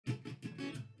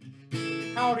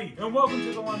Howdy, and welcome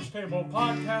to the Lunch Table,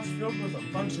 podcast filled with a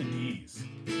bunch of D's.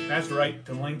 That's right,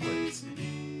 delinquents.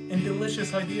 And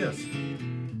delicious ideas.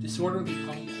 Disorderly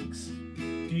conducts.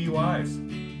 DUIs.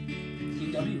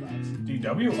 DWIs.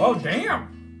 DW? Oh,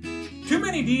 damn! Too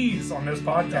many D's on this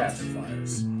podcast. Dumpster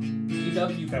fires.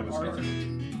 DW. That was Arthur. good.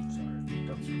 Sorry,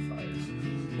 dumpster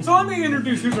fires. So let me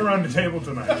introduce who's around the table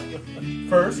tonight.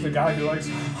 First, the guy who likes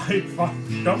to light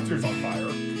dumpsters on fire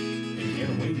and get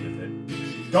away with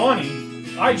it. Donny,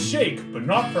 I shake, but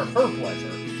not for her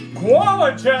pleasure.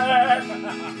 Quality!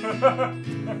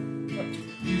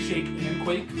 You shake and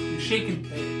quake. You shake and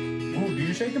bake. Oh, do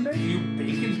you shake and bake? You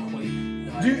bake and quake.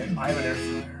 No, I have an air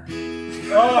fryer.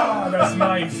 Oh, that's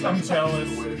nice. I'm jealous.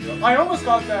 I almost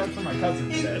got that for my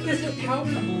cousin's Is set. it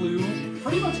powder blue?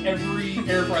 Pretty much every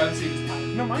air fryer I've seen is powder.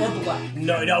 No, mine's or black.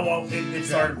 No, well, it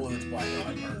started blue, it's black. No,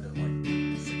 I burned it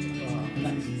like 6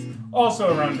 times.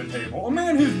 Also around the table, a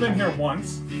man who's been here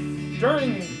once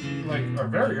during like our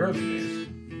very early days,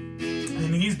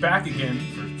 and he's back again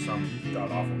for some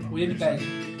god awful. We had to beg.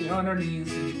 Get on our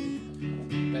knees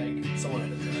and beg. Someone had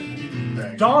to do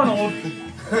it. Donald,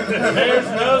 there's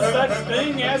no such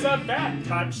thing as a bad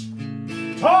touch.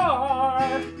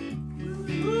 Tar!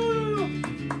 Woo!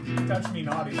 You touched me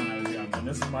naughty when I was young, and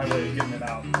this is my way of getting it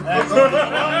out.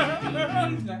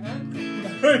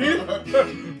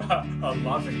 A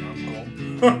loving uncle.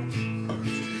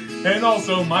 And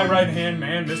also my right-hand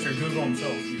man, Mr. Google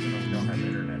himself, even though we don't have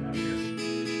internet out here.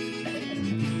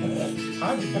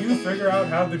 How did you figure out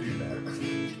how to do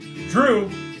that?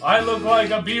 Drew, I look like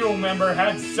a Beatle member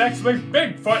had sex with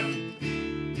Bigfoot.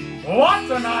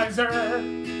 Watsonizer!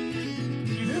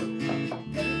 You do. I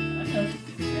know.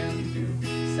 Yeah, we do.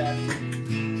 Sad.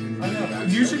 I know that.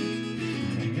 You should...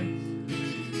 Can you?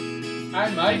 I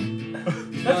might.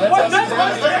 That's No, what that's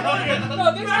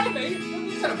me.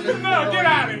 No, get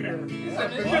out of here.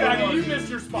 Get Get out of here. You missed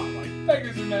your spotlight.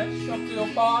 Beggars and men shall feel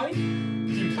fine.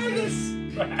 You Haggis.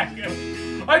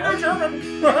 I know German.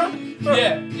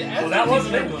 Yeah. Well, that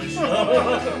wasn't English.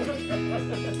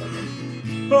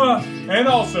 And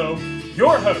also,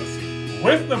 your host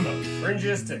with the most.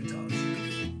 Fringiest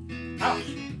TikToks. Ouch.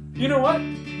 You know what?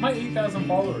 My 8,000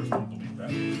 followers won't believe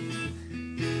that.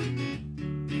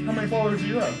 How many followers do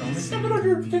you have, Donny?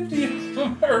 750 of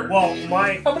them are... Well,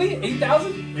 How many?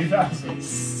 8,000? 8,000.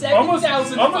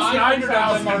 7,500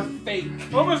 of them are fake.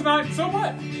 Almost 9. So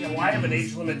what? yeah, well, I have an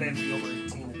age limit. They have to be over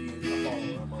 18 to be a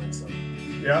follower on mine, so.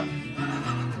 Yeah.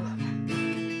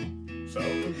 So,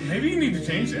 maybe you need to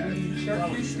change that.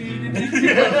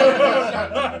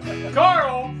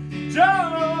 Carl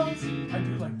Jones! I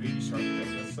do like Baby Shark, though.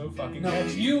 That's so fucking No,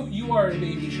 catchy. you are a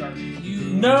baby shark. You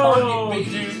No, target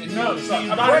babies dude, and no, you see, suck.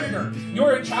 I'm I'm a a predator.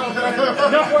 You're a child predator.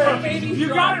 No, You're a baby you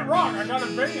shark. got it wrong. I got a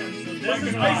van. So This like is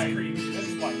an why. ice cream. This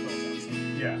is why Phil's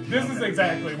outside. Yeah, this is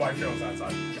exactly why Phil's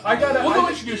outside. I got We'll go a,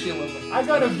 introduce you a little bit. I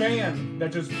got a van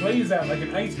that just plays out like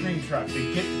an ice cream truck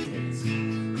to get the kids.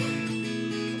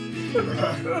 All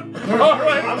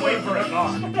right, I'm waiting for it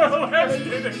on. Let's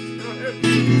get into it.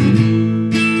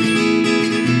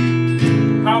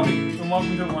 Howdy, and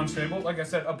welcome to the Lunch Table. Like I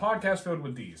said, a podcast filled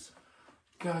with D's.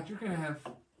 God, you're gonna have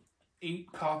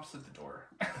 8 cops at the door.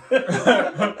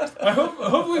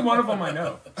 Hopefully one of them I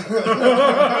know.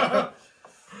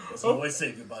 Let's always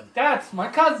save you, bud. That's my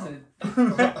cousin.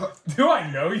 Do I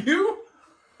know you?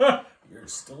 You're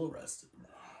still arrested.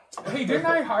 Hey, didn't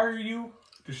I hire you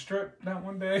to strip that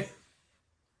one day?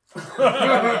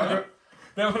 I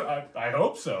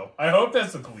hope so. I hope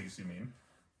that's the police you mean.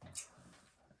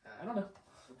 I don't know.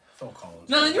 Phil Collins.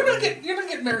 No, you're not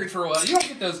getting married for a while. You don't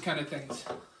get those kind of things.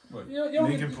 What, You don't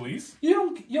naked get- police? You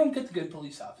don't get the good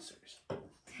police officers.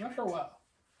 Not for a while.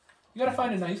 You gotta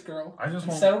find a nice girl. I just and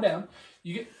won't- settle down.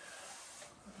 You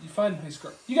find a nice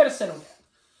girl. You gotta settle down.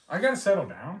 I gotta settle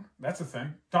down. That's a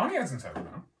thing. Donnie hasn't settled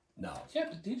down. No. Yeah,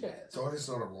 but DJ has. Donny's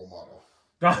not a role model.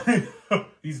 Donnie,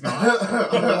 he's not.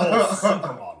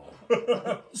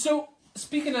 Supermodel. So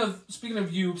speaking of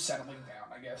you settling down,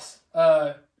 I guess.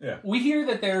 Yeah. We hear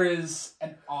that there is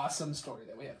an awesome story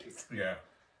that we have to hear. Yeah.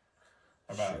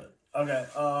 About it. Okay.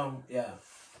 Yeah.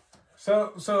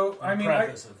 So I mean,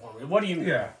 Preface it for me. What do you mean?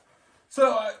 yeah.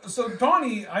 So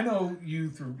Donnie, I know you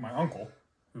through my uncle,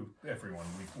 who everyone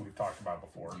we've talked about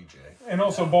before, DJ. and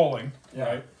also bowling, Yeah.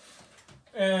 right?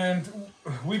 And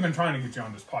we've been trying to get you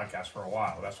on this podcast for a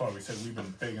while. That's why we said we've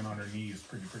been begging on our knees,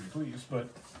 pretty please. But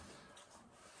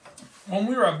when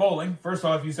we were at bowling, first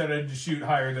off, you said I had to shoot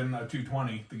higher than a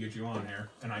 220 to get you on here,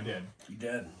 and I did. You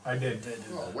did. I did. You did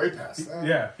do Oh, that. way past that.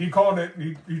 Yeah, he called it.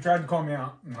 He tried to call me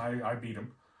out, and I beat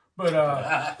him. But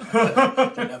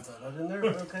Didn't have that in there?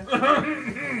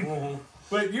 Okay.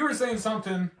 but you were saying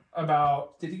something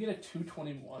about... Did you get a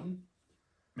 221?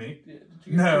 Me? Yeah, did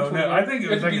you get No, 221? I think it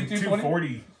was like a 220?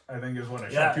 240, I think is what I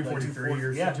Yeah, shot. 243 like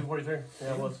or yeah, something. 243.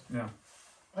 Yeah, it was. Yeah.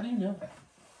 Why do you know that?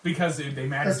 Because they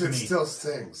mattered Because to it me. still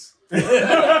stings.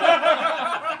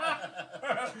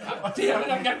 Damn it,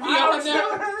 I gotta be on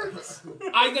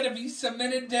now. I gotta be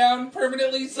cemented down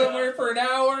permanently somewhere for an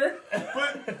hour.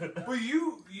 But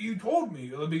you told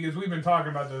me, because we've been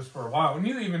talking about this for a while, and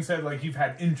you even said like you've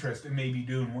had interest in maybe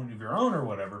doing one of your own or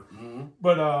whatever. Mm-hmm.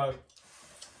 But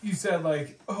you said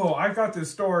like, oh, I got this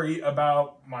story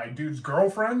about my dude's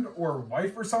girlfriend or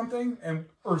wife or something,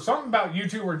 or something about you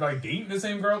two were like dating the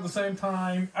same girl at the same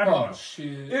time. I don't know.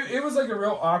 Shit. It was like a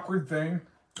real awkward thing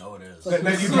Oh, it is.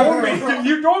 that you told me.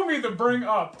 You told me to bring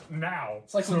up now.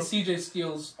 It's like when CJ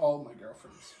steals all my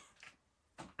girlfriends.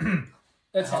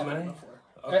 That's How happened many? before.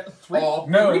 3? All,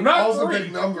 No, Three? not all's a three.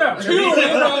 big number. No, 2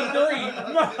 and not 3.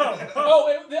 No.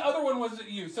 Oh, the other one wasn't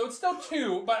you, so it's still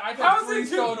 2. But I got How's 3 it two?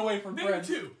 stolen away from Name friends.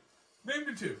 2. Name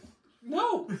the 2.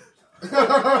 No, I'm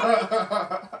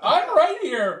right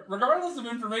here, regardless of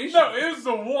information. No, it was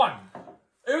the one.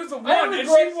 It was the one, and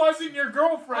regret- she wasn't your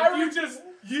girlfriend. I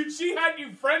She had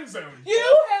you friend zoned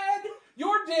You had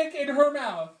your dick in her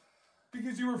mouth,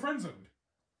 because you were friend zoned,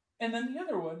 and then the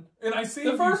other one. and I saved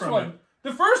The you first from one. it.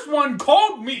 The first one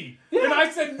called me, Yeah. and I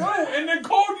said no, and then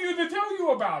called you to tell you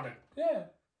about it. Yeah.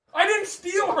 I didn't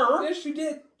steal her. Yes, you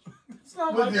did. It's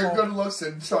not my With your fault. good looks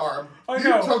and charm. I You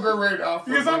know. took her right off.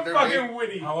 Because I'm under me. fucking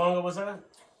witty. How long ago was that?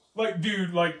 Like,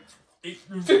 dude, like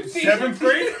 15. 7th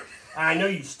grade. I know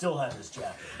you still have this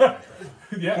jacket.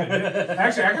 Yeah, I did.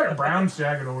 Actually, I got a Browns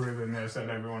jacket older than this that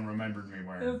everyone remembered me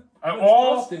wearing. It's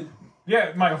All, busted.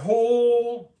 yeah, my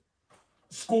whole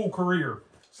school career,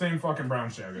 same fucking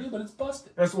Browns jacket. Yeah, but it's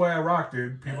busted. That's the way I rock,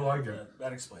 dude. People like it.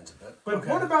 That explains a bit. But Okay.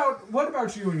 what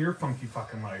about you and your funky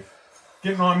fucking life?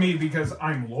 Getting on me because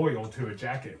I'm loyal to a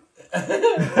jacket. I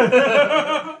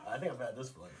think I've had this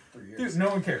for like 3 years. Dude, no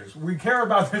one cares. We care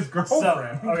about this So,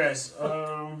 girlfriend. okay,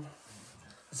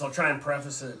 so I'll try and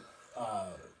preface it,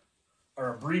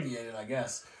 or abbreviate it, I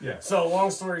guess. Yeah. So,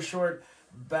 long story short,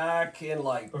 back in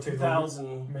like Okay,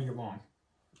 2000... Make it long.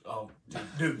 Oh,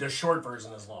 dude, the short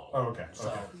version is long. Oh, okay. So,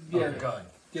 Okay. Yeah. okay, good.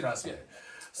 Get Trust me. it.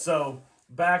 So,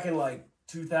 back in like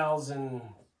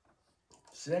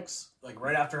 2006, like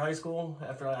right after high school,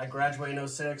 after I graduated in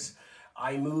 06,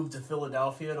 I moved to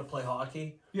Philadelphia to play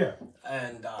hockey. Yeah.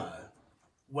 And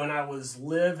when I was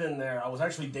living there, I was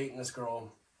actually dating this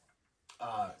girl.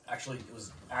 Actually, it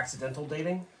was accidental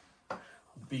dating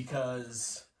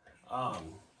because, I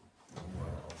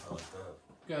like that.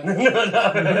 Good.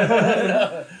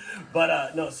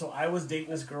 But no, so I was dating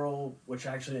this girl, which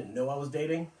I actually didn't know I was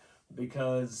dating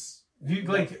because. You,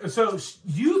 like, so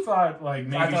you thought like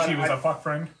maybe she was a fuck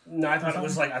friend? No, I thought it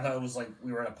was like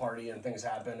we were at a party and things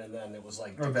happened, and then it was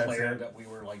like Oh, that's declared it? that we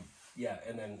were like, yeah,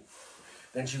 and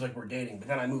then she was like, we're dating, but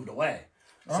then I moved away.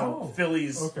 So Oh,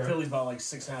 Philly's okay. about like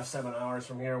 6.5, 7 hours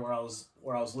from here where I was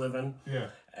living. Yeah.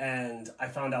 And I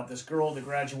found out this girl that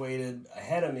graduated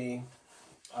ahead of me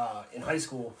in high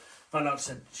school. Found out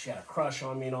she had a crush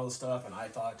on me and all this stuff, and I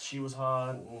thought she was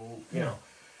hot. And, you know,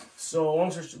 so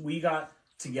long story short, we got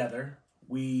together.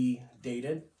 We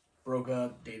dated, broke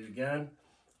up, dated again.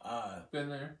 Been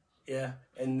there. Yeah,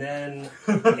 and then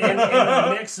in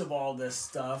the mix of all this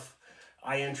stuff,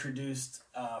 I introduced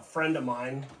a friend of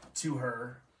mine to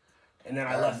her, and then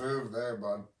I Bad left. move there,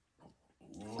 bud.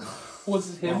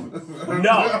 Was it him?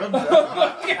 No,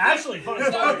 actually, funny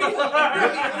story.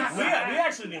 we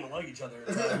actually didn't even like each other. At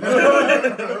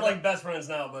the time. We're like best friends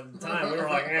now, but at the time we were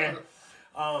like, eh.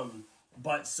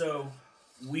 But so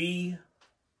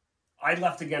I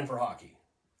left again for hockey.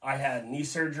 I had knee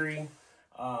surgery,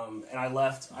 and I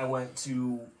left. I went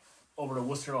over to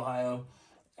Worcester, Ohio,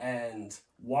 and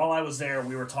while I was there,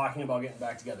 we were talking about getting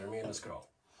back together, me and this girl,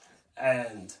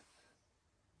 and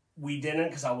we didn't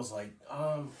because I was like,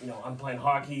 I'm playing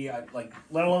hockey.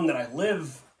 Let alone that I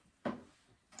live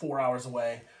 4 hours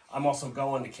away. I'm also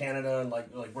going to Canada and like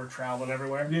we're traveling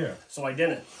everywhere. Yeah. So I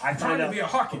didn't. I Trying found to out. be a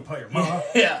hockey player, mama.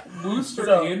 Yeah. Worcester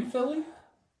So- and Philly?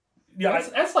 Yeah.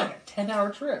 That's like a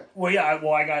 10-hour trip.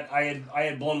 I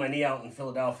had blown my knee out in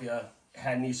Philadelphia,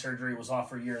 had knee surgery, was off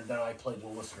for a year, and then I played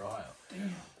in Worcester,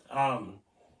 Ohio.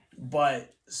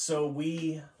 But so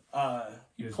we. You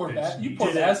Yes, poor bitch. you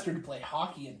poor bastard to play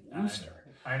hockey in Worcester.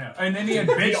 I know. And then he had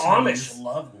The bitch Amish knees.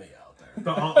 loved me out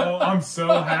there. I'm so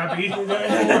happy for you.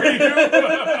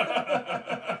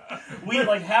 We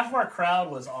like half of our crowd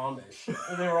was Amish.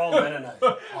 And they were all Mennonite.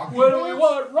 What do we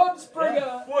want? Run,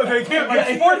 Springer! What, they can't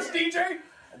like sports DJ?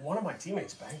 One of my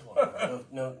teammates banged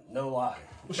one. No lie.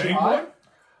 Was she hot?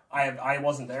 I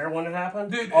wasn't there when it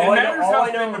happened. Dude, all it I matters know, all how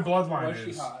I know, thin the bloodline Was she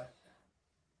is. hot?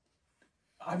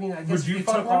 I mean, I Would guess you you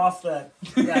fuck took one? off that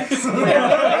on her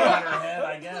head,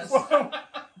 I guess.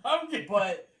 I'm getting...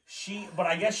 But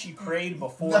I guess she prayed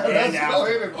before No, and that's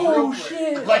after. Oh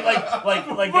shit! Like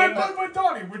But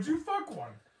Donnie, would you fuck one?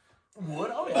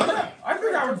 would? Oh yeah. I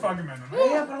think I would fuck him in the night.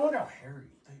 Yeah, but I wonder how hairy.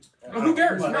 Who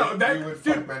cares? But- No, that You would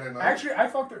dude. fuck men at night? Actually, I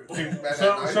fucked her. Dude, Men at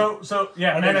so night?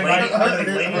 yeah, Are men they at lady, night. are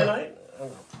they lady night?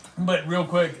 But real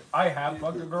quick, I have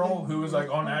fucked a girl who was like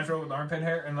all natural with armpit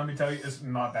hair, and let me tell you, it's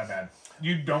not that bad.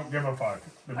 You don't give a fuck,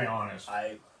 to be honest.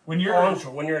 When you're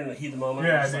When you're in the heat of the moment,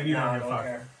 yeah, it's dude, like, you nah, I don't give a don't fuck.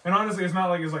 care. And honestly, it's not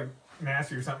like it's like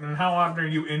nasty or something. And how often are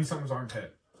you in someone's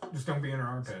armpit? Just don't be in her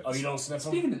armpit. Oh, you don't sniff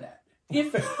them? Speaking of that,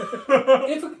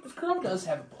 if a girl does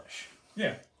have a bush,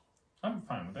 Yeah, I'm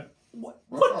fine with it.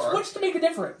 what's to make a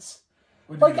difference?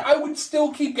 What do you Like, mean? I would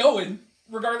still keep going,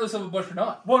 regardless of a bush or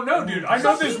not. Well, no, dude. I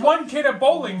know this one kid at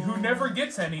bowling who never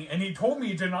gets any, and he told me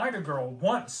he denied a girl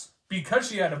once because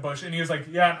she had a bush, and he was like,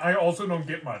 "Yeah, I also don't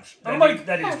get much." I'm like,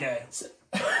 that is gay.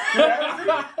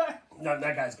 yeah, No,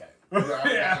 that guy's gay.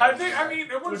 yeah, I think. I mean, it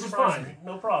Which wouldn't is surprise fine. me.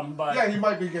 No problem. But Yeah, he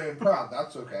might be getting proud.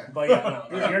 That's okay. but yeah,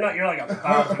 no, you're not. You're like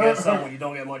about to get something when you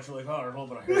don't get much. You're like, oh, we're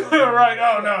hoping I get Right?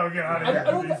 Oh no, get out of I here,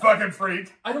 don't- you fucking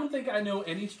freak. I don't think I know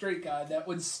any straight guy that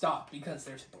would stop because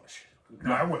there's a bush.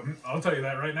 No, I wouldn't. I'll tell you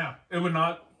that right now. It would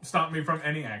not stop me from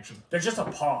any action. There's just a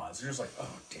pause. You're just like, oh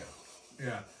damn.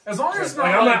 Yeah, as long as it's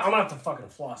Like, not I'm like. gonna have to fucking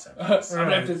floss it. I'm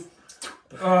gonna have to.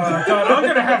 God, I'm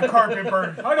gonna have carpet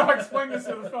burn. How do I explain this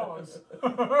to the fellas?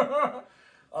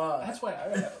 That's why I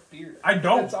would have a beard. I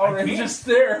don't. It's already I can't. just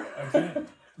there. I can't.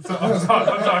 So, I'm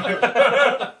sorry.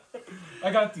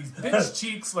 I got these bitch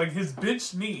cheeks like his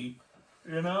bitch knee,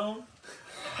 you know?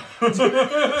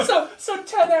 So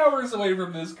 10 hours away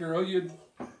from this girl, you'd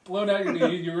blown out your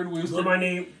knee, you were in Blew Worcester. my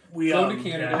knee. We Flown to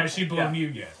Canada. Yeah, has she blown you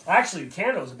yet? Actually,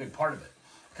 Canada was a big part of it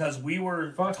because we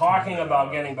were Fuck talking Canada.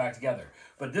 about getting back together.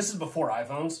 But this is before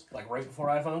iPhones, like right before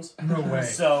iPhones. No way.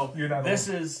 So You're not this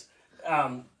is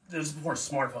before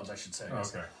smartphones, I should say.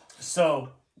 Okay. So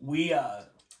we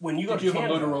when you go Did to you have a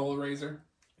Canada, Motorola Razor?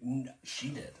 No, she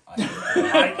did.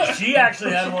 She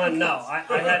actually had one. No, I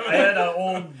had an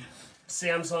old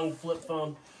Samsung flip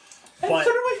phone. But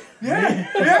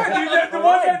Yeah, dude, the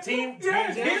one that Team Team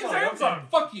Samsung.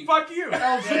 Fuck you. Fuck you.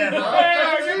 LG, bro.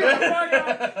 Yeah, get the fuck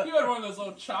out. You had one of those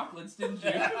little chocolates, didn't you?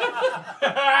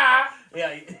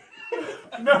 yeah,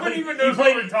 Nobody even knows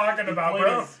what we're talking about,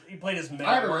 bro. he played his I had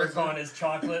a network razor. on his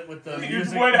chocolate with the You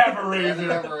music. would have a I didn't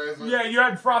have razor. a razor. Yeah, you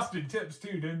had frosted tips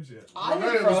too, didn't you? I But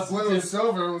had it was frosted blue and tips.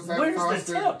 silver. It was that Where's the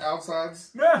frosted tip?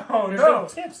 outsides. No, There's no no.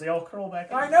 tips. They all curl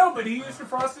back in. I know, but he used to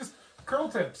frost his curl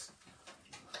tips.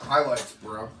 Highlights,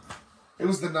 bro. It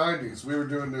was the 90s. We were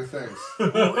doing new things.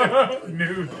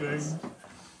 New thing.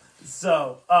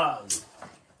 So,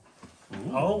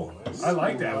 Oh, I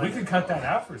like that. We could cut that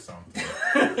out for something.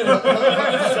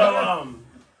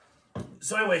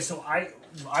 so anyway, so I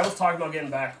was talking about getting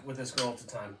back with this girl at the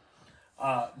time,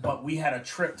 but we had a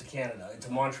trip to Canada,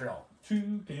 to Montreal,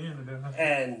 To Canada.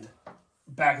 and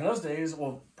back in those days,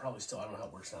 well, probably still, I don't know how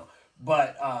it works now,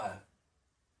 but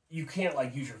you can't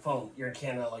like use your phone. You're in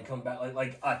Canada, like come back,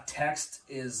 like a text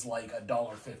is like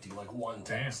 $1.50, like one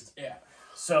text. Yeah.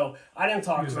 So I didn't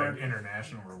talk He was to her. like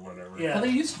international or whatever. Yeah. Well, they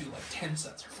used to do like 10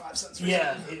 cents or 5 cents. Or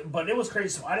Yeah, something. but it was crazy.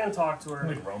 So I didn't talk to her.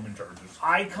 Like Roman charges.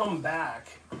 I come back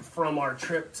from our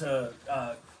trip to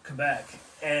Quebec,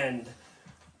 and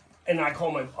I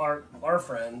call our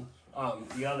friend,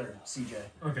 the other CJ,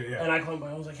 Okay, yeah. and I call him.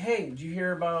 I was like, "Hey, did you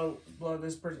hear about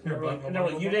this person?" Yeah, And blah, blah, they were blah,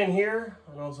 like, blah, "You blah." didn't hear?"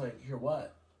 And I was like, "Hear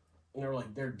what?" And they were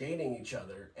like, "They're dating each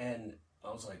other," and I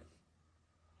was like,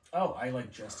 "Oh, I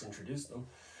like just introduced them."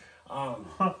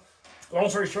 Long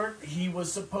story short, he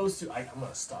was supposed to. I'm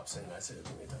gonna stop saying that. I said it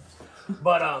too many times.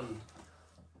 But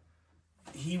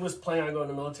he was planning on going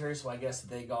to the military, so I guess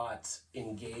they got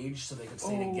engaged so they could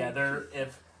stay together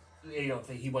if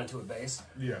he went to a base.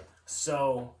 Yeah.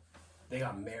 So they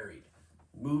got married,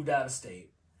 moved out of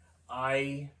state.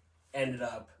 I ended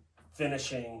up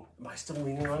finishing. Am I still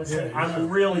leaning on this? Yeah, I'm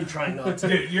really trying not to.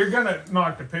 Dude, you're gonna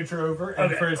knock the picture over, and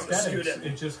Okay, for I'm gonna aesthetics, scoot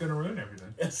it. it's just gonna ruin everything.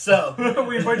 So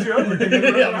We put you over to get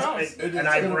rid Yeah, of the I'm house. just- It's and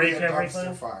I gonna break be a everything.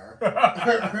 dumpster fire.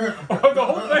 The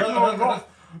whole thing will roll.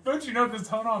 Don't you know this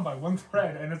hung on by one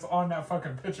thread, and it's on that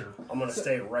fucking picture? I'm gonna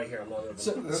stay right here. I'm not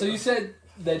gonna. So you said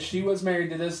that she was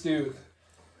married to this dude.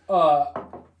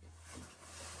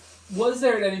 Was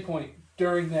there at any point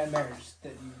during that marriage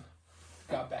that you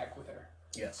got back with her?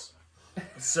 Yes.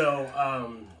 So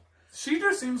She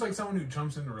just seems like someone who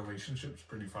jumps into relationships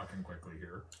pretty fucking quickly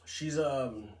here. She's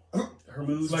her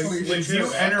moves Like, Please, when she you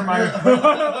just- enter my... her-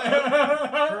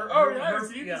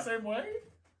 is he yeah. the same way?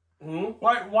 Hmm?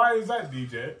 Why is that,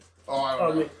 DJ? Oh, I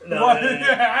don't know. No, What? no, no, no.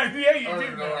 Yeah, you I did don't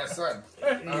even know what I that. said.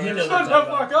 You know Shut what the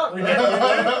I'm talking fuck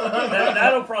about. up.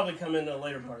 That'll probably come in a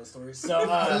later part of the story.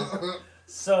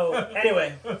 So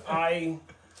anyway,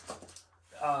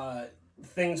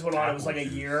 things went on. It was like a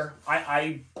year.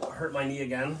 I hurt my knee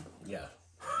again. Yeah.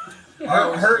 I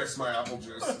always mix my apple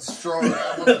juice. It's strong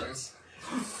apple juice.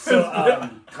 So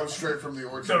Comes straight from the The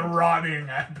orchard. rotting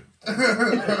apple.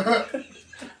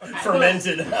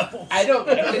 fermented apple. I don't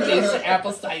like the taste of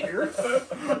apple cider.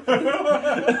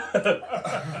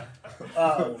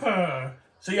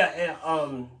 So yeah,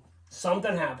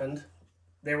 something happened.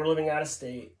 They were living out of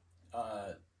state.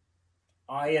 I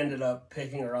ended up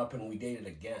picking her up, and we dated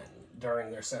again during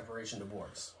their separation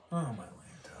divorce. Oh, my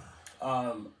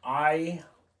Lanta. I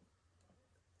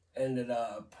ended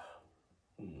up.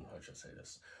 How should I say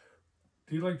this?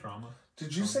 Do you like drama?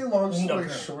 Did you say long story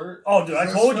No. short? Oh, dude, I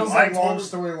This told you. feels I like long told.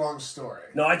 story, long story.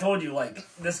 No, I told you. Like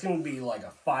this can be like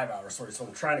a 5-hour story, so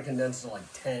I'm trying to condense it to like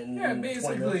 10. Yeah, 20 minutes.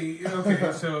 basically.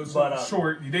 Okay, so But,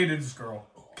 short, you dated this girl.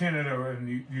 Canada, and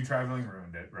you traveling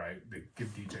ruined it, right? They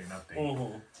give DJ an update.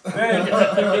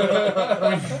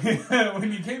 Mhm. Then,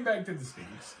 when you came back to the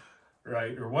States,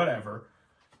 right, or whatever,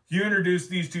 you introduced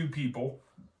these two people,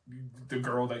 the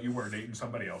girl that you were dating,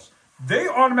 somebody else. They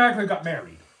automatically got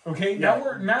married. Okay, Yeah.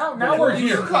 now we're You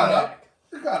here. caught up.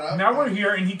 You caught up. Now we're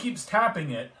here, and he keeps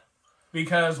tapping it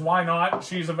because why not?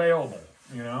 She's available,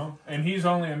 you know, and he's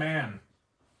only a man.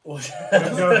 Well,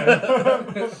 Go ahead.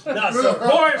 no, so,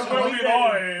 Boys will be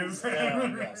boys.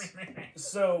 yes.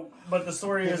 So, but the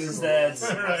story is that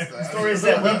Right. the story is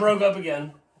that we broke up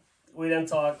again. We didn't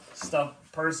talk stuff,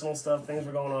 personal stuff, things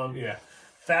were going on. Yeah.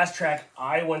 Fast track.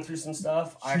 I went through some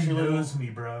stuff. I She actually knows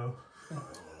me, bro.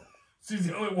 She's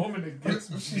the only woman that gets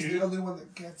me. She's the dude. only one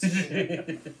that gets me.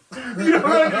 You don't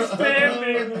understand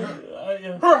me.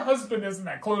 yeah. Her husband isn't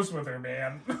that close with her,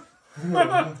 man.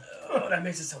 Oh, that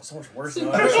makes it sound so much worse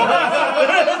now.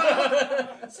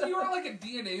 So you were like a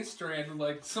DNA strand, and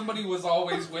like somebody was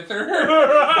always with her.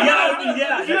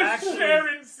 yeah, Just actually,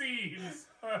 sharing seeds.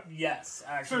 yes, So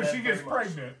actually. she gets very much.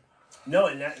 pregnant. No,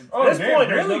 at this Oh, damn, point,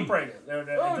 there's really? no pregnant. At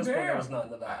this point, there was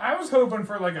none of that. I was hoping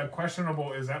for like a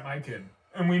questionable, is that my kid?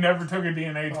 And we never took a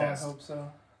DNA Oh, I test. hope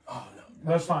so. Oh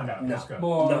Let's find out. No. Let's go.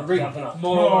 Maury, definitely not.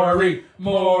 Maury,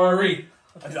 Maury.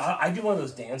 I do one of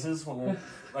those dances when they're,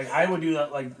 like I would do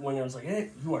that like when it was like, hey,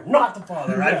 you are not the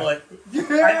father. I'd be like,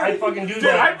 I fucking do Dude,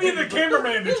 that. I'd be the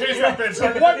cameraman to chase that bitch.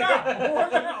 Like, what now?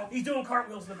 What now? He's doing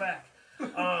cartwheels in the back.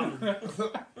 That'd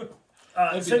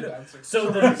be the bouncer.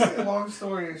 So When you the, say long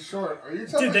story short, are you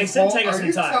telling they said take us are some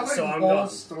you time, telling so I'm whole gone.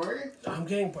 story? I'm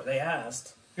getting. They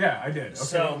asked. Yeah, I did. Okay.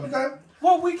 So Okay.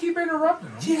 Well, we keep interrupting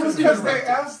them. Just because they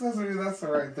asked doesn't mean that's the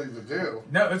right thing to do.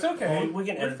 No, it's okay. We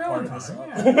can We're edit part filming of this time.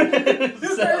 out. Yeah.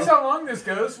 Who cares how long this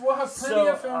goes? We'll have plenty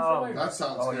So, of film for later. That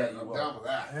sounds Oh, good. yeah, you I'm will. down with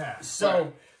that. Yeah.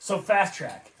 So fast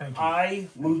track. Thank you. I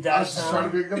moved I out was of just trying to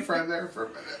town. be a good friend there for a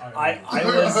minute. I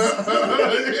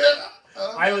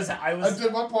was I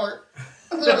did my part.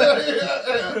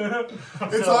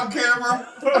 It's on camera.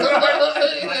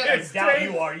 I doubt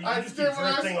you are. You I just did keep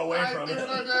drifting away I from did it. what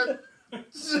I did.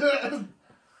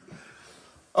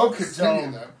 Oh,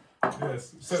 continue then.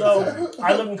 Yes. So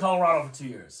I lived in Colorado for 2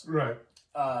 years. Right.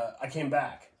 I came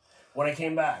back. When I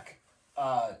came back,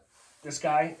 this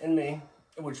guy and me,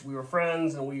 which we were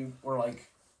friends, and we were like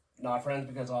not friends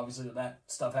because obviously that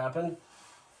stuff happened.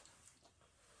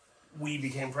 We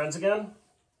became friends again.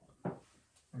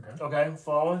 Okay. Okay,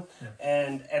 following. Yeah.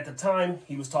 And at the time,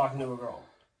 he was talking to a girl.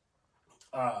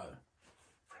 Yeah,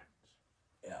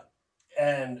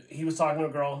 and he was talking to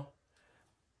a girl.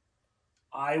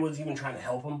 I was even trying to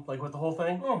help him, like with the whole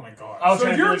thing. Oh my god. I was So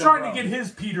trying to be you're like a trying pro. to get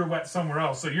his Peter wet somewhere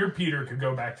else, so your Peter could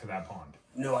go back to that pond.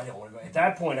 No, I didn't want to go. At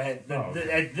that point, I had.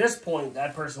 At this point,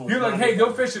 that person was. You're like, not hey, even-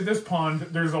 go fish at this pond.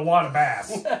 There's a lot of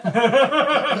bass.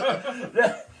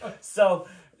 So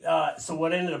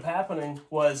what ended up happening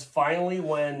was finally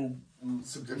when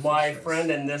Some good my fish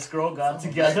friend and this girl got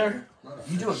together.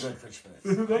 You do a good fish face.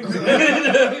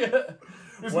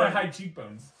 There's my high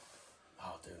cheekbones.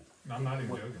 Oh, dude. I'm not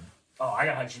even joking. Oh, I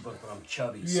got high cheekbones, but I'm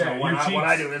chubby. Yeah, so when your I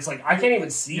cheeks- do it, it's like I can't even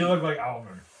see. You look like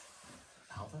Alvin.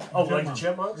 Oh, like the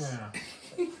chipmunks? Yeah.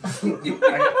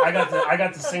 I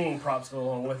got the singing props go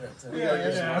along with it. Too.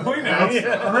 Yeah, we know.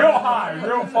 Real high,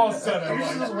 real falsetto. You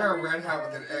should just wear a red hat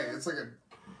with an A. It's like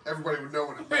everybody would know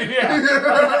what it meant. Yeah.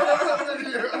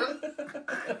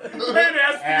 Man,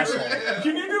 Asshole.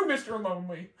 can you do Mr.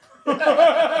 Lonely?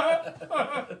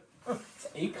 It's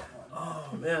Akon.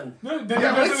 man. No,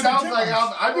 Yeah, but it sounds like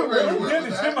Alvin. I do really well Yeah, with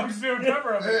the that. Chipmunks do a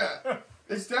cover of it. Yeah.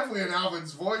 It's definitely in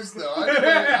Alvin's voice, though.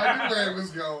 I knew where he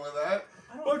was going with that.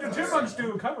 Look, the Chipmunks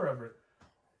do a cover of it.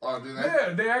 Oh, do they? Yeah,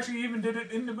 they actually even did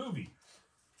it in the movie.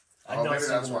 Oh, maybe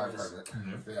that's why I've heard it.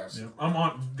 Yes. Yeah, I'm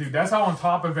on, dude. That's how on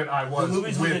top of it I was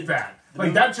movies with with that.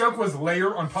 Like that joke was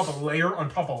layer on top of layer on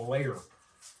top of layer.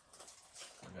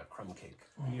 I got crumb cake.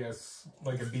 Yes,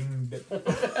 like a bean dip. Like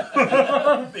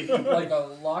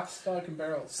a lock, stock, and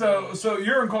barrel. So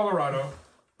you're in Colorado.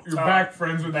 You're back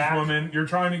friends with this woman. You're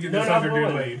trying to get this other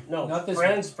dude laid. No, Not this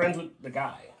friends with the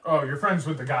guy. Oh, you're friends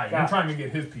with the guy. Yeah. You're trying to get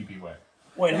his pee-pee wet.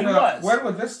 Wait, who was? When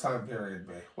would this time period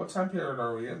be? What time period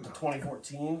are we in now?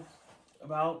 2014,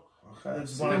 about. Okay.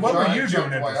 It's So one And of what the were giant you jump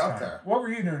doing at way this up time? there. What were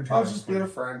you doing? I was just being a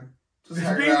friend. Just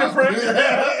hanging being a out. friend?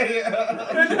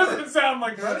 Yeah. That doesn't sound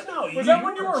like that. No, Was that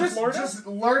when you were in Just, Florida? just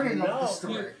learning of the No.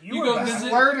 story. You go just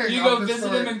visit. learning You go of the visit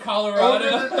story. him in Colorado.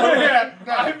 Yeah,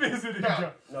 No. I visited you.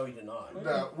 No, he did not.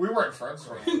 No, we weren't friends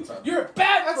for a long time. You're a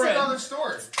bad That's friend. another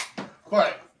story.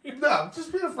 But no,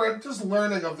 just being a friend, just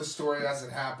learning of the story as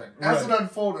it happened. As it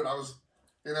unfolded, I was,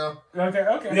 you know, Okay.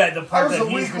 Yeah, the I part was that a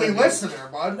he's weekly gonna listener,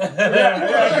 bud.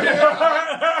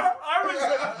 Yeah.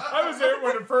 I was there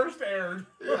when it first aired.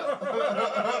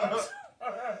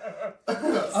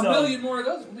 A million more of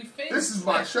those will be famous. This is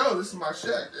my show. This is my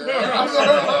shit.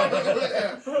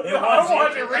 Yeah. I'm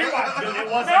watching rewind.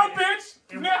 It was No, bitch.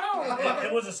 No.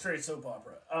 It was a straight soap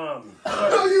opera. No,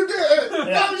 you did.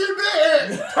 Yeah. No, you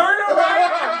did. Turn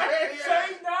around.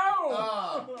 Say no.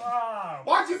 Wow.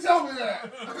 Why'd you tell me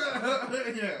that?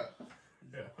 Yeah.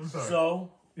 Yeah, I'm sorry.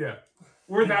 So Yeah.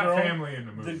 We're that girl- family in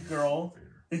the the movie. girl,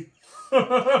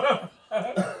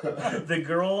 the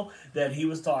girl that he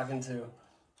was talking to,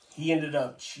 he ended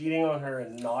up cheating on her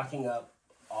and knocking up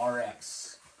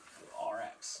RX.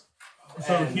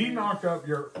 So And he knocked up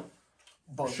your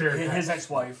both shared his house.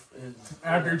 ex-wife.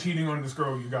 after cheating on this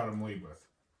girl you got him laid with.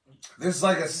 This is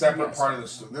like a separate part of the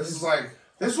story.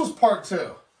 This was part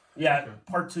 2. Yeah,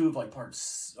 part 2 of like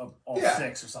parts of all Yeah.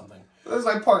 6 or something. This is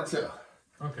like part 2.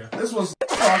 Okay. This was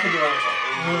talking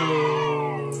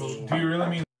about. Do you really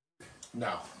mean?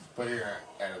 No, but you're gonna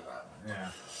edit that.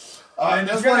 Yeah. And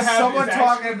it's this gonna was have someone his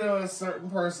talking to a certain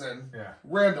person Yeah.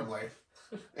 randomly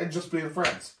and just being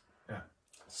friends. Yeah.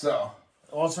 So,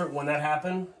 Also, when that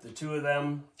happened, the two of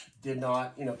them did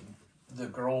not. The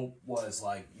girl was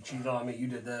like, "You cheated on me. You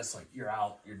did this. Like, you're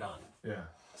out. You're done." Yeah.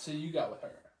 So you got with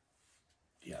her.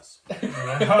 Yes. but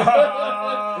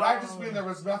I just mean there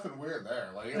was nothing weird there.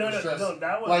 Like it was just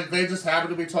that was like they just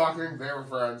happened to be talking. They were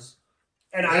friends.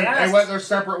 And They, I they went asked. their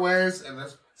separate ways, and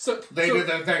they did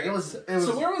their thing. It was.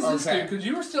 So where was this okay. dude? Because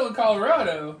you were still in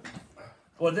Colorado.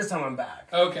 Well, this time I'm back.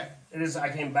 Okay. It is. I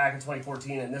came back in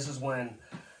 2014, and this is when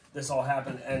this all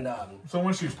happened. And So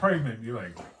when she was pregnant, you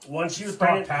like once she was stopped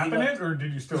pregnant, tapping he got- it, or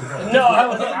did you still go? No,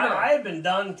 I had been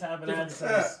done tapping it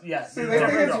since. Yeah. See, they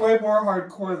think it's way more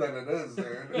hardcore than it is, dude.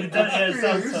 It does- yeah, it You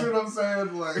sounds see what I'm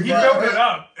saying? Like He built it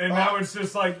up, and now it's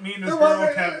just like me and this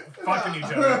girl kept fucking each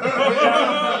other.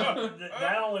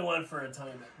 That only went for a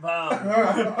tiny bit.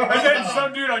 And then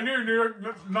some dude I knew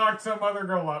knocked some other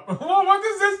girl up. Well, what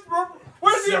is this?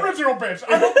 Where's the original bitch?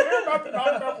 I don't care about the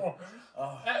knocked up one.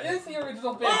 That is the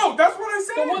original bitch. Oh, that's what I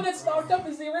said. The one that's knocked up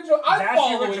is the original. I'm That's the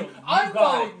following. original. You I'm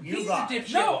got following. it. You He's got a it.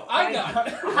 dipshit. No, I got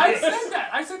it. I said that.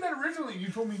 I said that originally. You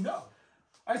told me no.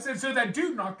 I said, so that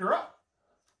dude knocked her up.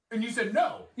 And you said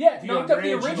no. Yeah, The knocked up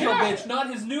the original. original Yeah. bitch,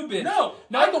 not his new bitch. No.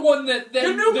 Not the one that...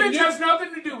 The new bitch has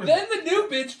nothing to do with Then it. the new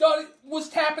bitch was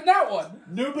tapping that one.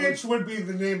 New bitch would be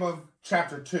the name of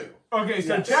chapter 2. Okay,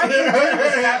 so chapter 2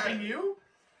 was tapping you?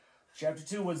 Chapter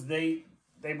 2 was they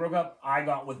broke up. I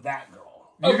got with that girl.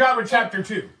 You got with chapter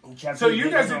 2. Chapter So 2 you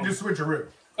did guys go- did just switcheroo.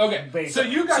 Okay. So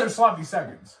you got her sloppy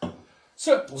seconds.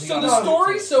 So got the another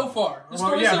story two. so far. The Well,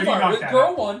 story yeah, so but he far. knocked With that girl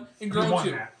out. 1 and You girl won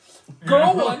 2. that.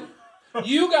 Girl 1,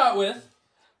 you got with.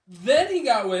 Then he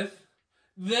got with.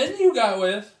 Then you got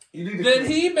with. You need to Then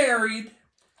he married.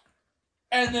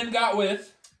 And then got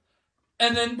with.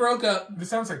 And then broke up. This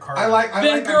sounds like car. I like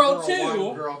Then that girl one,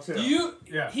 2, girl 2.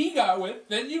 he got with,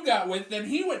 then you got with, then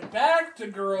he went back to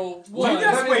girl 1,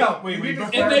 guys- Let me wait, help. wait, You wait, need to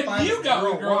don't- and clarify then you that got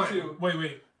with girl 1 2.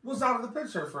 Wait. was out of the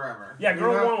picture forever. Yeah,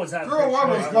 girl You know? 1 was out. of the Girl 1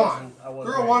 picture. was I gone. wasn't- I wasn't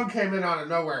Girl ready. 1 came in out of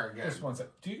nowhere again. Just one sec.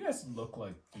 Do you guys look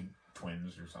like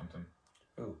twins or something?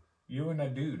 Who? You and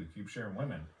that dude who keeps sharing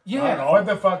women. Yeah. What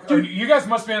the fuck? You guys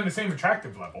must be on the same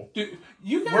attractive level. Dude,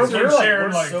 you We're, guys We're are sharing,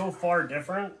 we're like- so far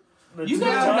different. The You two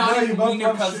guys of are us- not you even both wiener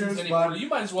love cousins shoes, anymore. bud. You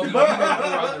might as well be wiener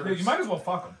brothers. You might as well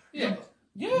fuck him. Yeah.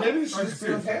 Yeah. Maybe you should just be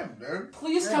with him, dude.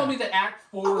 Please tell me that Act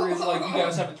 4 is like you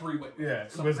guys have a 3-way. Yeah.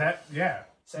 Was that? Yeah.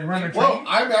 Same Run a thing? train? Well,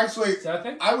 I'm actually. Is that a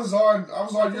thing? I was on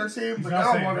your team, He's but not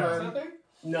now I'm saying Is wondering. that a thing?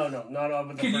 No, not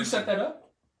on. Can you set that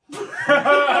up?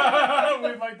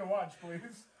 We'd like to watch,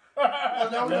 please.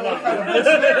 Well, now we know No. what kind of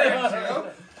experience, you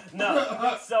know?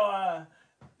 No. So, all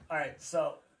right.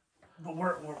 So, but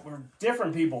we're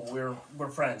different people. We're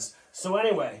friends. So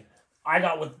anyway, I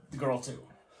got with the girl too,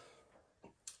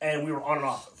 and we were on and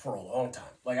off for a long time.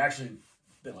 Like actually,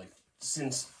 been like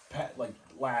since like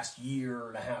last year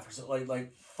and a half or so.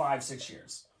 Like 5-6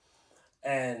 years,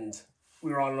 and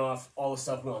we were on and off all the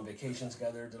stuff. We went on vacation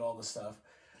together, did all this stuff,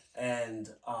 and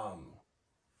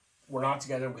we're not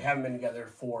together. We haven't been together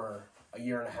for a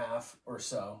year and a half or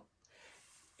so.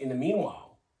 In the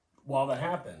meanwhile, while that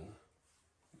happened,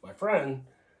 my friend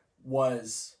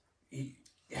he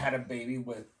had a baby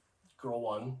with girl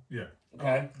one. Yeah.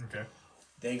 Okay. Okay.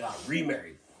 They got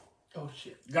remarried. Oh,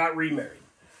 shit. Got remarried.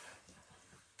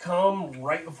 Come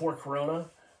right before Corona.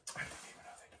 I didn't even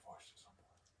know they divorced or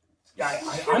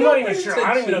something. Yeah, I'm not even sure.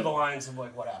 I don't even know the lines of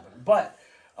like what happened. But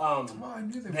Well, I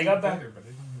knew they got back. together, but I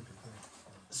didn't know they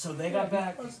So they got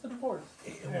back. What's the divorce?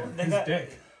 were. They His got,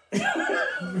 dick.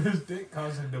 His dick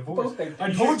causing divorce. Both their I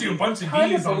dicks. told you a bunch of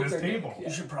Kind of D's on both this their table. dicks,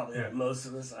 you should probably Yeah. edit most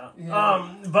of this out.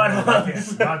 Yeah. But Not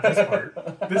this part.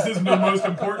 This is the most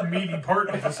important meaty part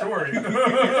of the story.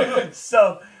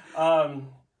 so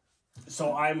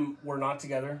we're not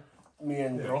together, me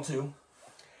and girl two.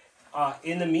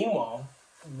 In the meanwhile,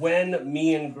 when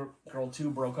me and girl two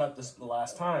broke up the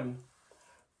last time,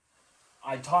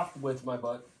 I talked with my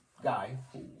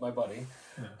buddy,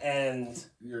 and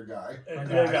Your guy.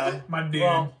 My dude.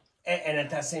 well, and at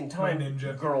that same time, My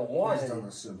ninja. girl Please don't one,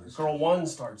 assume it's girl one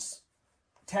starts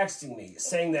texting me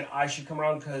saying that I should come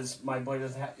around because my buddy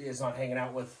is not hanging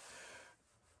out with.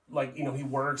 Like, you know, he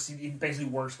works. He basically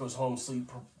works, goes home, sleep,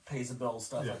 pays the bills,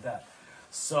 stuff Yeah. like that.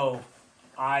 So,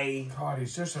 God,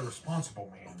 he's just a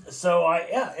responsible man.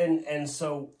 and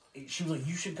so she was like,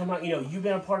 you should come out. You know, you've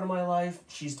been a part of my life.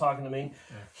 She's talking to me.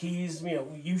 Yeah.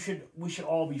 We should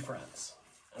all be friends.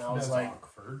 And I was That's like,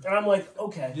 awkward. and I'm like,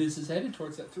 okay, This is headed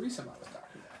towards that threesome I was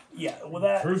talking about. yeah. Well,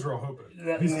 that Crew's real hoping.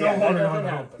 that- He's still yeah, that holding doesn't on to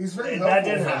happen. He's very That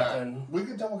helpful didn't for happen. that. We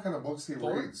can tell what kind of books he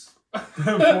reads.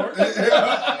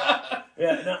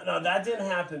 Yeah, no, that didn't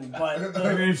happen. But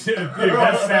I mean, shit, dude,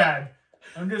 that's sad.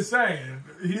 I'm just saying.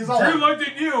 Drew looked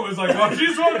at you and was like, well,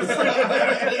 she's want to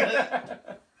say.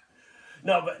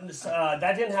 no, but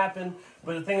that didn't happen.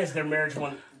 But the thing is, their marriage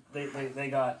went. They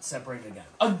got separated again.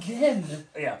 Again?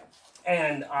 Yeah,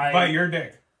 and I. By your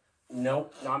dick.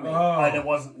 Nope, not me. Oh. It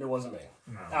wasn't me.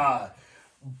 No.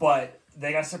 But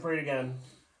they got separated again,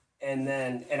 and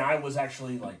I was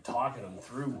actually like talking them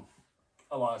through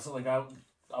a lot. So like I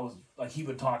was like he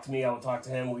would talk to me, I would talk to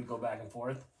him. We'd go back and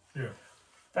forth. Yeah.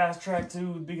 Fast track to the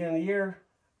beginning of the year.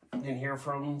 Didn't hear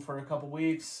from him for a couple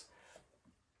weeks.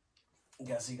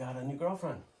 Guess he got a new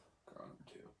girlfriend. Girl number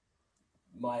two.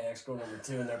 My ex-girl number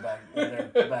 2, and they're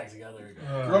back together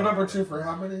again. Girl number 2 for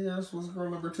how many years was girl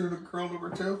number 2 to girl number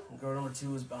 2? Girl number 2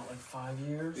 was about like 5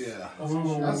 years. Yeah.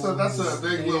 Ooh. That's a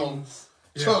big little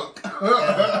Yeah. chunk.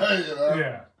 You know?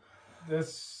 Yeah.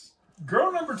 This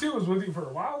girl number 2 was with you for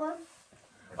a while then?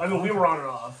 I mean, we were on and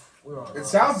off. It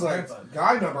sounds like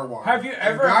guy number 1. Have you and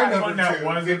ever guy had one that 2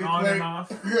 wasn't didn't on play- and off?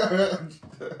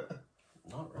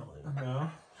 Not really.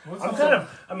 No. What's I'm the- kind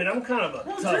of a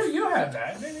Well, tough. Drew, you had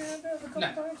that. Didn't you have that a couple No.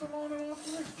 times on and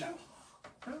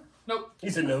off? Nope. He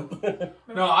said no.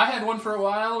 No, I had one for a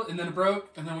while, and then it broke,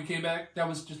 and then we came back. That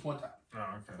was just one time. Oh,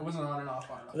 It okay. wasn't on and off,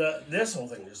 on and off. This whole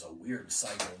thing is a weird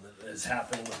cycle that has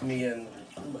happened with me and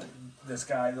this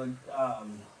guy. Like,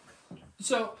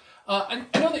 So, I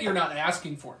know that you're not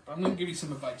asking for it, but I'm going to give you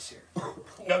some advice here.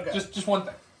 okay. Just one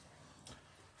thing.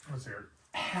 Let's hear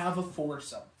it. Have a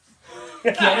foursome.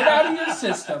 Get it out of your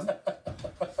system.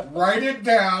 Write it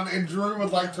down, and Drew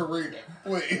would like to read it,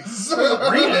 please.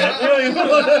 Read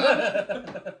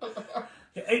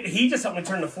it. He just helped me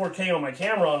turn the 4K on my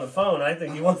camera on the phone. I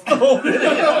think he wants the whole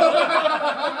video.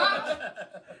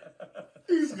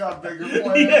 He's got bigger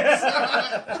plans.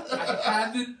 I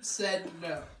haven't said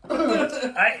no.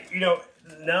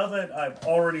 Now that I've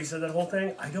already said that whole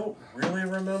thing, I don't really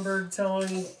remember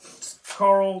telling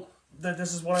Carl that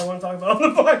this is what I want to talk about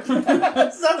on the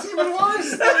podcast. That's even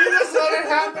worse. That you just let it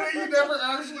happen and you never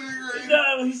actually agreed.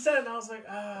 No, he said it, and I was like,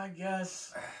 I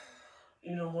guess,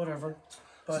 whatever.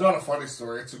 But It's not a funny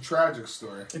story. It's a tragic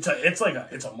story.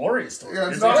 it's a Maury story.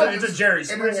 Yeah, it's a Jerry And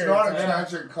Springer. it's not a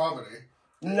tragic comedy.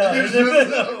 No, It's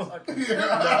no.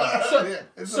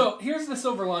 It's So here's the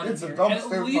silver lining It's a here.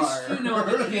 dumpster At least fire. you know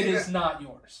the kid is not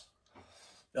yours.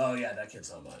 Oh yeah, that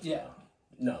kid's not mine. Yeah.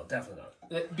 No, definitely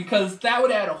not. Because that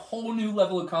would add a whole new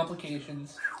level of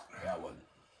complications. Yeah, I wouldn't.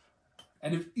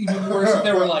 And if, even worse, if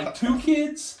there were like 2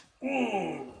 kids.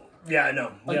 Yeah, I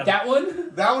know. Like that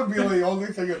one? That would be the only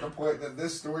thing at the point that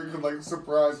this story could like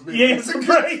surprise me. Yeah, It's a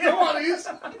surprise good stories.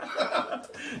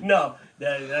 No,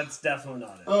 that's definitely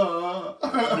not it.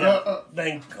 Yeah,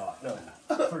 thank God. No,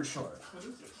 for sure.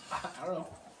 I don't know.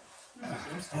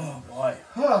 Oh, boy.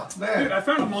 Oh, man. Dude, I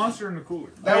found a monster in the cooler.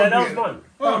 That was be fun.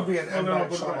 That would be an M. then I'll Night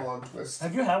put it back. Shyamalan twist.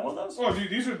 Have you had one of those? Oh, dude,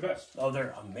 these are the best. Oh,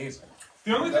 they're amazing.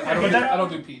 The only thing I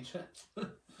don't do peach.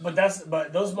 But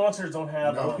those monsters don't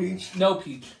have No peach? No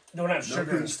peach. don't have No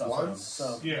sugar and peach stuff in them. once?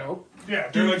 So Yeah. Yeah,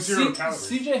 they're like Dude, 0 calories.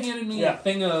 CJ handed me Yeah. a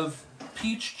thing of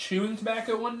peach chewing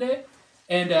tobacco one day,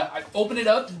 and I opened it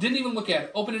up, didn't even look at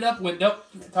it. Opened it up, went, nope,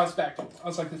 tossed it back to him. I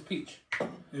was like, this peach.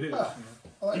 It is. Ah.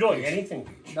 I like you don't like peach. anything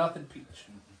peach. Nothing peach.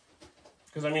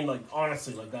 Because I mean, like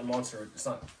honestly, like that monster, it's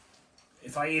not.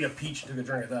 If I ate a peach and took a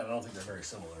drink of that, I don't think they're very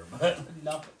similar. But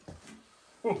Nothing.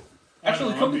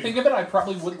 Actually, come to think of it, I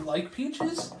probably wouldn't like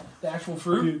peaches, the actual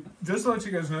fruit. Dude, just to let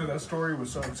you guys know, that story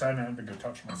was so exciting I had to go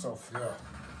touch myself. Yeah.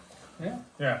 Yeah.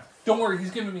 Yeah. Don't worry, he's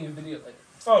giving me a video later.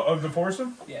 Oh, of the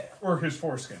foursome? Yeah. Or his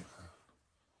foreskin?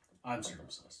 I'm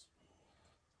circumcised.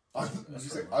 Did you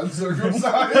say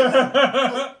uncircumcised?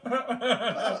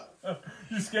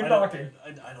 You skin docking.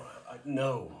 I don't.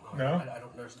 No. No? I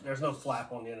don't. There's no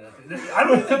flap on the end of it. I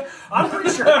don't think. I'm pretty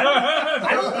sure.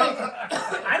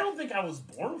 I don't think I was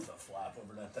born with a flap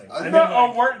over that thing. I mean,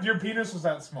 like, Your penis was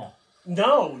that small.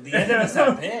 no, the end of it's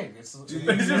that big. It's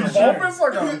Is it bulbous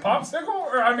like a popsicle?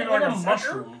 Or I mean, like, like a a mushroom?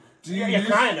 mushroom. Do you Yeah, use,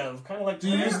 kind of like. do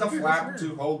you use the flap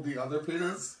to hold the other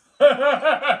penis? Skin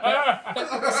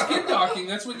docking,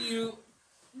 that's when you...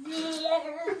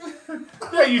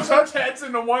 Yeah, you touch heads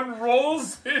and the one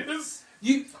rolls his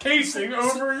you casing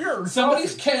over yours.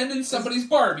 somebody's Ken and somebody's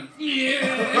Barbie.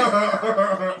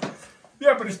 Yeah.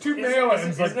 Yeah, but it's two male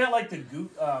ends. Isn't that like the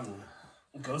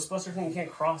Ghostbuster thing? You can't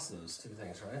cross those two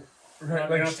things, right? Like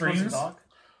You're not supposed to streams? dock?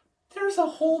 There's a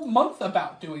whole month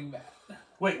about doing that.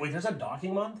 Wait, there's a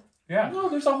docking month? Yeah. No,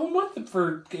 there's a whole month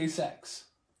for gay sex.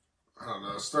 I don't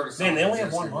know. Start Man, they only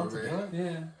have 1 month to do it.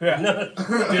 Yeah. Yeah.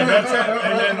 Yeah, that's it.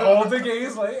 And then all the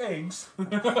gays lay eggs.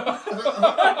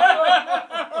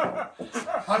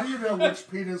 How do you know which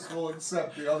penis will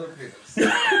accept the other penis?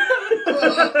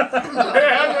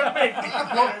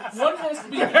 One has to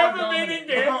be They have a mating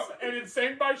dance, and it's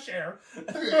sang by Cher.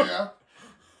 Yeah.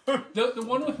 the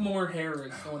one with more hair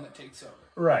is the one that takes over.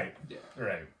 Right. Yeah.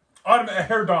 Right.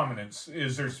 Hair dominance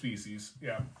is their species.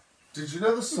 Yeah. Did you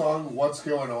know the song "What's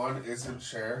Going On" isn't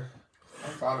Cher? I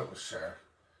thought it was Cher.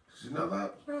 Did you know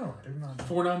that? No, I did not know.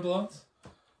 4 non-blondes.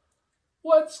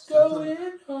 What's going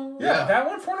on? Yeah. That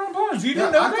one for non blondes. You Yeah,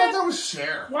 didn't know I that? thought that was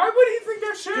Cher. Why would he think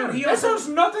that's Cher? Dude, he That also- sounds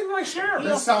nothing like Cher.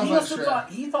 This sounds He like also Cher.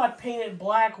 thought "Painted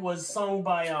Black" was sung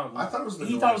by I thought it was the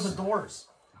He Doors. thought it was the Doors.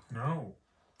 No.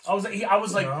 I was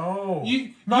like, No.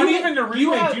 You, Not you even the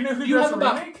remake. have- Do you know who you does have the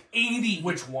about remake? 80.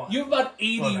 which one? You have about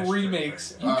 80 Well, that's true.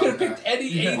 remakes. You Oh, could have okay. picked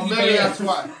any 80 Well, maybe that's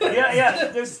bands. why.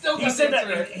 yeah. Still He got said the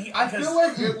that. answer. I feel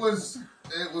like it was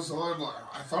on. Like,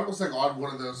 I thought it was like on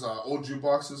one of those old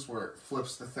jukeboxes where it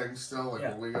flips the thing still, like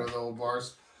Yeah. when we go to the old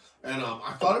bars. And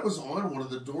I thought it was on one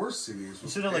of the Doors CDs. You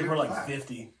said it like we're like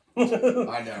 50. I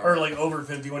know. Or like over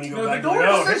 50 when you go No, back. the Like, Doors,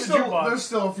 oh, there's, here's the still, jukebox. there's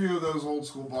still a few of those old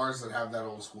school bars that have that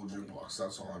old school jukebox.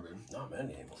 That's all I mean. Not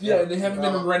many anymore. Yeah, they haven't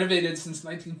been Yeah. renovated since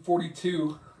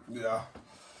 1942. Yeah.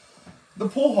 The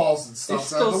pool halls and stuff. They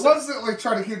still The s- ones that like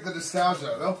try to keep the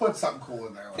nostalgia, they'll put something cool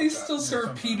in there. Like They that. still serve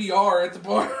PBR at the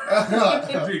bar.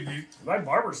 Dude, My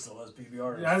barber still has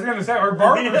PBR. I was gonna say our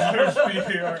barber knows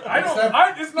PPR.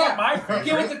 It's not my favorite.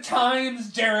 Give it the times,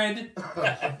 Jared.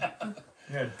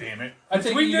 Yeah, damn it. I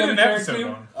think we you did go an to Jared episode too?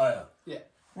 on. Oh yeah. Yeah.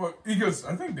 Well, he goes.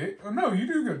 I think Dave. Oh, no, you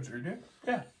do go, Jared.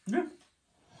 Yeah. Yeah.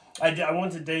 Yeah. I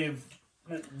went to Dave.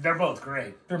 They're both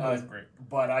great. They're both great.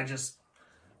 But I just.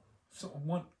 So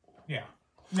one. Yeah.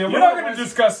 Yeah. We're know not what going to was-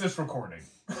 discuss this recording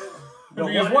No,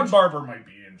 because one- one barber might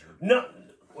be injured. No.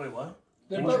 Wait, what?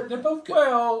 They're both good.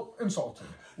 Well, insulted.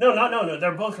 No.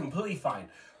 They're both completely fine.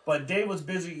 But Dave was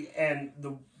busy, and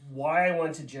why I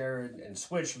went to Jared and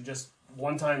switched was just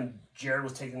one time Jared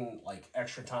was taking like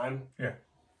extra time, Yeah.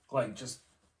 like just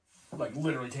like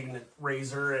literally taking the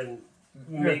razor and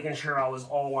making sure I was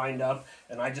all lined up,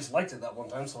 and I just liked it that one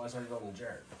time, so I started going to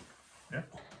Jared. Yeah.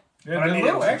 But Yeah, I the mean,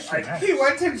 little it was- extra. I- nice. He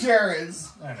went to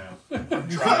Jared's. I know.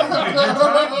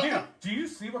 Dude, do you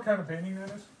see what kind of painting that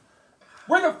is?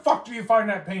 Where the fuck do you find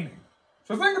that painting?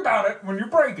 So think about it when you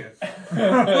break it.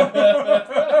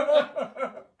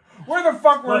 Where the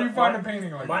fuck will you find a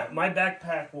painting like that? My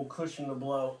backpack will cushion the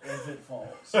blow if it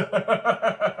falls.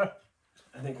 I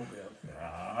think we'll be okay.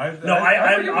 I No, forget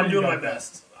I'm where you doing got my that.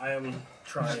 best. I am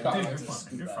trying Dude, not you're to fine.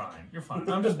 scoop You're out. fine. You're fine.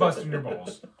 I'm just busting your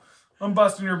balls. I'm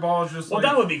busting your balls just Well, like...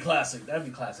 that would be classic. That'd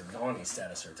be classic Donny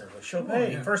status right there. Like,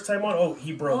 Chopin, yeah. first time on. Oh,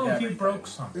 he broke Oh, everything. he broke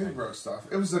He something. broke stuff.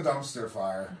 It was a dumpster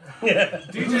fire. Yeah.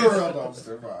 It was a real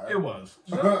dumpster fire. It was.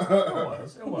 It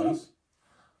was. It was.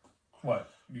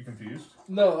 What? You confused?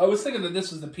 No, I was thinking that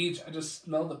this was the peach. I just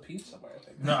smelled the peach somewhere, I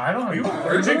think. No, I don't know. Are you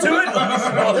allergic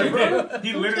to it?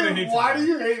 He literally hates Why it. do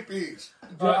you hate peach?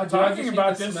 Do I Talking just about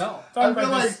hate the this. smell? I Talking feel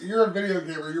about like this. you're a video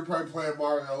gamer. You're probably playing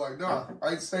Mario. Like, no,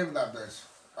 I ain't saving that bitch.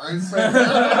 I ain't saving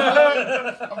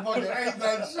that. I'm fucking hate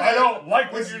that shit. I don't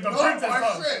like when It's you're the not princess my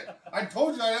of. shit. I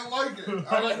told you I didn't like it.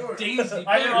 I like Daisy.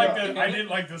 I didn't like the. I didn't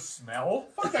like the smell.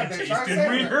 Fuck that It bitch. I tasted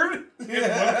saved weird. It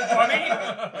looked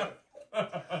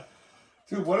funny.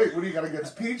 Dude, what do you got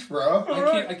against peach, bro?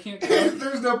 I can't.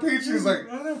 There's no peach. He's like,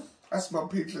 I smell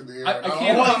peach in the air. I don't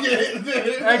can't- like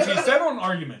it. Actually, settle an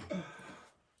argument.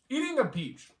 Eating a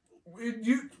peach,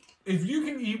 if you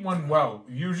can eat one well,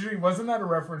 usually wasn't that a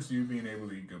reference to you being able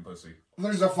to eat good pussy?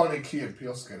 There's a funny Key and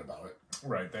Peele skit about it.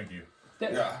 Right. Thank you. Yeah.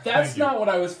 That's Thank you. not what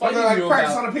I was But fighting they're you like,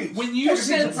 practice about. on a peach. When you Take a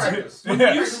send peach and practice. when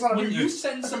Yeah. you Practice on a when peach. you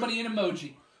send somebody an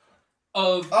emoji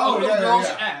of Oh, a little yeah, girl's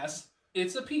yeah. ass,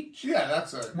 it's a peach. Yeah,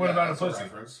 that's a. What yeah, about that's a pussy?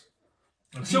 reference.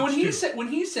 So when Peach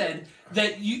he said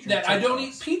that I don't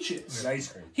eat peaches, It's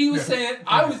ice cream. he was saying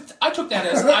I took that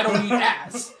as I don't eat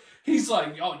ass. He's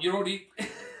like, oh, you don't eat.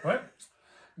 What?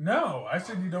 No, I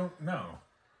said you don't know.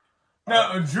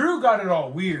 No, Drew got it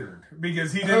all weird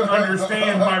because he didn't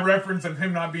understand my reference of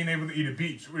him not being able to eat a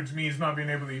peach, which means not being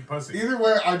able to eat pussy. Either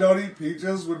way, I don't eat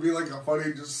peaches would be like a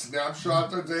funny just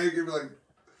snapshot to take and be like,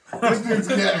 this dude's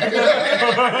gay.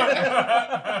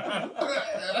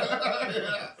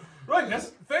 Right,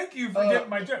 thank you for getting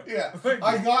my joke. Yeah, Thank you.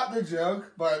 I got the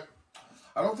joke, but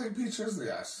I don't think peach is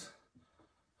the ass.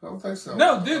 I don't think so.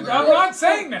 No, dude, I'm not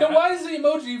saying that. Then why is the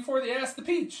emoji for the ass the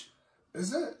peach?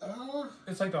 Is it?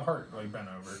 It's like the heart, like bent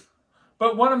over.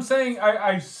 But what I'm saying,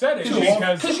 I said it Too old.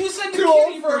 Because because you said the Too old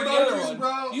kitty for for the other emojis, one.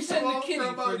 bro. You said Too the old kitty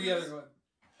for for the emojis. other one.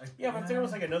 Yeah, but if there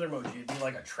was like another emoji, it'd be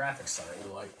like a traffic sign.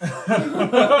 Like,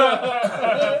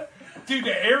 dude,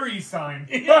 the Aries sign.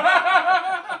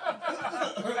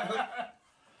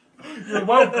 You're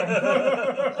welcome.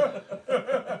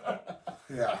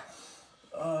 Yeah.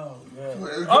 oh man.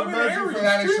 The I'm an emoji Aries, for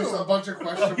that is too. just a bunch of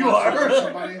question You marks are. about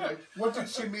somebody. Like, what did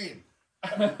she mean?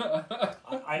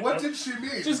 What did she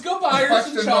mean? Just go buy her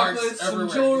some Question marks chocolates, some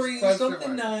everywhere. jewelry, Just question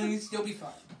something marks. nice. You'll be fine.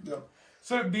 Yep.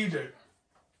 So, DJ,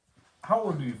 how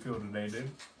old do you feel today, dude?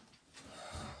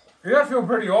 You gotta feel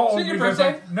pretty old. Is it your because,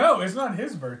 birthday? like, no, it's not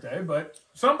his birthday, but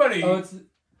somebody's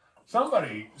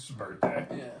birthday.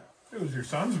 Yeah. It was your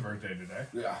son's birthday today.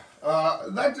 Yeah.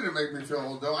 That didn't make me feel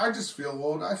old, though. I just feel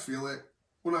old. I feel it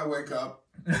when I wake up,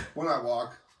 when I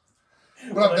walk.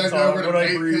 When I'm bent over to when I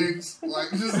paint breathe. things. Like,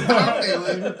 just, I feel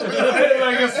it.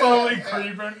 Like it's slowly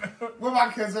creeping. When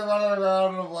my kids are running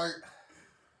around, and I'm like,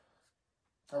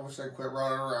 I wish they quit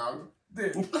running around.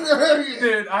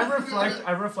 Dude,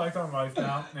 I reflect on life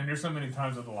now, and there's so many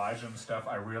times with Elijah and stuff,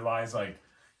 I realize, like,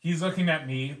 he's looking at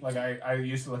me, like, I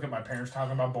used to look at my parents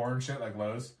talking about boring shit like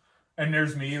Lowe's, and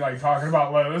there's me, like, talking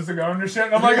about Lowe's to go into shit,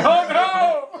 and I'm like, oh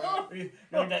no!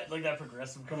 like that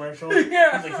progressive commercial.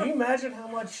 Yeah. He's like, can you imagine how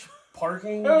much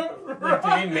parking like,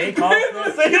 they make off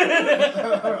this?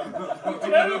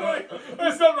 Totally.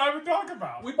 That's something I would talk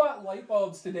about. We bought light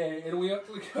bulbs today, and we got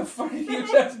a fucking huge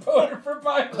ass boner for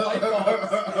buying light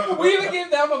bulbs. We even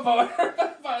gave them a boner for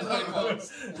buying light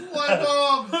bulbs. Light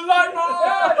bulbs! Light bulbs!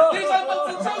 Yeah, these light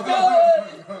bulbs are so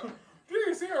good! Do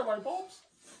you see our light bulbs?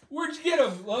 Where'd you get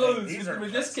them? Lowe's. These These are are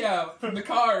a discount from the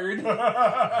card. Dude,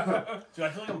 I feel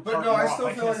like I'm But parking no, I off. still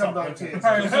feel can't like I'm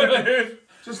stop 19. Dude.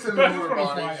 Just in an That's older what I'm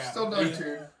body. flying at. Still 19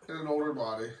 in an older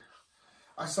body.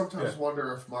 I sometimes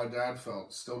wonder if my dad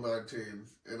felt still 19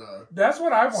 in a That's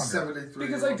what I wonder. 73.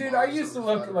 Because, like, dude, I used to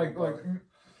look like when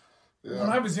Yeah.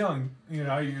 I was young, you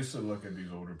know, I used to look at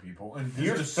these older people and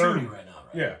You're just 30 assume, right now,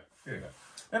 right? yeah,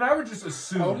 and I would just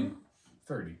How old are assume you?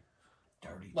 30,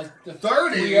 Like the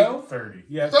 30? 3-0? 30,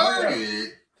 yeah,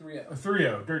 30? 3-0. 30,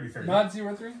 dirty 30. Not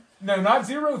 0-3? No, not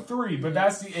 03, but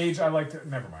that's the age I like to.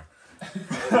 Never mind. Is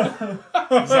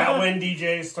that when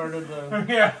DJ started the...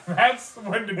 Yeah, that's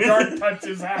when the dark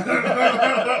touches happen.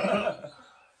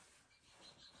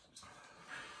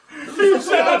 You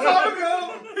shut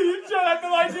up,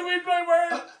 Elijah, we play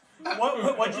word.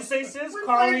 What'd you say, sis? We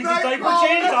Carl played needs a Night diaper Crawlers.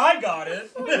 change? I got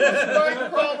it. I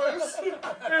promise.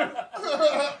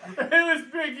 It was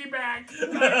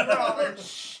piggyback.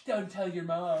 Shh, don't tell your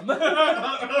mom.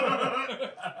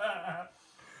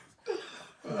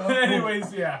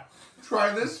 Anyways, yeah.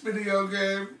 Try this video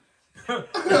game. Like,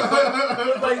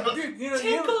 dude, you know,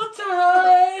 Tickle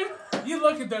time! you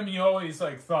look at them, and you always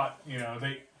like thought, you know,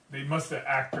 they must have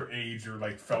acted their age or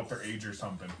like felt their age or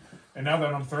something. And now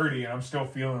that I'm 30, and I'm still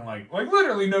feeling like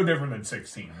literally no different than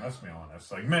 16. Let's be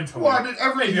honest. Like mentally, Well, I mean,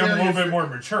 every maybe year I'm a you little bit feel- more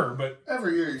mature, but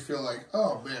Every year you feel like,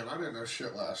 oh man, I didn't know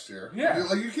shit last year. Yeah.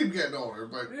 Like you keep getting older,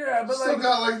 but still like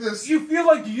got like this. you feel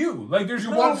like you. Like there's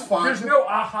You no want fun. there's no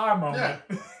aha moment.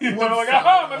 Yeah. You know, want like fun.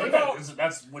 aha, I'm I an think adult.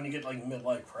 that's when you get like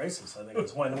midlife crisis. I think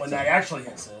it's when that actually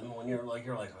hits in. When you're like,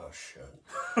 oh shit.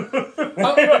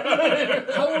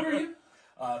 How old are you?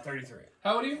 33.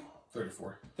 How old are you?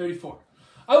 34. 34.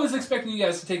 I was expecting you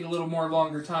guys to take a little more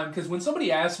longer time because when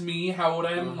somebody asked me how old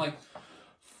I am, I'm like,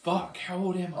 fuck, how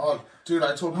old am I? Oh, dude,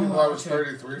 I told people I was okay.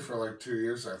 33 for like 2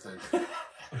 years, I think.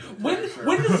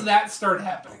 When does that start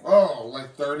happening? Oh,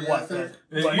 like 30, I What, think.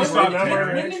 You Like, stop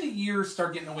remember- When did the years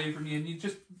start getting away from you and you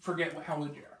just forget how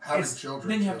old you are? Having It's- children.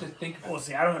 Then you have too. to think about Well, it.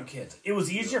 see, I don't have kids. It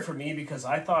was easier for me because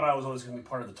I thought I was always going to be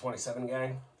part of the 27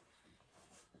 gang.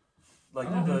 Like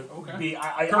okay.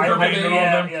 Kurt Cobain and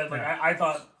all them? I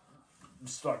thought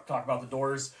talk about the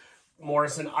Doors,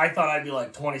 Morrison. I thought I'd be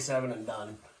like 27 and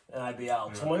done, and I'd be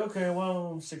out. So I'm like, okay,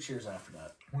 well, 6 years after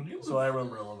that. So I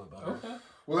remember a little bit better. Okay.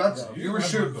 Well, that's you were have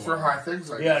shooting lived a for while. high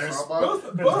things, I Yeah, guess. there's huh,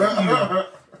 bud? Both of you,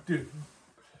 dude.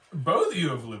 Both of you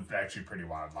have lived actually pretty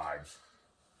wild lives.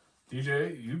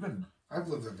 DJ, you've been. I've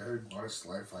lived a very modest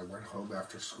life. I went home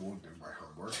after school and did my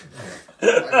homework. I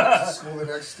went to school the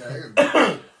next day, and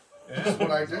that's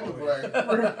what I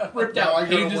did. Ripped Now I out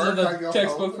go to pages work, of I the go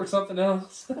textbook home. for something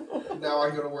else. Now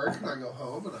I go to work and I go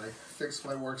home and I fix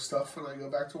my work stuff and I go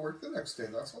back to work the next day.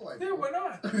 That's all I do. Yeah, why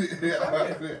not?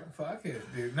 Yeah. Fuck it,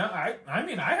 dude. No, I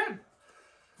mean, I had.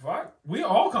 Fuck. We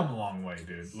all come a long way,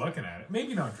 dude. Looking at it.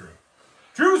 Maybe not Drew.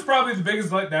 Drew is probably the biggest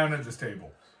letdown at this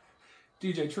table.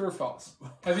 DJ, true or false?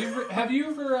 Have you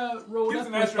ever rolled He's up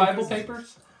an with Bible astrophysicist.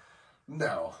 papers?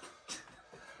 No.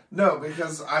 No,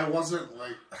 because I wasn't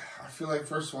like. I feel like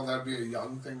first of all that'd be a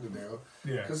young thing to do.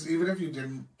 Yeah. Because even if you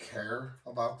didn't care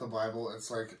about the Bible, it's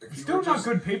like if you Still were not just,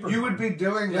 good paper. you would be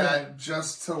doing Yeah. that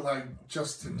just to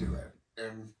do it.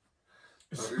 And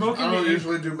Smoking I don't weed.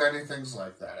 usually do many things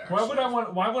like that. Actually. Why would I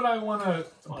want to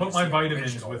put my the vitamins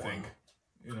original with one. ink?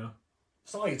 You know.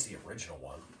 It's not like it's the original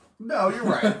one. No, you're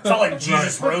right. It's not like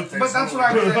Jesus wrote this. But that's what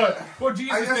I mean. Well,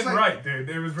 Jesus I guess, didn't like- write, dude.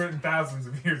 It was written thousands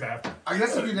of years after. I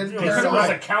guess if you didn't It care was at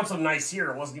the all, Council of Nicaea.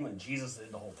 It wasn't even Jesus that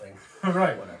did the whole thing.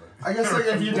 Right. Whatever. I guess like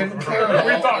if you didn't care at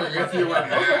We're all, talking or about if you were that.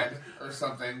 mad or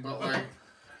something, but like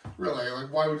really,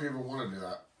 like why would you even want to do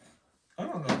that? I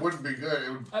don't It know. wouldn't be good.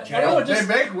 It would, I don't know, they just-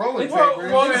 make rolling Well,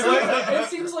 papers. it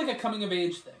seems like a coming of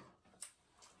age thing.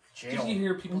 Jail. Because you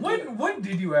hear people do it. When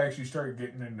did you actually start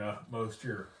getting into most of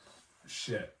your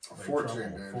shit? Like 14,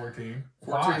 trouble? dude. 14?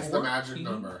 14 is the Why? magic 14?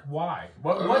 number. Why?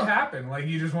 What know. happened? Like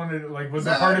you just wanted, like, was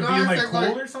it No, part of no, being I like think, cool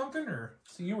like- or something, or?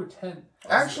 So you were 10.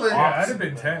 Actually, Yeah, I'd have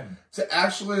been 10. to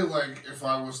actually like if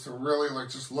I was to really like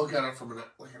just look at it from an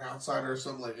outsider or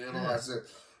something, like analyze it,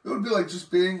 it would be like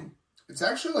just being. It's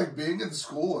actually like being in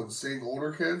school and seeing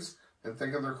older kids and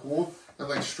thinking they're cool and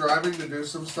like striving to do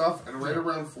some stuff. And right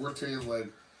around 14,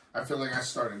 like I feel like I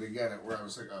started to get it where I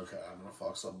was like, okay, I'm gonna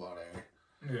fuck somebody.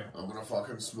 Yeah. I'm gonna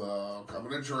fucking smoke. I'm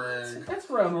gonna drink. That's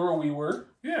around where we were.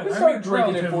 Yeah, We I started mean,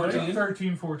 drinking at relatively, 14.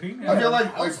 13, 14. I Yeah. feel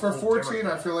like I was for cool 14,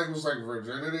 different. I feel like it was like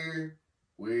virginity,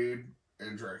 weed,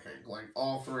 and drinking. Like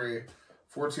all three.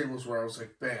 14 was where I was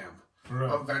like, bam. Right.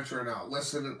 I'm venturing out,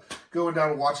 listening, going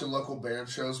down and watching local band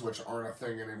shows, which aren't a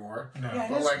thing anymore. No. Yeah.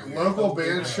 But like weird. local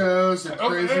band shows and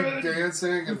Okay. crazy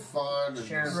dancing and fun and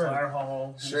Sharon just Right. Fire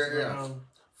Hall. Share- yeah.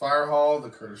 Fire Hall, the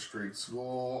Curtis Street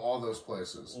School, all those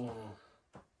places.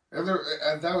 And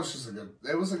that was just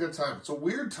it was a good time. It's a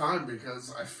weird time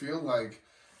because I feel like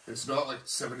it's not like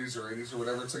 70s or 80s or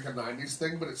whatever. It's like a 90s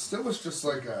thing, but it still was just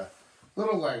like a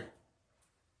little like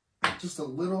just a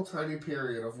little tiny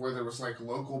period of where there was like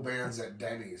local bands at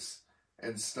Denny's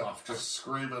and stuff just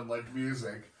screaming like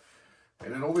music.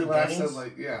 And it only lasted Denny's?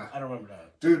 like, yeah. I don't remember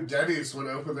that. Dude, Denny's would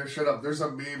open their shit up. There's a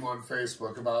meme on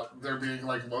Facebook about there being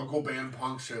like local band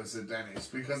punk shows at Denny's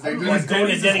because they did Like it. going to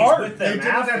Denny's is Denny's hard. with They them did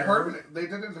it after. at Hermitage. They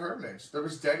did it in Hermitage. There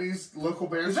was Denny's local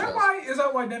band Is shows.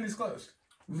 that why Denny's closed?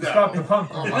 No. Stop the punk.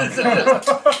 Oh my God.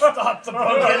 Stop the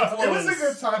punk It was a influence.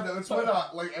 good time though. It's when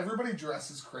like everybody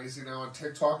dresses crazy now on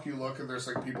TikTok. You look and there's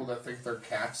like people that think they're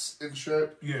cats and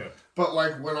shit. Yeah. But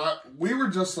like we were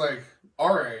just like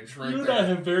our age right You and I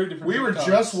there. have very different We were TikToks.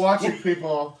 just watching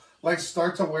people like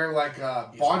start to wear like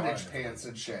bondage alive. pants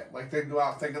and shit. Like they'd go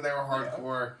out thinking they were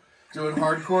hardcore, doing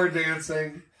hardcore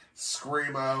dancing,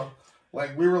 screamo.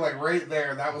 Like, we were, like, right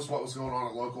there. That was what was going on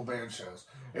at local band shows.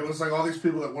 It was, like, all these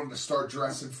people that wanted to start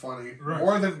dressing funny. Right.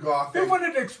 More than gothic. They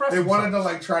wanted to express They wanted to, themselves.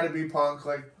 like, try to be punk.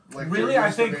 Like Really,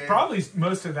 I think probably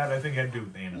most of that, I think, had to do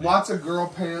with anime. Lots of girl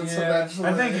pants eventually.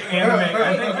 I think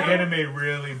anime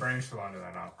really branched a lot of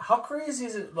that out. How crazy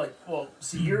is it? Like, well,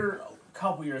 see, you're a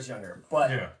couple years younger,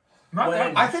 but Yeah. Not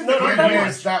that I think No, the not that anime much.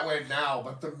 is that way now,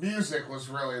 but the music was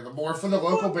really the more for the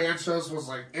local band shows was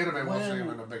like anime wasn't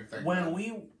even a big thing.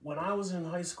 when I was in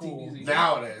high school, DBZ.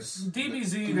 Now it is.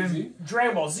 DBZ, then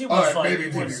Dragon Ball Z was like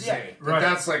maybe DBZ, yeah. but Right.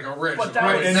 that's like original. But that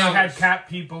right, was- and they Now had it's- cat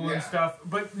people Yeah. and stuff.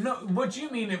 But no, what you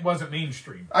mean? It wasn't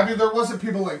mainstream. I mean, there wasn't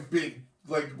people like big.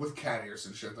 Like with cat ears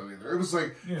and shit though either. It was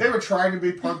like they were trying to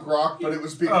be punk rock, but it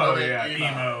was becoming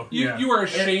emo. You were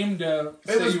ashamed to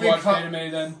say was you watched become-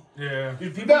 anime then? Yeah. I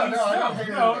don't hate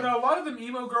anime. No. A lot of them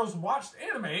emo girls watched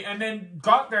anime and then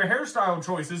got their hairstyle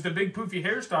choices, the big poofy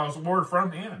hairstyles, were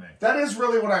from anime. That is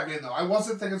really what I mean though. I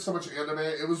wasn't thinking so much anime.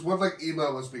 It was when like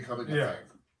emo was becoming a Yeah. thing.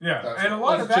 Yeah, That's and a it.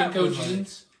 lot of that Jenko was like,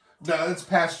 jeans. No, it's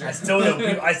past I year. still know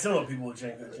people with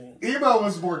Jenko jeans. Emo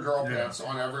was more girl Yeah. pants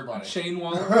on everybody. Chain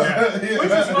wallet. yeah. Which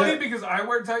is funny because I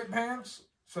wear tight pants,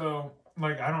 so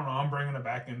like I don't know, I'm bringing it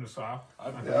back into style.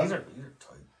 These are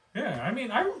tight. Yeah, I mean,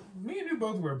 me and you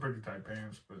both wear pretty tight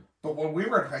pants, but But when we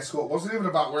were in high school, it wasn't even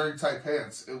about wearing tight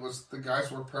pants. It was the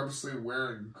guys were purposely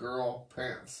wearing girl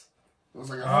pants. It was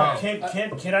like a thing.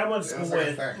 Kid I went to It school was like a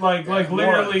with. thing. like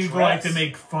literally More like dress. to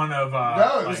make fun of.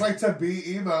 No, it was like to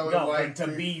be emo and No, like to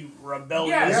be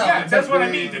rebellious. yeah, that's to what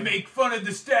I be- mean, to make fun of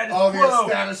the status Oh, the quo.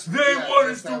 status- They yeah, want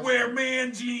the us to status wear quo.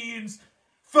 man jeans.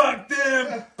 Fuck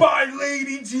them. Buy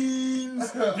lady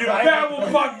jeans. Dude, That will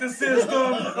fuck the system.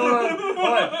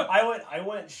 I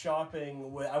went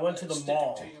shopping with. I went to the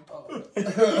mall.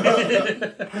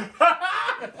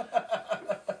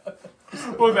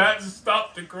 Will that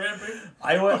stop the cramping?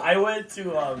 I went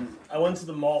to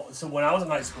the mall. So when I was in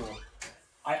high school,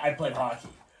 I played hockey,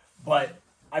 but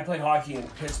I played hockey in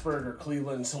Pittsburgh or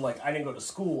Cleveland. So like I didn't go to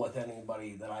school with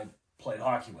anybody that I played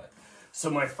hockey with. So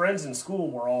my friends in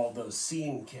school were all those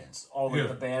scene kids, all like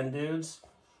the band dudes,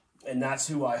 and that's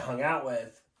who I hung out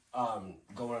with,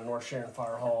 going to North Sharon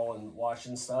Fire Hall and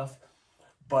watching stuff.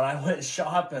 But I went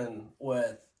shopping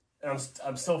with, and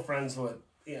I'm still friends with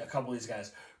a couple of these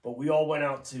guys. But we all went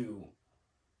out to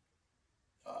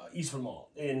Eastwood Mall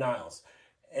in Niles,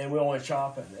 and we all went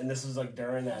shopping. And this was like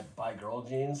during that buy girl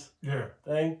jeans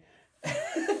thing.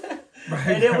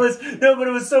 And it was but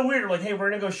it was so weird. Like, hey,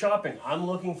 we're gonna go shopping. I'm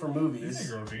looking for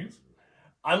movies. Girl jeans.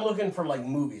 I'm looking for like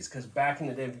movies because back in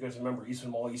the day, if you guys remember,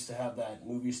 Eastwood Mall used to have that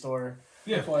movie store.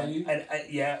 Yeah. But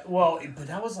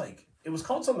that was like it was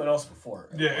called something else before.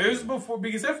 Yeah, it was before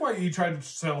because FYE tried to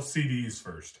sell CDs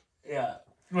first. Yeah.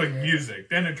 Like music.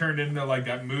 Then it turned into like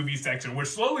that movie section, which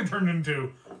slowly turned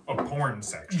into a porn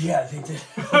section. Yeah, they did.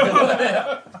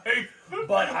 Like,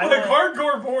 But I like went-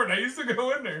 hardcore porn. I used to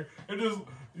go in there and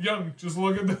just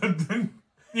look at the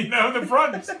the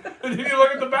front, and then you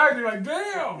look at the back, and you're like,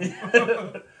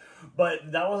 damn.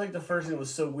 But that was like the first thing that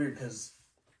was so weird because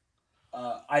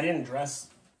I didn't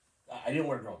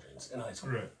wear girl jeans in high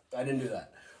school. Right. I didn't do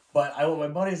that. But I went with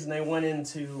my buddies and they went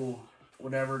into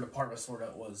whatever department store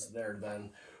that was there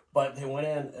then. But they went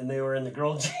in and they were in the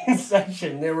girl jeans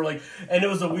section. They were like, and it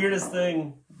was the weirdest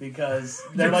thing because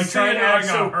they're like trying to act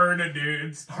like so a herd of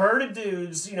dudes. herd of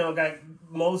dudes, got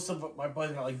most of my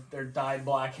buddies got like their dyed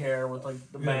black hair with like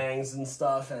the bangs and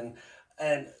stuff and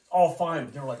all fine,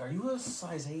 but they were like, "Are you a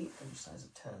size 8 or are you size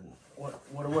 10?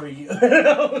 What are you?"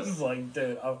 I was like,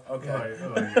 "Dude, okay."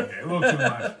 Like, okay, a little too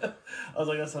much. I was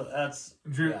like, "That's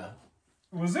Drew, yeah."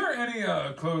 Was there any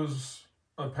clothes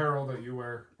apparel that you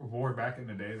wore back in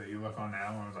the day that you look on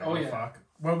now and was like, oh fuck?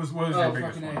 What was your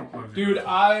biggest fucking one? A. What was Dude, your biggest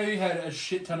I had a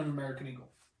shit ton of American Eagle.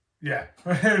 Yeah.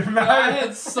 I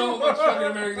had so much fucking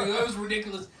American Eagle. That was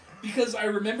ridiculous. Because I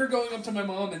remember going up to my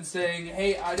mom and saying,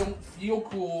 "Hey, I don't feel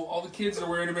cool. All the kids are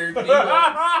wearing American Eagle."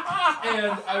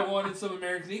 And I wanted some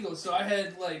American Eagle. So I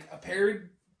had like a pair of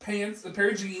pants, a pair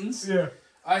of jeans. Yeah.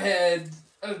 I had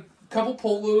a couple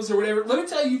polos or whatever. Let me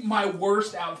tell you my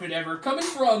worst outfit ever. Coming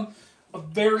from a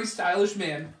very stylish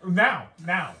man. Now.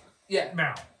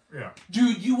 Yeah. Yeah.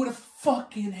 Dude, you would have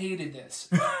fucking hated this.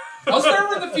 I'll start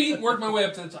with the feet and work my way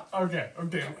up to the top. Okay.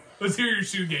 Let's hear your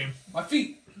shoe game. My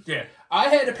feet. Yeah. I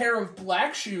had a pair of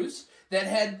black shoes that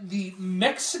had the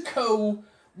Mexico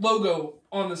logo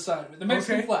on the side of it. The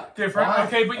Mexican flag. Different. Why?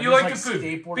 Okay, but Are you these like like the food.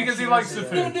 skateboarding Because he shoes? likes the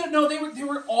Yeah. food. No, they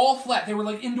were all flat. They were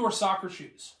like indoor soccer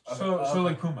shoes. So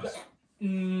like Pumas.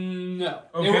 No.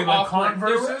 Okay, They were like off-brand.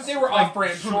 Converses? They were Like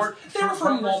off-brand. short- They were short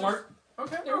from Converses? Walmart.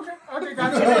 Okay,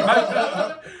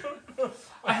 gotcha.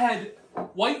 I had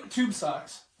white tube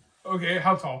socks Okay,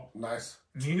 how tall? Nice.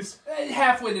 Knees?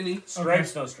 Halfway to knee.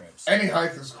 Stripes, no stripes. Any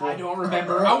height is cool. I don't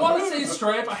remember. I want to say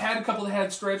stripe. I had a couple that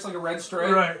had stripes, like a red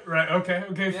stripe. Right. Okay,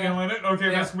 feeling it. Okay,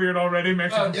 Yeah. that's weird already.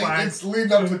 Mexican flag. It's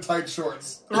leading up to tight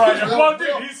shorts. Right. Real- Well, dude,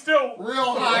 real- he's still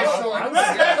Real high shorts.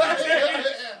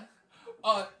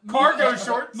 cargo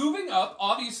shorts. Moving up,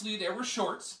 obviously there were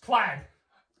shorts. Plaid.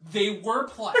 They were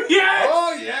plaid. Yes.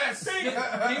 Oh, yes.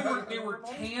 They were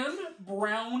tan,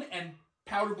 brown, and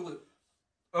powder blue.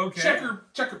 Okay.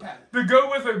 Checker pattern. To go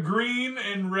with a green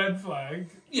and red flag.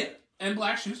 Yeah, and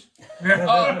black shoes. Yeah.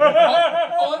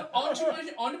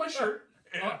 Onto my shirt.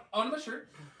 Onto my shirt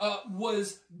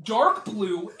was dark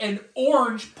blue and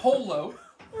orange polo.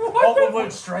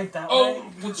 Would stripe that way? Oh,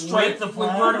 with stripe, the with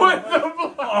flag? vertical, With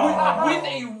the flag. with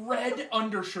a red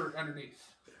undershirt underneath.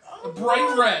 A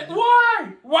bright red. Why?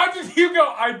 Why did you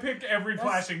go? I picked every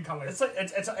flashing color. It's like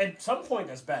it's at some point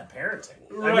that's bad parenting.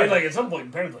 I Right. mean, like at some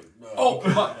point, parenting. Oh,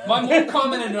 my mom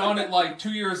commented on it like 2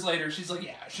 years later. She's like,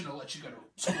 "Yeah, I shouldn't have let you go to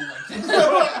school like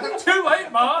this." Too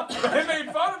late, Ma. They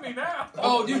made fun of me now.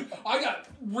 Oh, dude, I got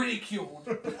ridiculed.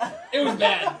 It was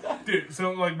bad. Dude,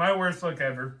 so like my worst look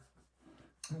ever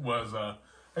was I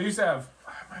used to have,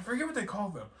 I forget what they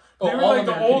called them. They were like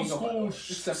the All-American old Eagle, by the school way,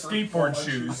 except for skateboard orange. I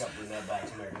shoes. gotta bring that back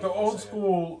to American The Eagle old for a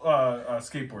second.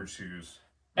 school skateboard shoes.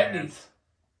 At And- least.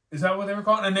 Is that what they were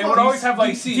called? And they Oh, would always have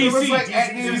like DC. There was like DC,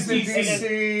 Etnies and DC.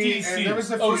 DC, and there was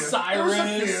a few. Osiris. There was a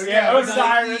few, Yeah, yeah.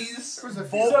 Osiris. There was a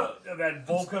few. So- That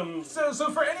Volcom.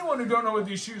 So for anyone who don't know what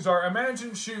these shoes are,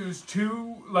 imagine shoes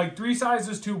three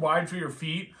sizes too wide for your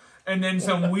feet, and then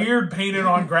some weird painted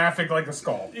on graphic like a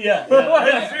skull. Yeah.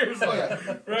 Like, seriously. Oh,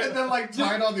 yeah. Right? And then like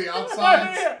tied on the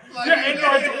outsides. And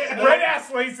like red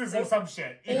ass laces or some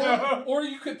shit. You know? Or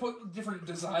you could put different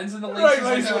designs in the laces. Right,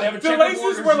 Like, they would have a the checkerboard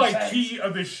laces or were some like tags. key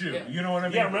of the shoe. Yeah. You know what I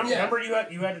mean? Yeah, remember Yeah.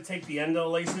 you had to take the end of the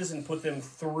laces and put them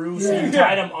through, so you Yeah.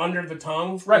 tied them under the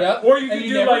tongue. Right. Yep. Or you And could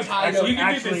you do never like tied you them. could do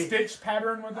Actually, the stitch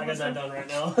pattern with them. I got that done right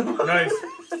now. Nice.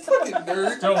 Fucking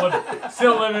nerd.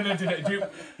 Still living it today. Dude,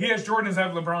 he has Jordans, I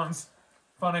have LeBrons.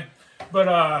 Funny.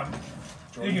 But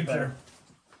you can better.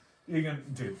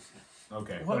 dude.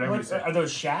 Okay. What whatever you say. are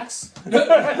those shacks? I did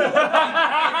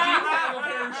have a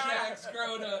pair of Shaqs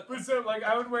growing up. But so, like,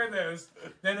 I would wear those,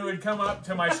 then it would come up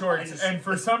to my shorts, and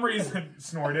for some reason,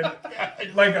 snorted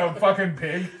like a fucking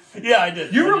pig. Yeah, I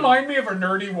did. You remind me of a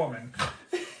nerdy woman.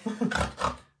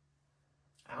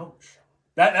 Ouch.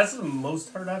 That's the most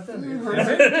hurt I've been. You heard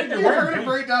it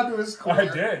right down to his core. I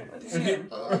did. Damn.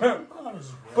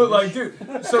 But, like, dude,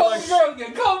 so, Call like, the girl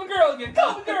again. Call the girl again.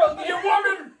 Call the girl again. you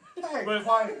woman! Hey, But-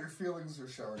 quiet. Your feelings are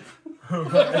showing.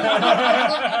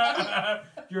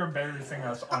 You're embarrassing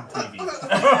us on TV.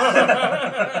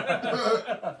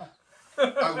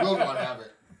 I will not have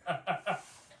it.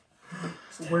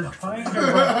 We're trying to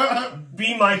run,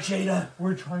 Be my Jada.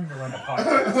 we're trying to run a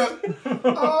podcast.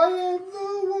 I am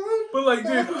the one. But like,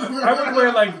 dude, I would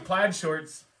wear like plaid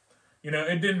shorts. You know,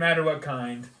 it didn't matter what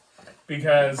kind,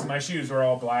 because my shoes were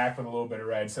all black with a little bit of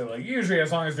red. So like, usually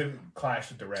as long as it didn't clash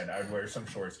with the red, I would wear some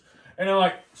shorts. And then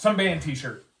like some band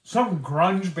T-shirt, some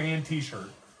grunge band T-shirt.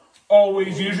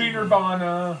 Always, usually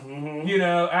Nirvana, you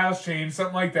know, Alice Chain,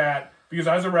 something like that. Because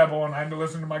I was a rebel and I had to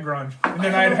listen to my grunge. And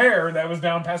then I had hair that was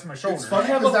down past my shoulders. It's funny I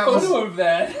have a because that photo was. of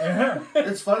that. Yeah.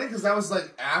 It's funny because that was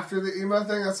like after the emo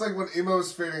thing. That's like when emo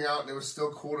was fading out, and it was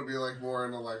still cool to be like more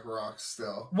into like rock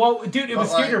still. Well, dude, it was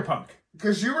But, like, skater punk.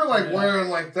 Because you were like wearing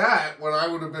like that when I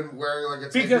would have been wearing like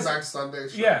a Take Because- It Back Sunday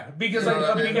shirt. Yeah, because You know like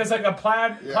what I mean? because like a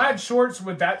plaid Yeah. plaid shorts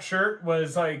with that shirt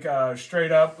was like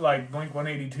straight up like Blink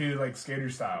 182 like skater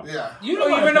style. Yeah. You know,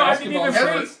 Even though I didn't even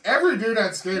Every, say- every dude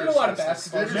had skaters. You know a lot of shorts.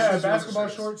 basketball Skaters Yeah, just wear basketball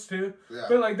shirts. shorts too. Yeah.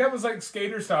 But like that was like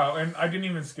skater style, and I didn't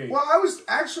even skate. Well, I was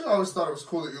actually always thought it was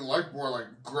cool that you liked more like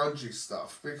grungy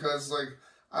stuff because like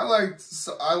I liked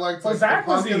Well, like Zach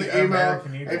the was punk and the the emo,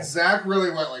 American Eagle. and Zach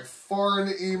really went like far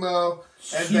into emo,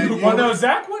 and then you Well, no, were-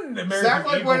 Zach went American Zach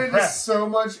like Eagle went into prep. so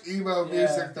much emo Yeah.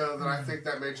 music though that I think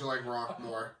that made you like rock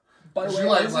more. By the You way,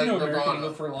 like- I was like in American Nirvana.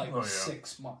 Eagle for like Oh, yeah.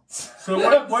 6 months. So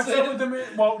what's up with the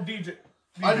DJ?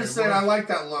 I just saying I like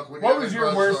that look. When you What have was the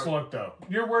your grunge worst look though?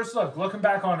 Your worst look. Looking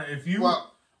back on it, if you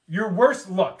Well, your worst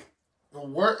look. the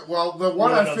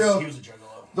one I feel, He was a juggalo.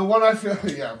 the one I feel,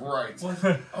 yeah, right.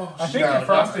 Oh, I think No, the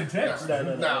frosted no, tips.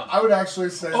 No, no, I would actually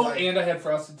say Oh, like, and I had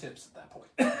frosted tips at that point.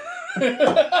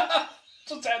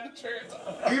 Just had the chance.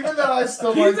 even that I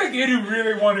still He's like. a kid who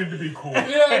really wanted to be cool.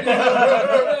 Yeah, I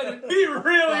did. He really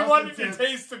Frosted wanted tips. to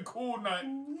taste the cool nut.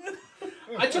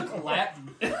 I took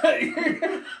Latin.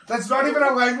 That's not even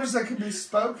a language that can be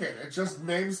spoken. It just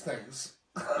names things.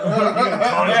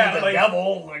 Yeah, the like-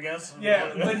 devil, I guess.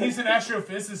 Yeah, but he's an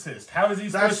astrophysicist. How is he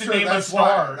That's supposed to true. name a That's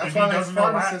star why. That's if he why doesn't know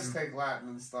pharmacists Latin? take Latin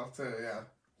and stuff too. Yeah.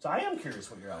 So I am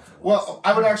curious what your outfit was. Well,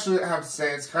 I would actually have to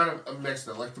say it's kind of a mix.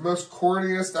 Though. Like the most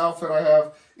corniest outfit I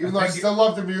have, even though I think still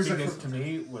love the music. Because to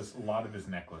me was a lot of his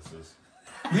necklaces.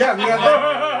 Yeah, we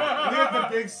had the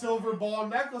big silver ball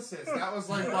necklaces. That was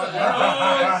like my.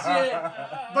 Oh shit!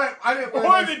 But I didn't.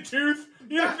 Or the tooth.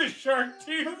 You have the shark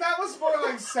teeth. But that was more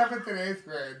like 7th and 8th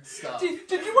grade stuff. Did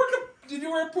you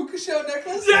wear a puka shell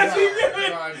necklace? Yes, he Yeah, did.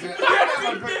 no, I did. Yes,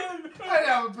 he did. I didn't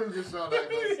have a puka shell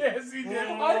necklace. Yes, he did.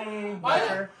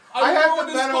 I had wore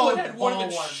the this metal school had one of ball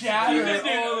it ones. shattered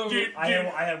all over. Dude, I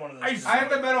had one of those. I had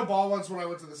the metal ball ones when I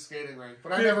went to the skating rink,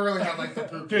 but I never really had like the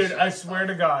puka Dude, shell. I swear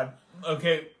to God.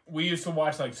 Okay, we used to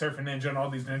watch like Surfing Ninja and all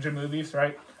these ninja movies,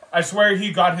 right? I swear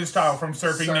he got his style from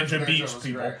Surfing Surf Ninja Ninja Beach was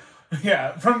people. great.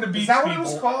 Yeah, from the beach Is that what people.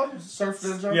 it was called? Surf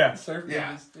Ninja? Yeah. Surf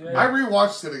Yeah. movies. I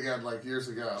rewatched it again like years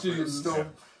ago. But it's Jesus.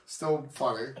 still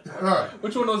funny. Alright.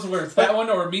 Which one was worse, that one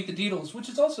or Meet the Deedles, which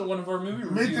is also one of our movie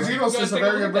reviews. Meet the Deedles You guys is a take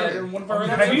very look good at it movie. in one of our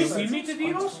Have you episodes. seen Meet the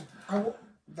Deedles?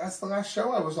 That's the last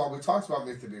show I was on. We talked about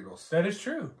Meet the Needles. That is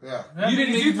true. Yeah. You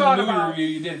didn't make it to the thought movie about- review,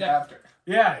 you did it after.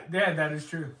 Yeah, that is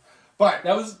true. But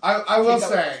That was I will Takeout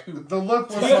say, two. the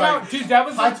look was Yeah, like dude, that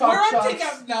was high like, top we're on shots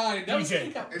Takeout 9. That was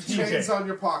DJ. Takeout and 2. chains on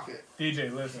your pocket.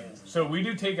 DJ, listen. So we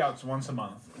do takeouts once a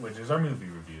month, which is our movie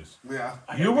reviews. Yeah.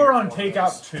 You were on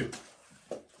takeout 2.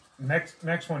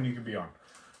 Next one you could be on,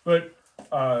 but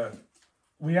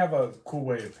we have a cool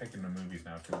way of picking the movies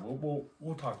now too.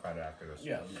 We'll talk about it after this.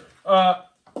 Yeah.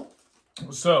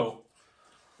 So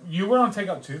you were on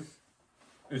takeout 2.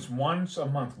 It's once a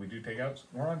month we do takeouts.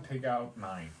 We're on takeout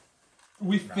 9.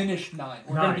 We finished 9.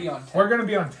 We're going to be on 10. We're gonna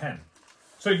be on 10.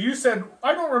 So you said,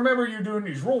 I don't remember you doing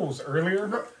these roles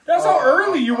earlier. That's how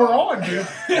early you were on, dude.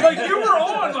 Like, you were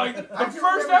on, like, the I do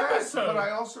first remember that, episode. but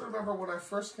I also remember when I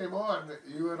first came on that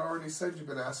you had already said you've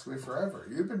been asking me forever.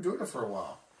 You've been doing it for a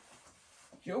while.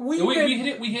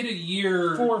 We hit a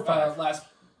year 4 or 5. last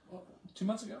 2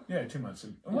 months ago. Yeah, 2 months.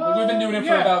 We've been doing it for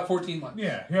yeah. about 14 months.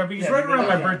 Yeah, because Yeah, right around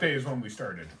my yeah. birthday is when we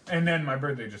started. And then my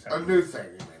birthday just A happened. new thing,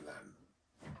 you mean then?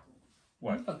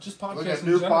 What? No, just podcasting. Like a in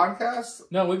new general. podcast?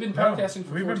 No, we've been podcasting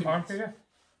for We've 14 been months. podcasting.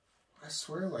 I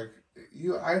swear, like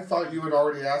I thought you had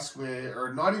already asked me,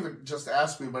 or not even just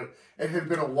asked me, but it had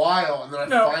been a while, and then I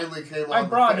No, finally came on. I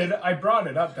brought the thing. I brought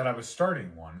it up that I was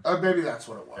starting one. Maybe that's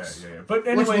what it Yeah, was. yeah, yeah. But Which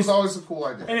anyways, was always a cool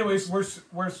idea. anyways, worst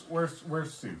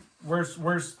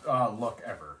look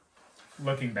ever.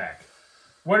 Looking back,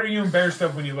 what are you embarrassed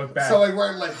of when you look back? So like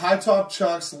wearing like high top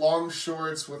chucks, long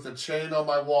shorts with a chain on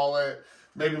my wallet,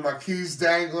 maybe my keys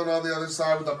dangling on the other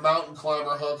side with a mountain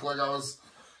climber hook, like I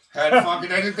had fucking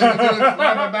anything to do with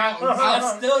climbing mountains.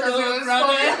 I still do it, Because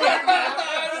brother. it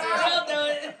I still do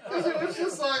it. It was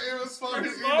just like it was fucking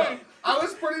It's emo. fine. I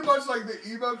was pretty much like the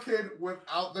emo kid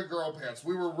without the girl pants.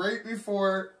 We were right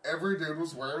before every dude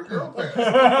was wearing girl pants. And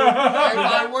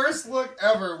my worst look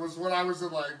ever was when I was in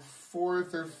like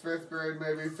 4th or 5th grade,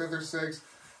 maybe 5th or 6th.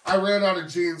 I ran out of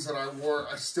jeans and I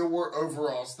still wore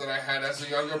overalls that I had as a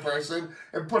younger person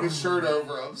and put a shirt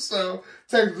over them. So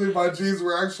technically my jeans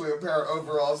were actually a pair of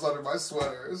overalls under my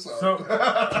sweater. So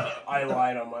I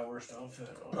lied on my worst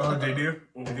outfit. oh, did you?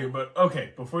 Did you? But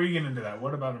okay, before you get into that,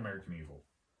 what about American Evil?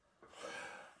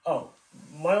 Oh,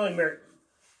 my only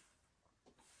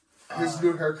His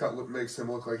new haircut makes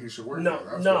him look like he should work No, there.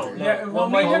 That's no, what he- no. Yeah, well,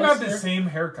 my we have lowest the hair- same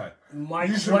haircut. my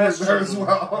You should work there as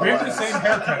well. We have the same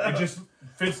haircut. It just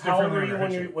fits How old differently. were you on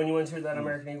when our you head when you went through that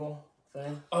American Eagle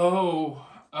thing? Oh,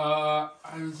 I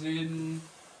was in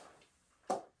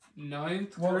 9th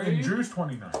shape. Well, and grade. Drew's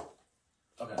 29,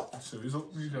 Okay. so he's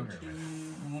younger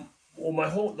than me.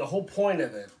 Well, the whole point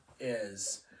of it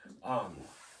is,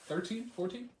 13,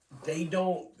 14? they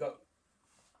don't go,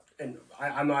 and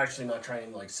I'm actually not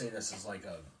trying to like say this as like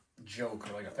a joke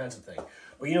or like offensive thing,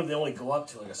 but you know they only go up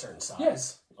to like a certain size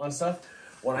Yes. on stuff.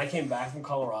 When I came back from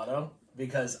Colorado,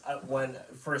 because when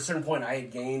for a certain point I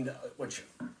had gained, which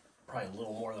probably a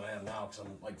little more than I am now because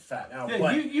I'm like fat now. Yeah,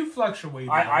 but you fluctuate.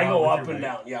 I a go lot up with and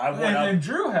your down. weight. Yeah, I went And, up. and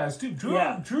Drew has too.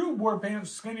 Yeah. Drew wore pants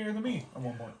skinnier than me at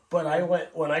one point. But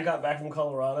when I got back from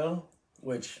Colorado,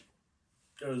 which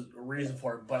there was a reason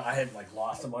for it, but I had like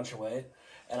lost a bunch of weight,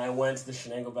 and I went to the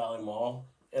Shenango Valley Mall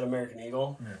at American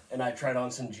Eagle, and I tried on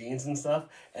some jeans and stuff,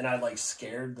 and I like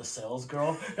scared the sales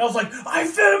girl. And I was like, "I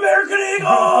fit American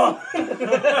Eagle."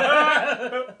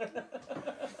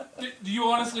 Do you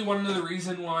honestly want to know the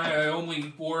reason why I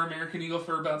only wore American Eagle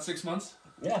for about 6 months?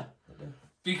 Yeah.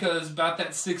 Because about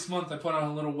that 6 month, I put on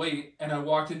a little weight, and I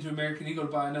walked into American Eagle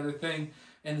to buy another thing,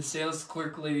 and the sales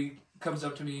clerk lady comes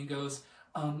up to me and goes,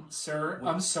 Sir,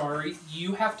 I'm sorry.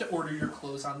 You have to order your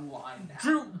clothes online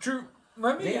now. Drew,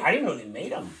 let me. I didn't know they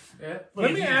made them. Yeah, Let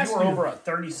let me if ask you were you. over a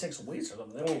 36 weights or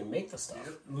something, they don't even make the stuff.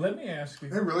 Let me ask you.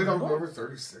 They really don't go over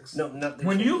 36. No, not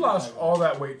When you lost all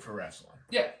that weight for wrestling,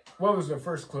 Yeah. what was the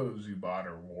first clothes you bought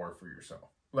or wore for yourself?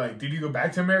 Like, did you go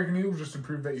back to American Eagle just to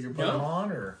prove that you could put No. them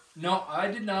on, or No, I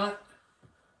did not.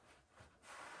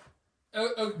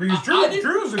 because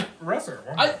Drew's a wrestler.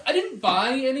 I didn't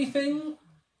buy anything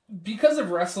because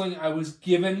of wrestling. I was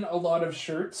given a lot of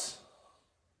shirts,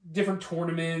 different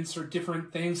tournaments or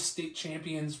different things, state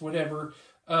champions, whatever.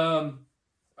 I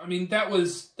mean, that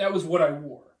was what I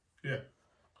wore. Yeah.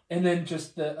 And then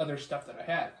just the other stuff that I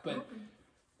had, but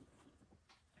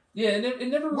yeah, it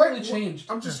never really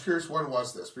changed. I'm just curious, when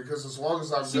was this? Because as long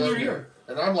as I've Senior known you, year.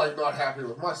 and I'm like not happy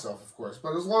with myself, of course,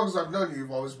 but as long as I've known you,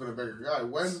 you've always been a bigger guy.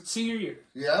 When? Senior year.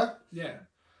 Yeah? Yeah.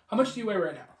 How much do you weigh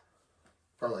right now?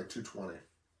 Probably like 220.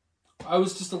 I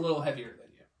was just a little heavier than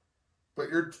you. But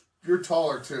you're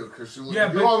taller too, because you Yeah,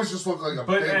 you but- always just look like a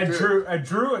But big at dude. Drew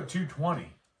at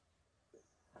 220,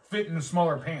 fit in the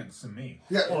smaller pants than me.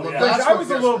 Yeah, Oh, well, yeah. that's I what was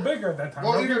a gets little me. bigger at that time.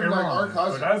 Well, Don't get even me like wrong, our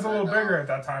cousin but I was a little right now. bigger at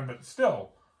that time. But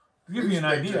still, to give you He's an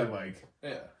big, idea, too. like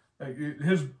Yeah.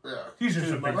 his, Yeah. he's just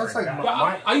a Dude, big that's fat like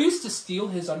guy. Yeah, I used to steal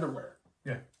his underwear.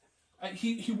 Yeah.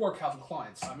 He wore Calvin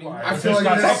Klein's. I mean, I feel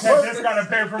like this- just got to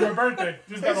pay for my birthday.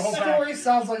 Just got a whole pack.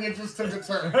 sounds like it just took a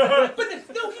turn. but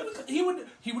no,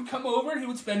 he would come over. He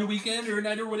would spend a weekend or a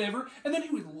night or whatever, and then he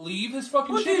would leave his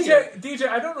fucking Well, shit. DJ,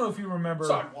 I don't know if you remember.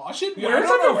 So I'd wash it. Yeah, I wear his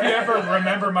don't know if you underwear. ever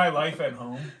remember my life at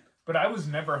home, but I was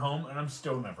never home, and I'm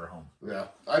still never home. Yeah,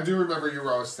 I do remember you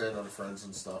were always staying on friends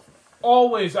and stuff.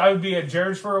 Always, I would be at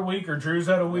Jared's for a week, or Drew's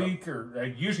at a week, or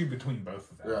usually between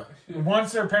both of them. Yeah.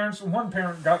 Once one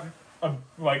parent got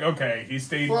okay, he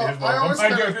stayed Well, his I mom. always I'd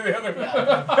go kinda- to the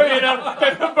other. You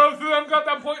know, both of them got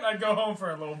that point. I'd go home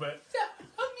for a little bit. Yeah,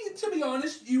 I mean, to be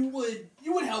honest, you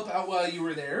would help out while you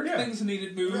were there. Yeah. Things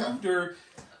needed moved or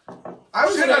I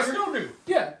was Shit, gonna, I still do.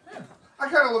 yeah. I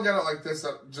kind of look at it like this,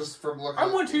 just from looking. I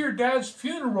went to your dad's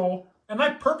funeral, and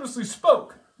I purposely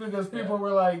spoke because people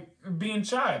were like being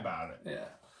shy about it. Yeah.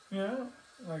 Yeah,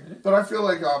 like But I feel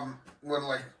like when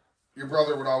like your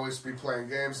brother would always be playing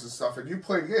games and stuff, and you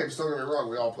played games. Don't get me wrong,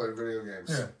 we all played video games.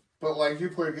 Yeah. But like you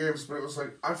played games, but it was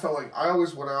like I felt like I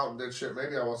always went out and did shit.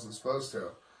 Maybe I wasn't supposed to,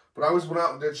 but I always went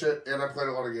out and did shit, and I played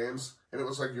a lot of games. And it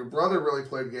was like your brother really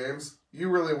played games. You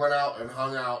really went out and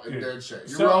hung out and did shit.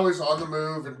 You So- were always on the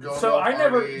move and going. so. to a I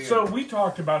never. party So and we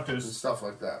talked about this stuff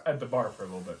like that. at the bar for a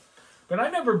little bit, but I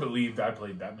never believed I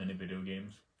played that many video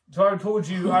games. So I told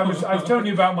you I was telling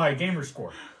you about my gamer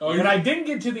score, and I didn't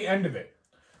get to the end of it.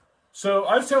 So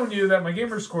I was telling you that my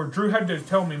gamer score. Drew had to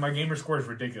tell me my gamer score is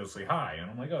ridiculously high, and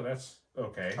I'm like, oh, that's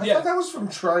okay. I Yeah. thought that was from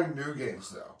trying new games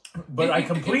though. But I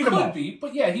complete them could all. be,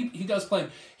 but yeah, he does play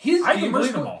them. His I gamer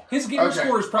complete them score, all. his gamer Okay.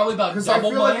 score is probably about Because I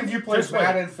double feel like mine. if you play Just wait.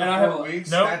 Madden for And I have 4 a-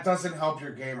 weeks, Nope. that doesn't help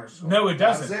your gamer score. No, it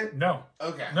Does doesn't. it? No.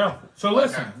 Okay. No. So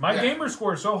listen, Okay. my Yeah. gamer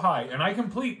score is so high, and I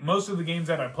complete most of the games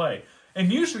that I play.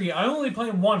 And usually, I only play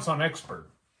them once on expert.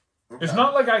 It's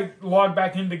not like I log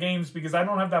back into games because I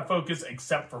don't have that focus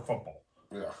except for football.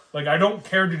 Yeah. Like I don't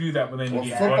care to do that with any Well,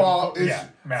 game. football But- is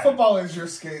Madden. football is your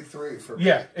skate 3 for me.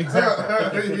 Yeah,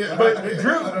 exactly. Yeah.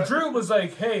 But Drew was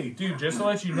like, "Hey, dude, just to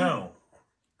let you know,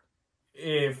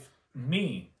 if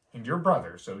me and your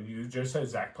brother, so you just said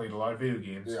Zach played a lot of video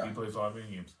games, Yeah. he plays a lot of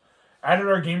video games, added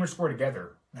our gamer score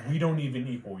together, we don't even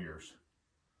equal yours."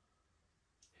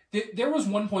 There was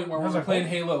one point where we How's were that playing go?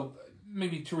 Halo,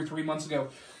 maybe 2 or 3 months ago,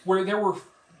 where there were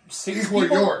 6 Equal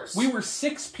people. yours. We were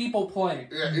 6 people playing.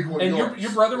 Yeah, equal And yours.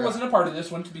 your brother Yeah. wasn't a part of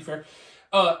this one, to be fair.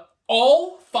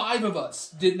 All 5 of us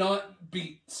did not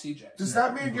beat CJ. Does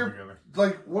that mean you're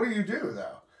like? What do you do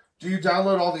though? Do you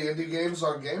download all the indie games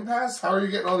on Game Pass? How are you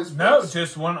getting all these? No, bits?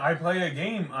 just when I play a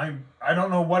game, I don't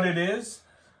know what it is,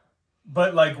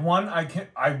 but like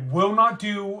I will not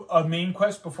do a main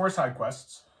quest before side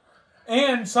quests,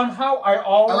 and somehow I I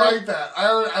already like that.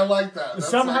 I like that. That's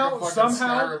Somehow- like a fucking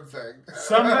somehow- Skyrim thing.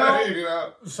 somehow- you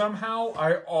know? somehow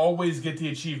I always get the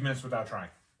achievements without trying.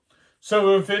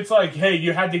 So if it's like, hey,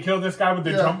 you had to kill this guy with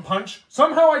the Yeah. jump punch,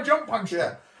 somehow I jump punched Yeah.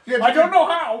 him. You had I to don't do know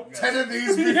how. 10 of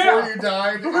these before Yeah. you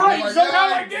died. And Right, you're like, somehow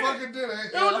yeah, I did it. fucking did it.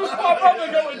 It would just pop up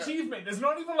and go achievement. It's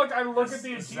not even like I look at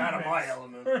the It's achievement. out of my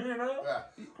element. You know?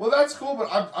 Yeah. Well, that's cool, but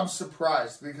I'm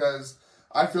surprised because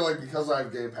I feel like because I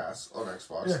have Game Pass on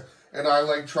Xbox Yeah. and I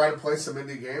like try to play some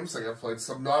indie games, like I've played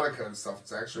Subnautica and stuff.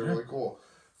 It's actually really cool.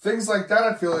 Things like that,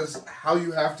 I feel is how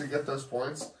you have to get those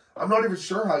points. I'm not even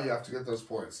sure how you have to get those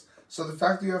points. So the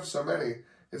fact that you have so many,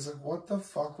 It's like, what the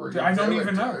fuck were you I don't doing,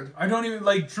 even know. dude? I don't even,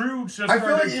 like, Drew just I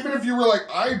feel like started- even if you were like,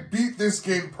 I beat this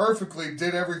game perfectly,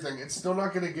 did everything, it's still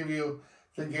not going to give you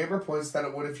the gamer points that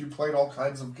it would if you played all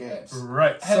kinds of games.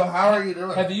 Right. So how are you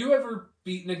doing? Have you ever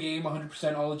beaten a game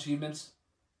 100% all achievements?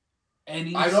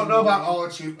 I don't know about all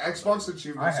achievements. Xbox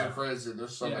achievements I are have. crazy.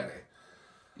 There's so many.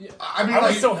 Yeah. I mean, I was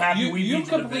like, so happy we You beat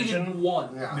the completed division.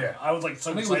 one. yeah. Yeah. I was like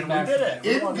so I think it excited was we did Mass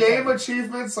it. In-game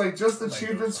achievements, like just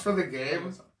achievements for the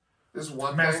game is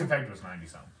one Mass thing. Effect was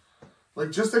 90-something.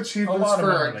 Like just A achievements lot of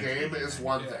them for are a like game 80, is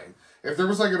one yeah. thing. If there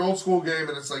was like an old school game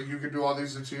and it's like you could do all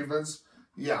these achievements,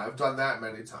 yeah, I've done that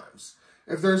many times.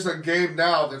 If there's a game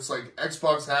now that's like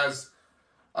Xbox has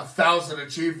 1,000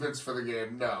 achievements for the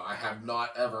game, no, I have not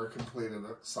ever completed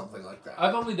something like that.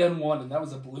 I've only done one, and that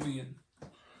was Oblivion.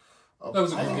 Oh, That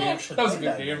was a I good think I game. actually That was a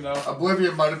played good that game, though.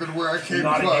 Oblivion might have been where I came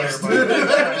Not a close. gamer, but-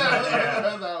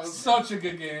 That was Such a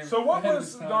good game. So what Ahead of was,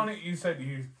 its time. Donnie, you said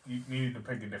you needed to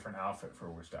pick a different outfit for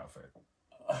which outfit?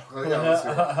 yeah, let's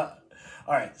hear it.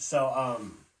 All right, so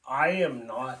I am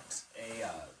not a.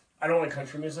 I don't like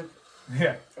country music.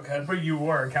 Yeah. Okay. But you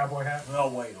wore a cowboy hat? Oh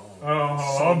wait.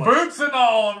 Oh, So much. boots and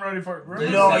all. I'm ready for it. Really?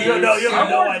 No, you have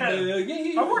no wore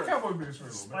idea. I wore cowboy boots for a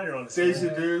little bit. Spider on the Daisy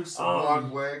Dukes, the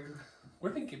blonde wig.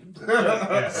 We're thinking.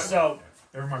 Yeah. So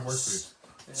They were my work boots.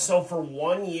 So for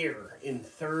 1 year in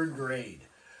 3rd grade,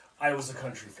 I was a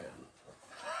country fan.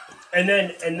 And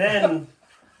then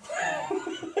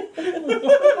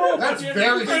That's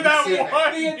very For that specific.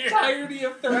 one The year. entirety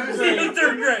of third in grade.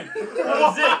 3rd grade. That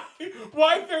was it.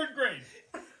 Why 3rd grade?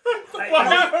 Why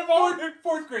I, out of all the-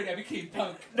 Fourth grade, I became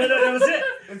punk. no, that was it.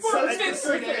 It's so Fifth grade, I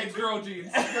specific. had girl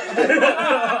jeans.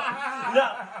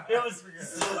 No, it was.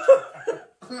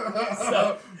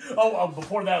 So,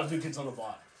 before that was New Kids on the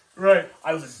Block. Right.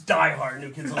 I was a diehard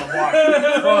New Kids on the Block.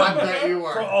 I bet you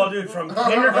were. From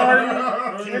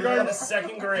kindergarten to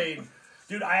 2nd grade.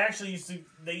 Dude, I actually used to,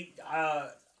 I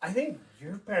think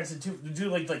your parents did too, do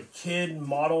like kid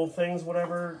model things,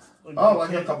 whatever. Oh,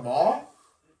 like kid- at the mall?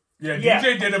 Yeah, Yeah.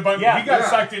 DJ did a bunch. Yeah. He got Yeah.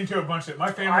 sucked into a bunch of.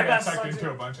 My family I got got sucked sucked into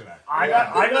in- a bunch of that. I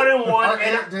got in one. Our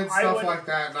and aunt did I stuff would- like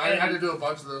that, and I and- had to do a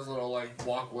bunch of those little like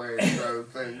walkway show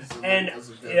things. And as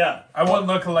a kid. yeah, I won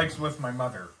lookalikes with my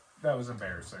mother. That was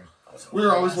embarrassing. we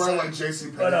were always wearing like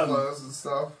JC But, Penney clothes and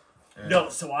stuff. no.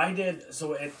 So I did.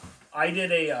 I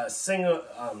did a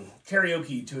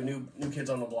karaoke to a new Kids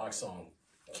on the Block song.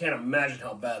 Can't imagine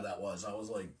how bad that was. I was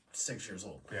like 6 years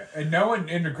old. Yeah, and no one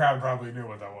in the crowd probably knew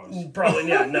what that was. Probably,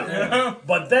 yeah, no.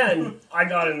 But then I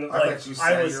got in. I Like bet you I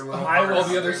sang was, your little I All was.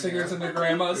 the other singers and their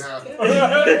grandmas. Yeah.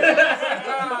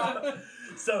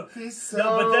 So He's so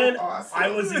no, but then awesome. I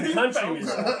was in country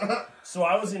music. So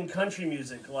I was in country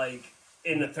music like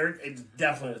in the it's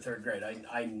definitely the 3rd grade.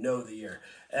 I know the year.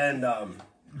 And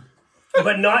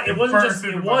but not it wasn't just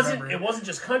Burned into my memory. it wasn't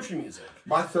just country music.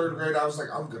 My 3rd grade, I was like,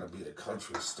 I'm gonna be a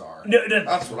country star. No,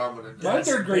 That's what I'm gonna do. My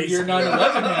third grade year,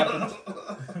 9/11 happened.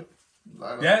 I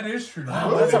don't- Yeah, it is true. Wow,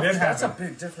 No, that's it a did happen.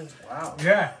 big difference. Wow.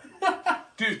 Yeah,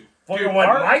 dude. Fucking dude, when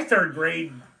our- my 3rd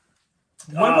grade,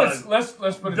 let's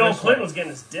put it Bill this Clinton way. was getting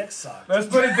his dick sucked. Let's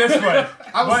put it this way.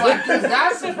 I was like, 'cause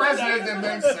that's the president that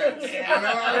makes sense. You know what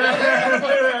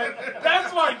I mean?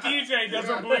 That's why DJ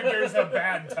doesn't believe there's a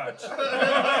bad touch.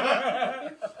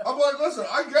 I'm like, listen,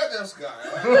 I get this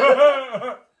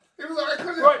guy. He was like, I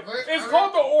couldn't. Right. but It's I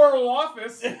called the Oral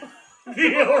Office. something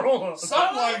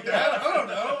like that. I don't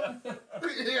know.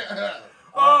 Yeah.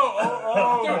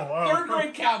 Third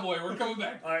grade cowboy. We're coming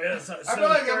back. All right, yeah, so I feel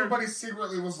like third- everybody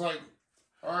secretly was like,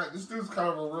 all right, this dude's kind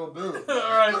of a real dude. All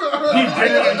right. He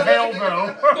did inhale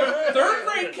though. Third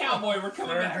grade cowboy. We're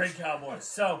coming 3rd back. grade Cowboys.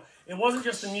 So it wasn't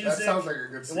just the music. That sounds like a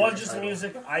good It wasn't just the title.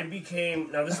 music. I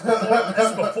became this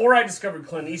is before I discovered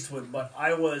Clint Eastwood, but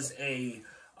I was a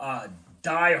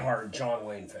diehard John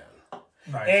Wayne fan.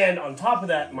 Nice. And on top of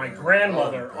that, my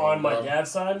grandmother Oh, on my God.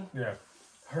 dad's side, Yeah.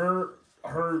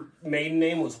 her maiden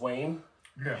name was Wayne.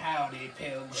 Yeah. Howdy,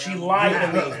 Pilgrim. She lied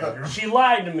to me. She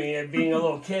lied to me at being a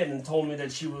little kid and told me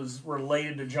that she was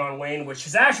related to John Wayne, which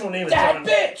his actual name is That John.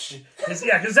 bitch.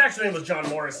 His actual name was John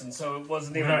Morrison, so it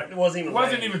wasn't even. Right. It wasn't even. It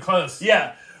wasn't Wayne. even close.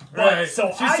 Yeah, but Right.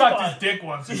 so she I sucked thought, his dick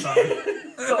once or something.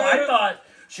 So I thought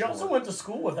she also went to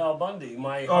school with Al Bundy.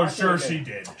 My Oh, hockey sure kid. she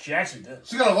did. She actually did.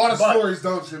 She got a lot of But- stories,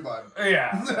 don't she, bud? Yeah.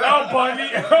 Oh, Bundy.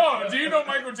 Oh, do you know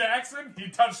Michael Jackson? He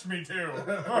touched me too.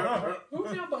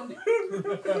 Who's now Bundy?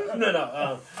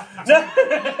 No.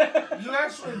 You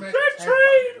actually meant That Ted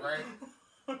train! Bundy, right?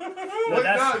 No, Wait,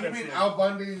 that's- no, you that's mean it. Al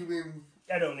Bundy, you mean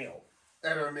Ed O'Neill.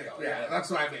 Ed O'Neill. Yeah, that's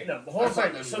what I mean. No, the whole That's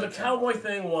thing. what I So mean, the Ted cowboy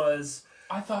thing was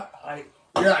I thought. I.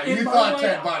 Bundy. Yeah, In you my thought mind,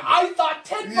 Ted Bundy. I thought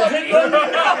Ted Yeah. Bundy.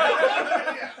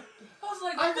 Yeah. I was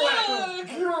like, I'm fuck.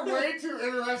 like, you're way too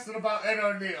interested about Ed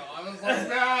O'Neill. I was like,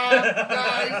 nah,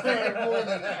 he's taking more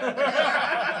than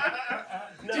that.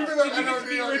 Did you get to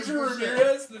be Richard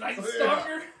Ramirez, the Night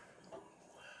Stalker?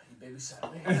 He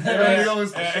babysat me. Ed O'Neill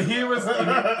is the shit. He was.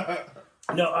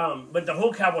 No, but the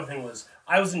whole cowboy thing was,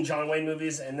 I was in John Wayne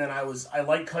movies, and then I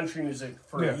liked country music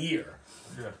for a year.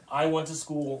 Yeah. I went to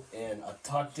school in a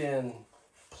tucked-in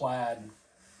plaid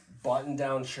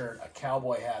button-down shirt, a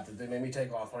cowboy hat that they made me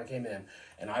take off when I came in,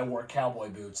 and I wore cowboy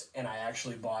boots, and I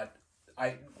actually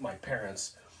my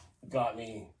parents got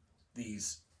me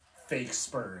these fake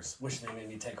spurs, which they made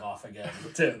me take off again,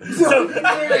 too. So,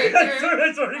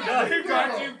 that's what I got. Who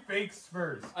got you fake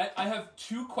Spurs? I have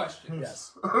 2 questions.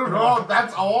 Yes. Oh,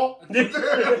 that's all? You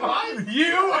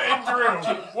and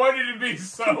Drew wanted to be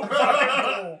so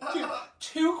fucking cool.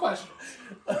 2 questions.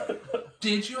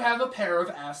 Did you have a pair of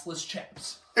assless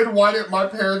chaps? And why didn't my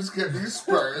parents get me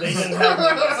Spurs? They didn't have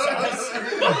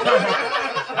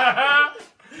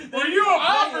Were you a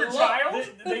proper child?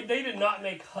 They did not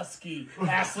make husky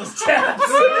assless chaps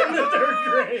in the 3rd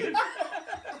grade.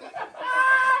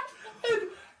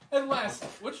 And last,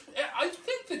 which I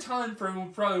think the time frame will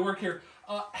probably work here.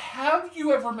 Have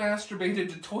you ever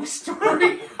masturbated to Toy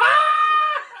Story?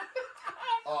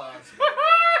 Oh,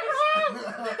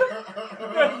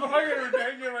 That's fucking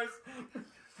ridiculous.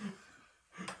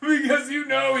 Because you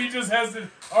know he just has a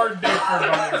hard dick for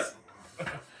guys.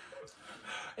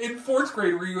 In 4th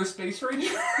grade, were you a space ranger?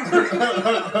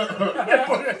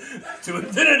 To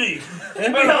infinity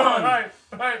and beyond.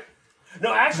 Right.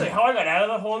 No, actually, how I got out of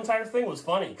the whole entire thing was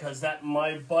funny, because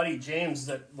my buddy James,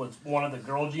 that was one of the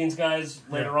Girl Jeans guys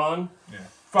later on. Yeah.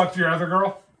 Fucked your other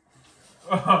girl?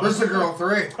 this is a girl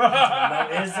 3. Now,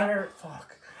 is there?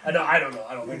 Fuck. I don't know.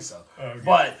 I don't think so. Okay.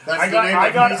 But That's I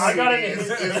got it.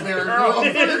 into Is there a girl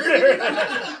 3?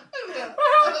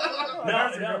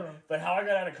 No. But how I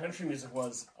got out of country music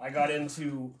was I got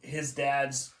into his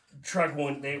dad's truck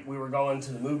when we were going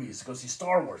to the movies to go see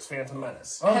Star Wars: Phantom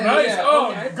Menace. Oh, Hell nice. yeah,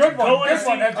 Oh, okay. good one. Going to Good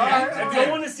one. see- At the end. At the end.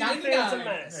 Going to see 99. Phantom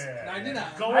Menace. Yeah. 99.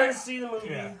 Going to see the movie.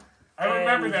 Yeah. I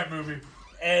remember that movie.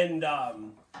 And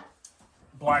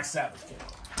Black Sabbath came out.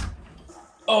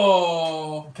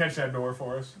 Oh. Catch that door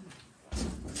for us.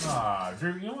 Ah,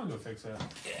 Drew, you want to go fix that?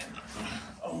 Yeah.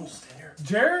 Almost there.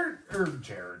 Jared.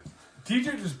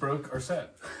 TJ just broke our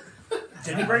set.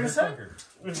 Did he break a set? Fucker.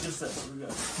 It was just this. We're good.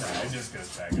 Nah, it just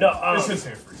goes back. No, it's just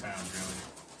here for sound, really.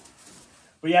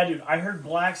 But yeah, dude, I heard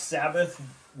Black Sabbath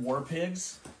War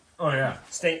Pigs Oh, yeah.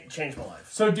 changed my life.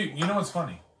 So, dude, you know what's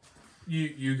funny?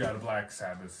 You got a Black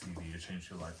Sabbath CD. It changed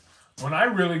your life. When I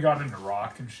really got into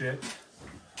rock and shit,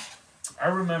 I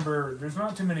remember there's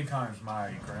not too many times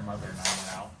my grandmother and I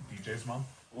went out. DJ's mom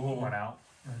went out.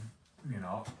 And, you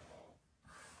know.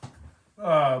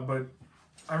 But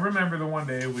I remember the one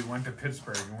day we went to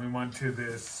Pittsburgh and we went to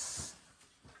this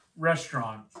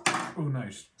restaurant. Oh,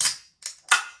 nice.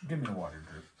 Give me a water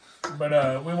drip.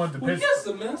 But we went to Well,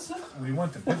 Pittsburgh. yes, Amasa. We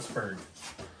went to Pittsburgh.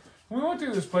 We went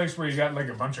to this place where you got like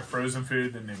a bunch of frozen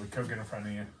food and they would cook it in front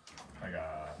of you.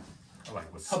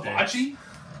 Like with sticks. Hibachi?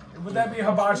 Would that be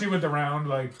hibachi with the round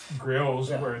like grills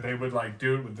Yeah. where they would like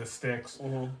do it with the sticks?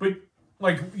 Mhm. But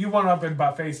like you went up in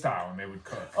buffet style and they would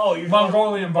cook. Oh, you're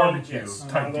Mongolian talking- barbecue yes,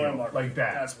 type Mongolian deal, barbecue. like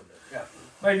that. That's what it is. Yeah.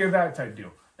 Like that type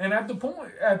deal. And at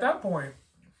that point,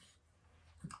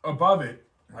 above it,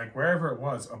 like wherever it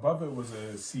was, above it was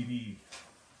a CD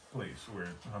place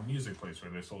a music place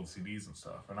where they sold CDs and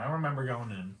stuff. And I remember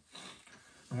going in,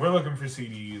 and we're looking for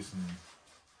CDs, and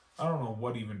I don't know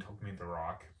what even took me to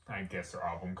rock. I guess their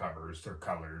album covers, their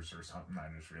colors, or something I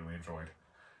just really enjoyed.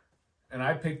 And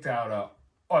I picked out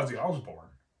Ozzy Osbourne.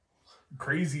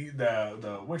 Crazy,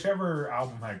 the whichever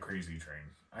album had Crazy Train.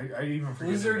 I even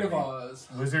forget. Wizard the of name. Oz.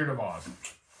 Wizard of Oz.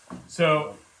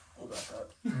 So Who got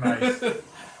that? nice.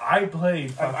 I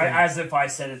played fucking, As if I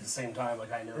said it at the same time,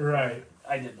 like I knew. right.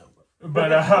 I did know.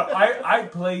 But I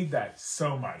played that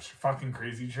so much, fucking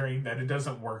Crazy Train, that it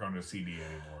doesn't work on the CD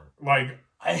anymore. Like,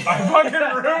 I fucking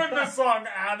ruined the song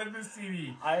out of the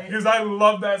CD because I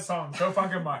love that song so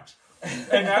fucking much,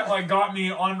 and that like got me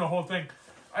on the whole thing.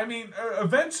 I mean,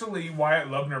 eventually, why I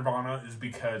love Nirvana is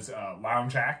because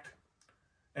Lounge Act,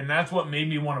 and that's what made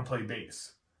me want to play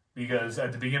bass. Because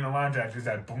at the beginning of Lounge Act, there's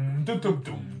that boom, dum, dum,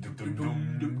 dum, dum, dum,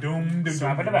 dum, dum, dum,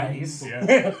 Slap in the bass.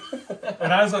 yeah.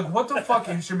 And I was like, what the fuck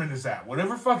instrument is that?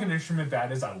 Whatever fucking instrument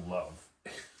that is, I love.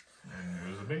 And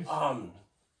it was a bass.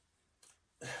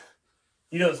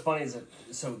 You know what's funny is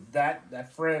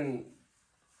that friend,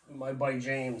 my buddy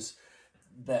James,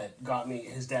 that got me,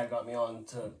 his dad got me on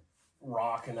to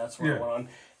rock, and that's where I went on.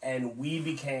 And we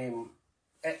became,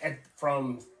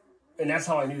 and that's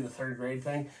how I knew the third grade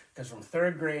thing, because from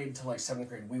third grade to like seventh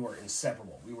grade, we were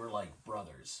inseparable. We were like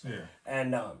brothers. Yeah.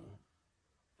 And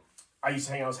I used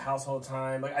to hang out at his house all the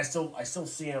time. Like I still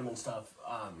see him and stuff.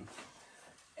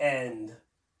 And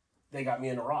they got me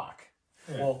into rock.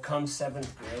 Yeah. Well, come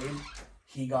seventh grade,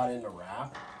 he got into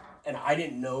rap, and I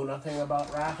didn't know nothing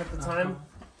about rap at the time,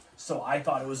 so I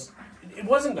thought it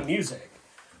wasn't the music,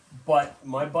 but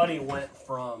my buddy went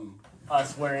from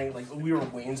us wearing, like, we were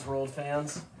Wayne's World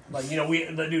fans. Like, you know, we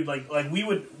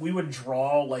would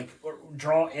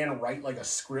draw and write like a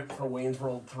script for Wayne's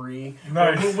World 3.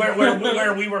 Nice.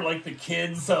 Where we were like the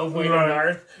kids of Wayne and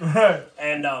Garth. Right.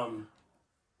 And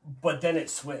but then it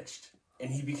switched, and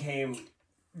he became,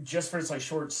 just for this like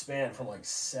short span from like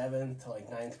 7th to like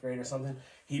 9th grade or something,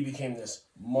 he became this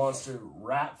monster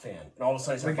rap fan. And all of a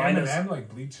sudden, like Eminem, like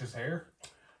bleached his hair.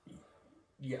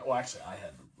 Yeah, well, actually, I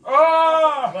had.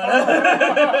 Oh!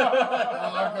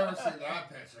 I've never seen that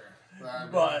picture.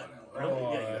 But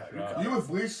you with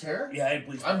bleached hair? Yeah, I had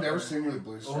bleached hair. I've never seen you with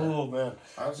bleached hair. Oh man,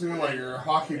 I've seen like your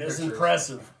hockey pictures. It's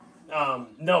impressive.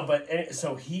 No, but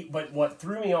what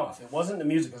threw me off, it wasn't the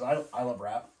music, because I love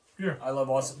rap. Yeah. I love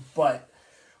awesome. But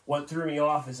what threw me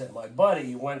off is that my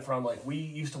buddy went from, like, we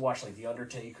used to watch like The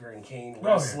Undertaker and Kane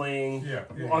wrestling.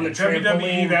 On the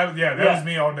trampoline. WWE, that was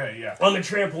me all day. Yeah. On the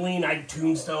trampoline, I'd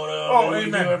tombstone him. Oh,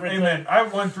 amen. I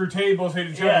went through tables, hit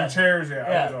each other in chairs.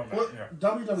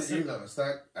 WWE though, is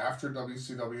that after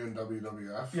WCW and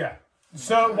WWF? Yeah.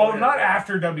 So, well, not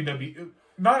after WWE.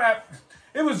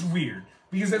 It was weird.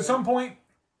 Because at some point,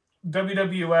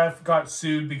 WWF got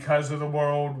sued because of the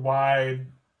worldwide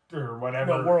or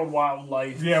whatever. No, World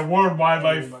Wildlife. Yeah, World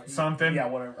Wildlife something. Yeah,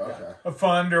 whatever. Okay. A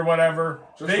fund or whatever.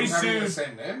 Just they for having sued. the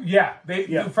same name? Yeah,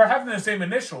 for having the same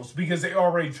initials, because they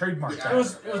already trademarked it. It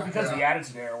was because of the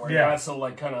Attitude Era, where they got so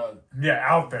like kind of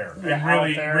out there. Yeah,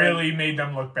 It really made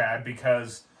them look bad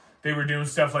because they were doing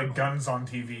stuff like guns on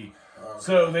TV. Okay.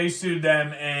 So they sued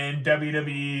them, and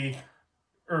WWE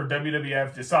or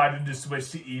WWF decided to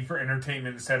switch to E for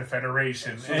entertainment instead of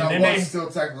Federation. So and that was still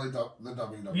technically the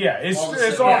WWF. Yeah, it's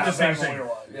all the same thing.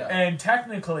 Yeah. And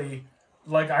technically,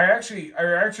 like, I actually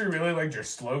really liked your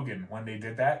slogan when they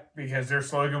did that, because their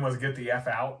slogan was "Get the F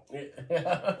out."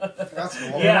 That's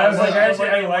cool. Yeah, I was like, I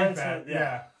like that.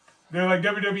 Yeah. They're like,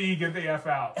 WWE, get the F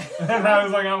out. And I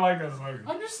was like, I like that slogan.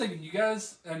 I'm just thinking, you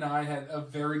guys and I had a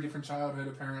very different childhood,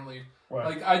 apparently. What?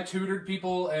 Like, I tutored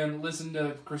people and listened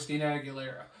to Christina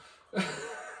Aguilera.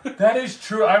 That is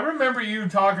true. I remember you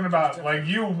talking about, like,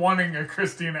 you wanting a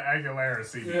Christina Aguilera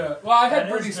CD. Yeah. Well, I had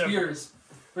Britney Spears.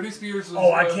 Britney Spears was...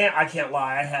 Oh, I can't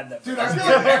lie. I had that. Dude, I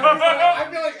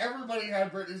feel like everybody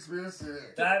had Britney Spears CD.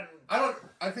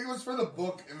 I think it was for the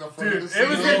book in the front of the CD. It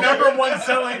was the #1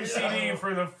 selling CD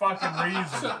for the fucking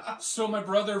reason. So my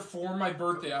brother, for my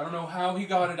birthday, I don't know how he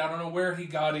got it, I don't know where he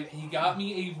got it, he got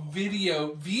me a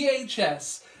video,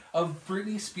 VHS, of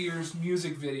Britney Spears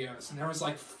music videos, and there was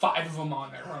like 5 of them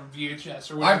on there on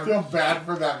VHS or whatever. I feel bad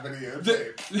for that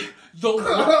videotape.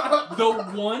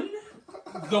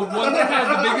 The one that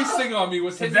had the biggest thing on me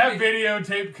was... That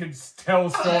videotape could tell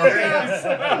stories.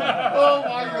 Oh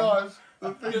my gosh.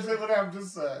 The things they would have to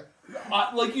say.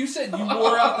 Like you said, you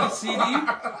wore out the CD.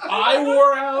 I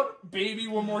wore out Baby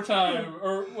One More Time,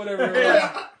 or whatever it was.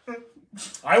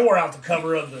 I wore out the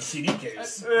cover of the CD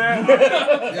case.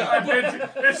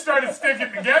 It started sticking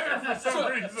together for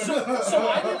some reason. So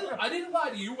I didn't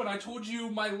lie to you when I told you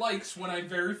my likes when I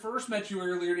very first met you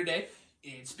earlier today.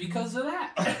 It's because of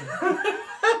that.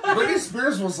 Britney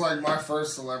Spears was like my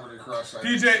first celebrity crush.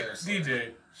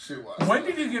 DJ. She was. When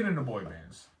did you get into boy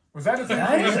bands? Was that a thing?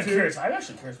 I'm actually curious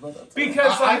about that.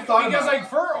 Because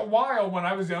for a while when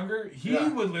I was younger, he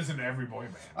would listen to every boy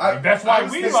band. That's why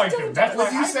we liked him. That's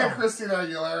when you said Christina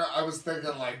Aguilera, I was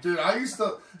thinking like, dude, I used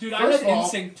to. Dude, I had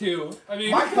NSYNC too. I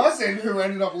mean, my cousin, who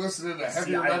ended up listening to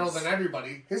heavier metal than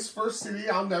anybody, his first CD,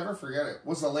 I'll never forget it,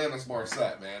 was Alanis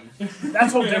Morissette, man.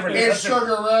 That's whole different. And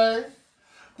Sugar Ray.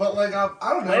 But like, I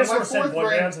don't know. Like 4th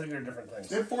grade, bands, I think they're different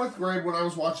things. In 4th grade, when I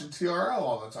was watching TRL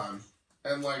all the time,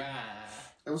 and like.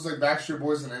 It was like Backstreet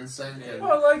Boys and NSYNC. And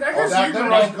well, like, I guess you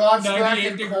grew up God's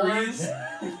 98 degrees.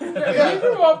 You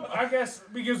grew up, I guess,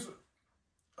 because,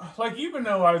 like, even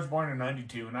though I was born in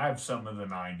 92, and I have some of the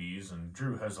 90s, and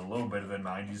Drew has a little bit of the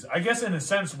 90s, I guess in a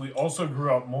sense we also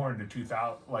grew up more into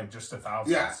 2000, like, just 2000s.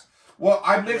 Yeah. Well,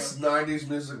 I mix 90s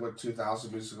music with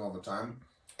 2000 music all the time.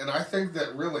 And I think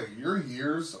that really your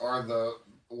years are the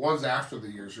ones after the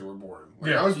years you were born.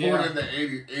 Like, I was born in the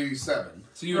 87.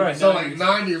 So you were so like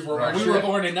 90s were my We were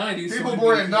born in 90s. People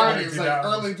born in 90s, like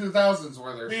early 2000s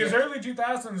were their shit. Because early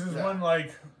 2000s is when,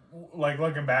 like, like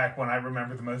looking back when I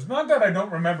remember the most. Not that I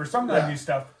don't remember some 90s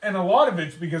stuff, and a lot of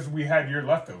it's because we had your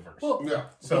leftovers. Well, Yeah.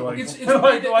 So like, it's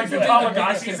like the Tom and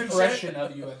biggest Macy's and impression shit.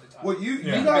 of you at the time. Well, you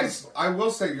guys, I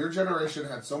will say, your generation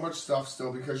had so much stuff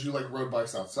still because you like rode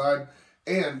bikes outside,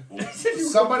 and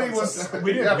somebody was.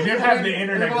 We didn't have the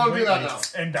internet People don't do that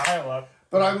completely now. and dial-up.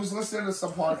 But I was listening to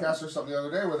some podcast or something the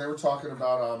other day where they were talking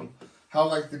about how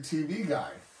like the TV guy.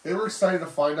 They were excited to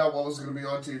find out what was going to be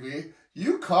on TV.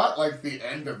 You caught like the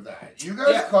end of that. You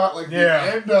guys caught like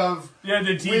the end of. Yeah,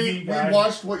 the TV guy. We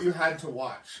watched what you had to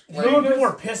watch. You know when people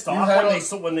were pissed off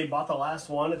when they bought the last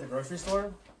one at the grocery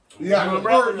store?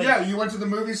 Yeah, you went to the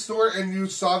movie store and you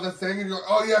saw the thing and you're like,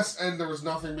 oh yes, and there was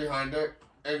nothing behind it,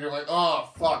 and you're like, oh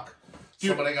fuck,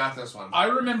 somebody got this one. I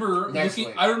remember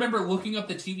looking up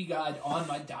the TV guide on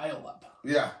my dial-up.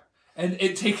 Yeah. And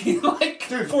it taking like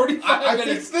 45 I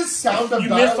minutes. think the sound of You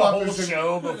missed the dial-up whole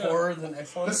show before the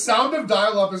next one. The sound of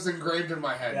dial-up is engraved in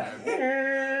my head,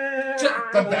 man.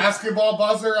 The basketball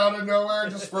buzzer out of nowhere,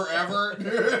 just forever.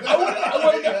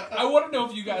 I want to know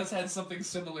if you guys had something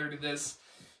similar to this.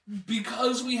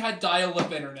 Because we had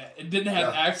dial-up internet and didn't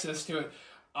have access to it,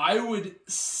 I would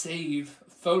save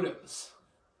photos.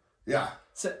 Yeah.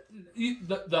 So,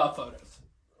 the photos.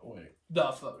 Wait. The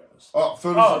photos. Oh,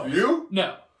 photos of you?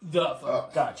 No, the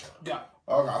photos. Gotcha. Got it.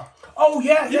 Okay. Oh,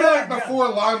 yeah, You know, like before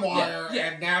LimeWire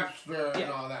Yeah. and Napster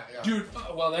and all that. Yeah. Dude,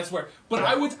 well, that's where. But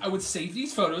I would save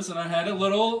these photos, and I had a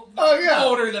little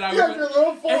folder that I You would. had your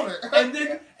little folder. And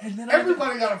then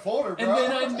Everybody got a folder, bro. and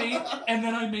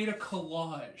then I made a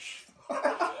collage.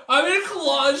 I made a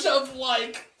collage of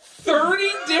like 30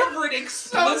 different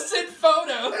explicit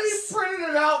photos. And he printed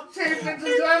it out, taped it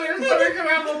together, so they could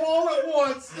have them all at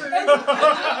once. And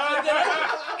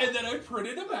then I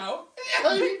printed them out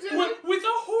Yeah, you did. with a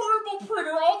horrible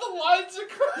printer. All the lines are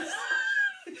cursed.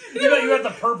 You got the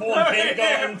purple and pink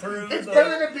going through. It's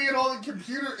better than being on the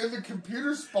computer in the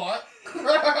computer spot. But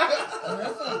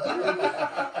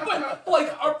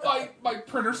like my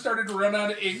printer started to run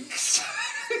out of inks.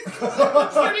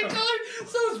 Pretty color,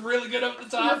 so it was really good up the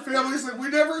Your top. family's like, we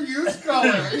never use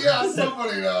color. Yeah,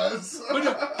 somebody does. But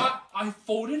no, I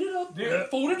folded it up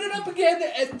again,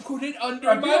 and put it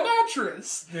under my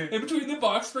mattress, in between the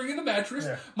box spring and the mattress.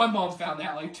 Yeah. My mom found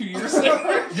that like 2 years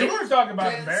later. You were talking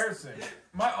about embarrassing.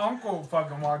 My uncle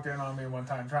fucking walked in on me one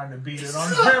time trying to beat it on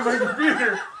the family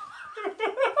computer.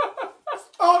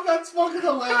 Oh, that's fucking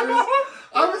hilarious.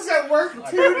 I was at work 2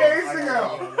 days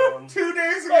ago. 2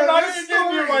 days ago. And I this didn't get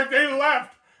story. you, like, they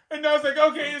left. And I was like,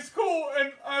 okay, it's cool.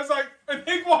 And I was like, and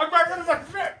he walked back and I was like,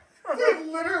 shit. Dude,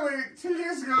 literally 2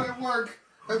 days ago at work,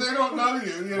 and they don't know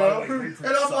you know? And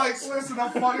I'm like, listen, the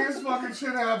funniest fucking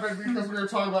shit happened because we were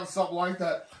talking about something like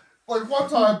that. Like, one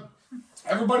time,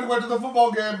 everybody went to the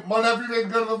football game. My nephew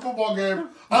didn't go to the football game.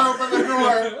 I opened the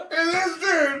door, and this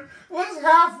dude was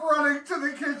half running to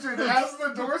the kitchen as the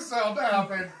door sound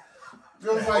happened. It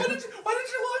was like, Why did you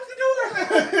lock the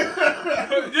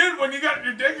door? Dude, when you got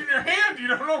your dick in your hand, you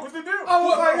don't know what to do. I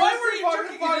was like, Why this were is you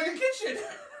fucking jerking in the kitchen?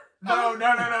 No,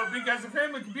 because the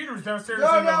family computer was downstairs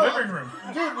No, in the no. living room.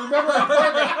 Dude, remember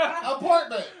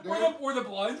apartment, dude. Were the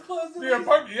blinds closed? The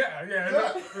apartment,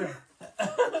 yeah.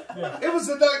 It was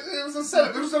a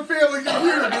setup. It was a family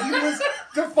computer, but he was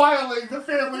defiling the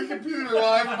family computer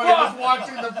while everybody was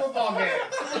watching the football game.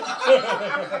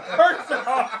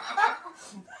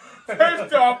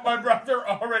 First off, my brother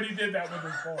already did that with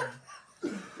his phone.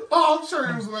 Oh, I'm sure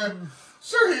he was like,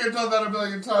 sure he had done that a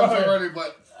million times already,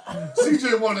 but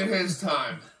CJ wanted his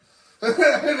time. And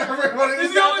everybody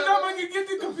It's the only time I can get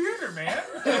the computer, man.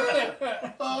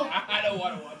 I don't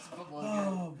want to watch the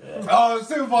football game. Oh, it's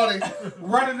too funny.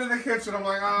 Running to the kitchen, I'm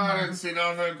like, oh, I didn't see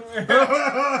nothing. I'm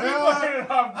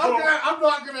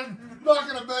not gonna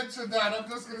mention that. I'm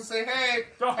just gonna say, hey,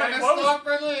 and it's not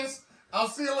for this. I'll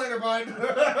see you later, bud.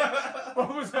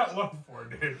 What was that look for,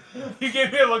 dude? He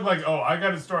gave me a look like, oh, I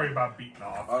got a story about beating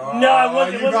off. No,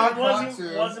 it you got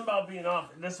wasn't about being off.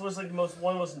 This was like one of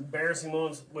the most embarrassing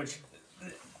moments, which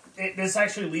this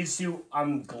actually leads to,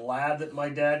 I'm glad that my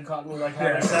dad caught me like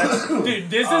having sex. Dude,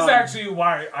 this is actually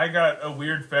why I got a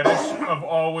weird fetish of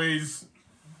always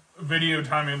video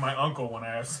timing my uncle when I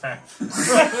have sex.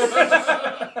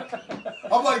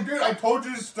 I'm like, dude, I told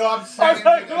you to stop I sending was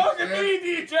like, me look this, at man. me,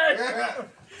 DJ! Yeah.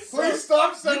 Please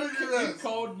stop sending me You this.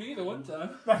 called me the one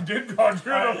time. I did call you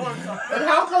the one time. And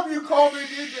how come you call me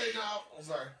DJ now? Oh,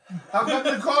 sorry. How come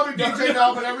you call me DJ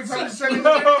now, but every time you send me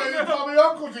DJ, you call me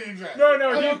Uncle DJ? No, I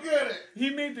don't get it. He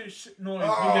made this noise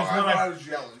Oh, because when I was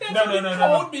yelling. That's No, when no, he no,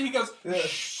 no, called me. He goes, Yeah.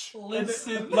 shh.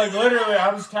 Listen. Like literally,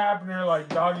 I was tapping her like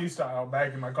doggy style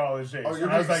back in my college days. Oh, you're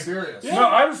And I was being like, serious. No,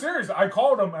 I was serious. I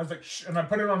called him. I was like, shh, and I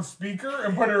put it on speaker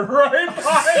and put it right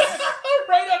by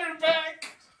Right on her back.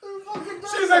 Who fucking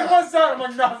does She's that? like, what's that? I'm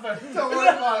like, nothing. Don't worry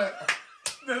about it.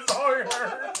 That's all you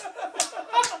heard.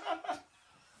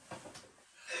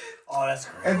 Oh, that's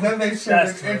great. And then they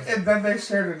That's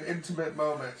shared an intimate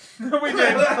moment. We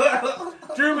did.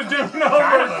 Drew was doing Kind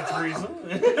over. of a threesome.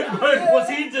 What's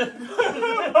he doing?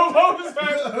 What was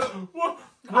that?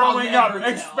 Growing I'll up, never tell.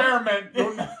 experiment.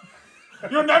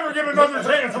 You'll never get another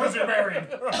chance unless you're married.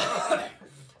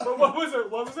 But what was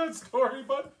it? What was that story,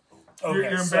 bud? Your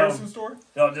embarrassing story?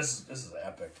 No, this is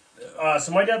epic.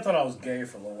 So my dad thought I was gay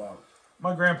for a little while.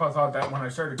 My grandpa thought that when I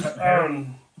started cutting hair.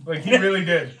 Like, he really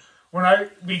did.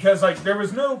 Because, like, there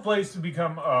was no place to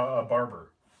become a barber.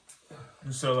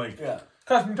 So, like, Yeah.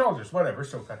 cosmetologist, whatever,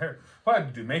 still cut hair. Well, I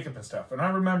had to do makeup and stuff. And I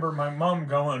remember my mom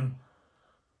going,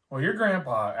 well, your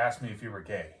grandpa asked me if you were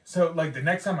gay. So, like, the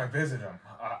next time I visit him,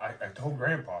 I told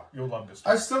grandpa, you'll love this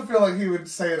I story. still feel like he would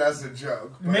say it as a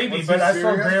joke. Maybe, was but he I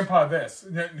told serious? grandpa this.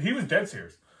 He was dead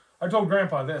serious. I told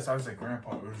grandpa this. I was like,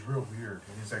 Grandpa, it was real weird.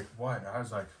 And he's like, what? I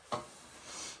was like,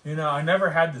 you know, I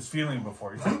never had this feeling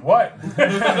before. He's like, what?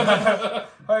 I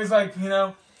was like, you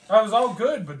know, I was all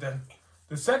good, but then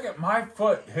the second my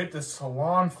foot hit the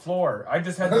salon floor, I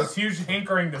just had this huge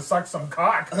hankering to suck some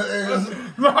cock. I was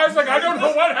like, I don't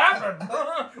know what happened.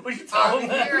 We should tell him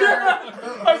that.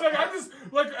 Yeah. I was like, I just,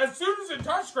 like, as soon as it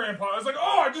touched Grandpa, I was like,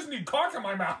 oh, I just need cock in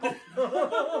my mouth.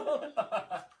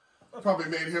 Probably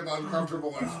made him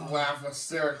uncomfortable and laugh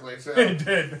hysterically, too. It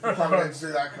did. Probably didn't see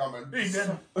that coming. He did.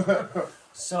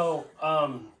 So,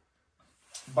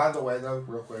 By the way, though,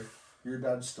 real quick, your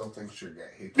dad still thinks you're gay.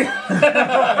 He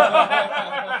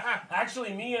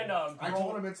actually, me and I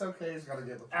told him it's okay. He's got to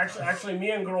get the actually,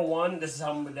 me and girl one. This is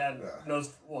how my dad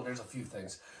knows. Well, there's a few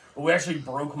things, but we actually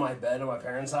broke my bed at my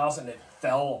parents' house, and it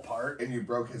fell apart. And you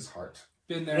broke his heart.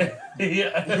 Been there.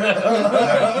 Yeah.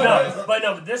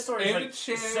 But this story is And like a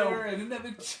chair, so. and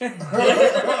another chair.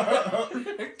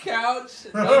 A couch,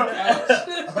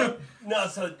 another couch. No,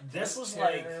 so this was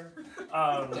like,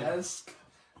 Desk.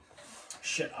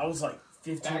 shit. I was like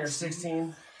 15 or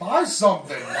 16. Buy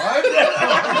something, right?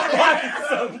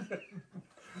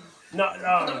 No,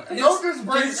 Don't just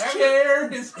bring His chair,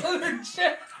 his other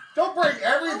chair. Don't bring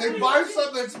everything. Buy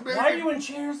something that's big. why are you in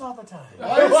chairs all the time?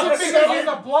 Why is it Because he's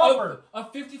a blobber. A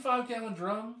 55-gallon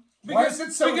drum. Why is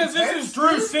it so Because this intense, is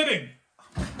Drew dude? sitting.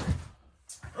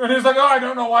 And he's like, oh, I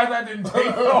don't know why that didn't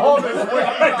take all this way.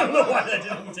 I don't know why that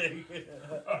didn't take it.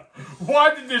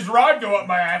 Why did this rod go up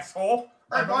my asshole?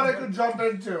 I thought I could jump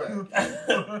into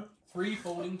it. 3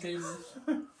 folding tables.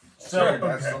 So,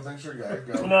 I still think you're gay.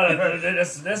 Go. no,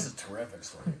 this is a terrific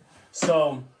story.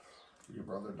 So, Your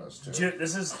brother does too.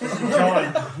 this is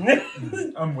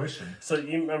John. I'm wishing. So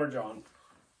you remember John?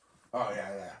 Oh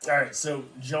yeah. All right. So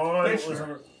John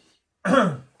Pitchner.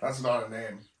 was, That's not a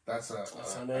name. That's a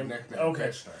a name? nickname. Okay.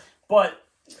 Pitchner. but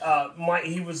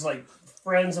he was like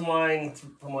friends of mine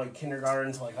from like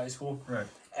kindergarten to like high school, Right.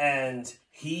 and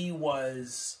he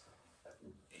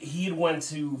had went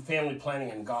to family planning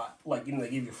and got like they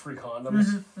give you free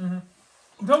condoms.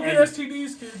 Don't get And-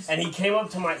 STDs, kids. And he came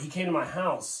to my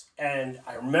house, and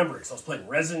I remember because I was playing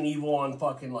Resident Evil on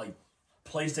fucking like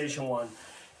PlayStation 1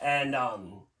 and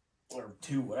or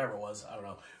 2, whatever it was, I don't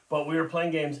know. But we were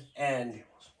playing games, and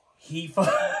he is that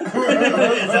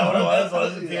what it was?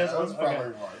 Was it Yeah, PS1? that was probably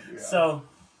Okay. one. Yeah. So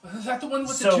Is that the one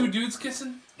with So- the 2 dudes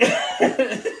kissing? so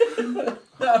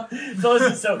No,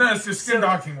 it's the skin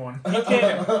docking one.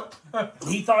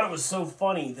 he thought it was so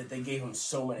funny that they gave him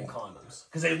so many condoms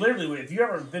because they literally would. If you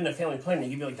ever been to family planning, they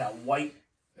give you like that white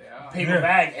Yeah. paper Yeah.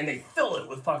 bag, and they fill it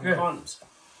with fucking Yeah. condoms.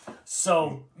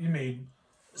 So You made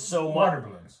my, water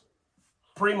balloons.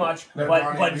 pretty much, No, but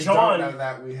Donnie, but we John. don't know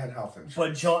that we had health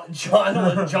insurance.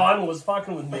 But John was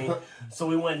fucking with me, so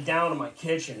we went down to my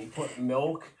kitchen. He put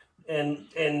milk in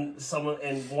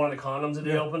one of the condoms that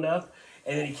he opened up,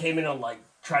 and then he came in and like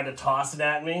tried to toss it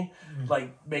at me, like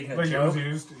making a Like it joke. was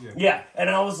used. Yeah. Yeah, and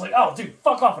I was like, "Oh, dude,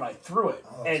 fuck off!" And I threw it.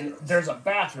 And there's a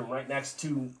bathroom right next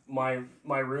to my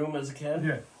room as a kid.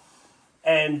 Yeah.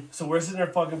 And so we're sitting there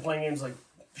fucking playing games, like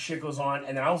shit goes on,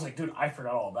 and then I was like, "Dude, I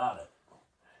forgot all about it."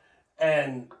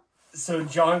 And so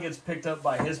John gets picked up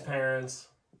by his parents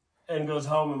and goes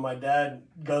home, and my dad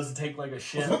goes to take like a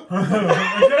shit.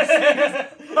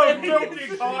 I'm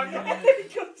joking, Con.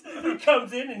 He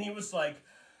comes in and he was like,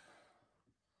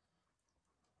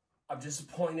 "I'm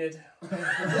disappointed.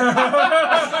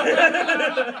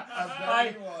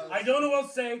 I don't know what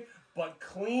to say, but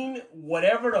clean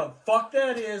whatever the fuck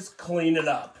that is, clean it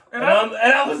up. And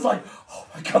I was like, oh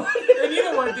my god. And you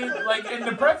know what, dude? Like, and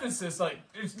to preface this, like,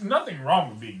 there's nothing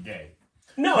wrong with being gay.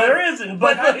 No, there isn't.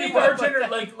 But I think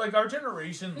our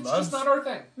generation It's loves... just not our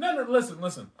thing. No,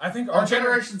 listen. I think Our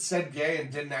generation said gay and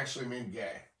didn't actually mean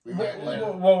gay. We meant like...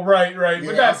 Well, right.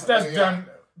 But Yeah, that's yeah. done...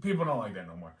 People don't like that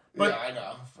no more. But yeah, I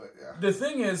know. But yeah. the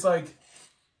thing is, like,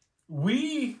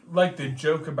 we like to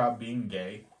joke about being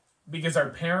gay because our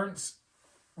parents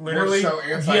literally... We're so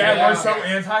anti-gay. Yeah, we're so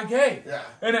anti-gay. Yeah.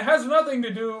 And it has nothing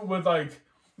to do with,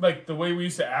 like the way we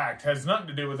used to act has nothing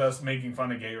to do with us making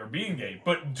fun of gay or being gay,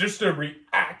 but just a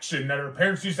reaction that our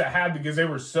parents used to have because they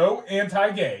were so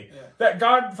anti-gay that,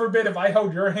 God forbid, if I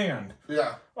held your hand,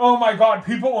 oh my God,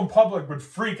 people in public would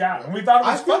freak out, and we thought it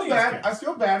was funny. I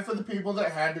feel bad for the people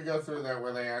that had to go through that,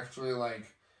 where they actually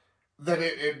that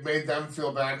it made them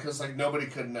feel bad because nobody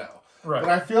could know. Right. But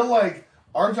I feel like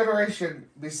our generation,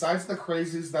 besides the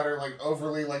crazies that are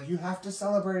overly you have to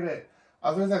celebrate it.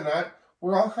 Other than that,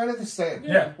 we're all kind of the same.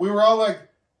 Yeah. We were all like,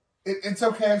 it's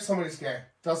okay if somebody's gay.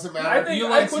 Doesn't matter. I think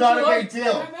it's not a big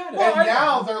deal. Well, and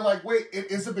now they're like, wait,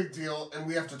 it is a big deal, and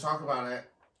we have to talk about it,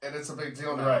 and it's a big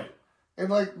deal now. Right.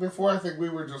 And before, I think we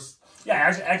were just... Yeah,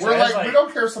 actually, we're we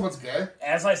don't care if someone's gay.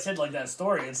 As I said, that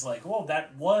story, it's well,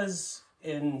 that was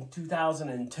in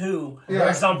 2002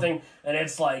 or something, and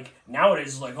it's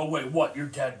nowadays it's oh wait, what, your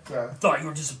dad thought you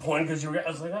were disappointed because you were...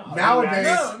 I was like, oh. Nowadays,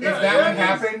 if that would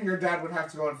happen, your dad would have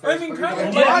to go on Facebook. I mean, kind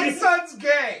of, my son's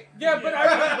gay! Yeah, but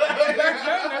back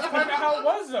then, that's kind of how it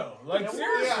was, though.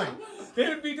 Seriously. They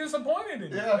would be disappointed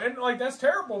in you. And, that's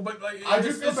terrible, but, I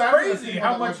just feel it's bad for the crazy people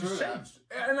how that much went has through changed.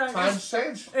 And times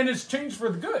change. And it's changed for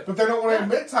the good. But they don't want to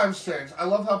admit times change. I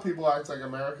love how people act like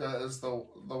America is the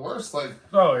worst.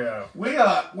 Oh, yeah.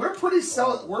 We're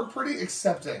pretty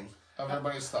accepting of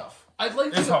everybody's stuff.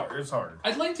 It's hard.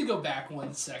 I'd like to go back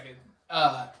 1 second.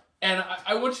 And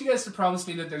I want you guys to promise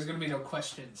me that there's going to be no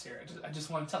questions here. I just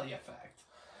want to tell you a fact.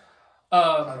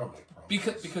 I don't make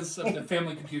promises. Because of the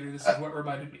family computer, this is what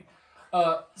reminded me.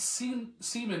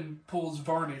 Semen pulls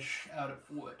varnish out of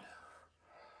wood.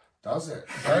 Does it?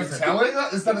 Are you telling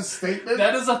us? Is that a statement?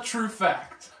 That is a true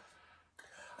fact.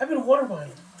 I've been wondering why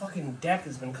the fucking deck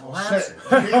has been collapsing.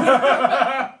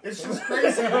 It's just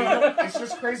crazy. It's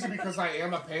just crazy because I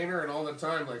am a painter, and all the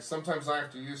time, sometimes I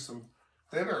have to use some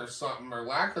thinner or something, or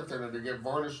lacquer thinner to get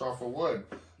varnish off of wood.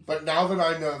 But now that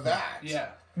I know that... Yeah.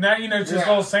 Now you know just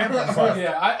little samples left.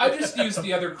 Yeah, I just used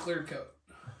the other clear coat.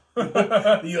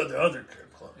 the other clear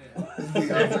coat. Is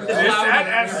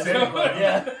that acidic?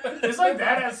 Yeah. It's like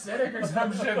that acidic or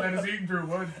some shit that is eaten through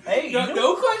wood. Hey,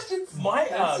 no questions. My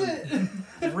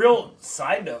real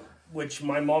side note, which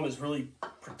my mom is really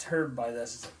perturbed by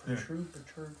this. Perturbed,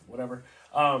 whatever.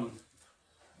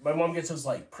 My mom gets those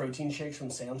protein shakes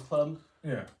from Sam's Club.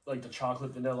 Yeah. The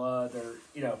chocolate vanilla.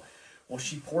 They're well,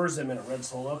 she pours them in a red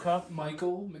Solo cup.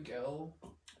 Michael, Miguel,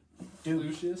 Dude.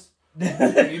 Lucius,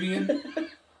 Fabian.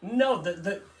 No,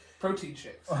 the protein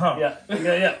shakes. Uh-huh.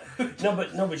 Yeah. No,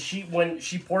 but when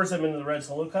she pours them into the red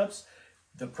Solo cups,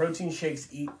 the protein shakes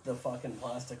eat the fucking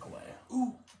plastic away.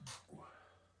 Ooh.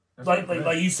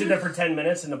 Like you sit there for 10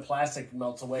 minutes and the plastic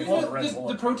melts away from the red Solo.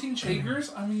 The protein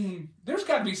shakers, I mean, there's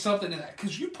got to be something in that.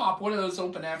 Because you pop one of those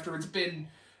open after you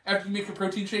make a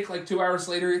protein shake 2 hours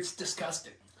later, it's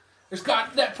disgusting. There's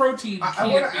got that protein. I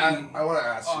want to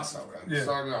ask awesome. you something. Yeah.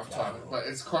 Sorry off topic, but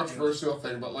it's a controversial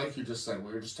thing. But like you just said,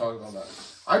 we were just talking about that.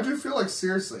 I do feel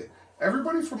seriously,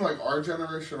 everybody from our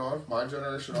generation on, my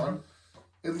generation on,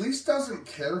 at least doesn't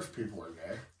care if people are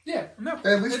gay. Yeah, no,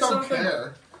 they at least don't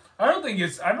care. I don't think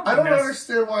it's. I don't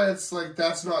understand why it's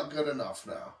that's not good enough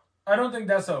now. I don't think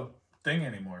that's a thing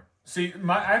anymore. See,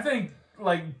 I think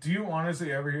do you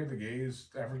honestly ever hear the gays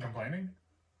ever complaining?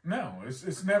 No,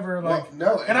 it's never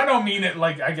no, and I don't mean it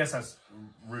I guess that's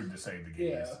rude to say the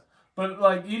gays. Yeah.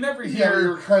 But you never hear. Yeah, we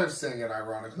were kind of saying it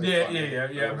ironically.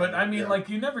 Yeah. But I mean,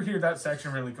 you never hear that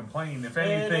section really complain. If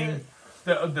anything,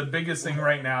 the biggest thing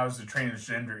right now is the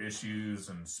transgender issues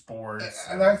and sports.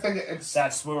 And I think it's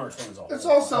that swimmer thing is all. It's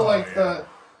also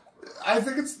I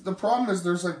think it's the problem is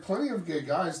there's plenty of gay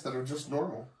guys that are just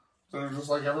normal. That are just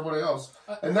like everybody else.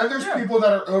 And then there's people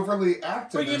that are overly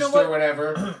activist or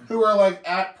whatever who are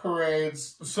at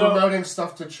parades promoting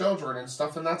stuff to children and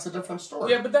stuff, and that's a different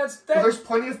story. Yeah, but but there's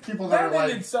plenty of people that are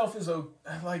in itself is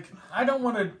I don't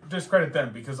want to discredit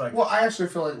them because well, I actually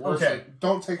feel worse.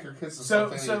 Don't take your kids to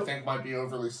something that you think might be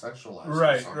overly sexualized.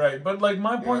 Right. But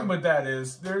my point with that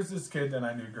is there's this kid that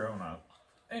I knew growing up,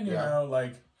 and you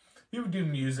know he would do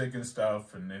music and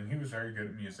stuff, and then he was very good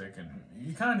at music, and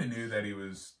you kind of knew that he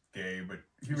was gay, but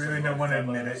he really didn't want to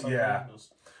admit it. Yeah.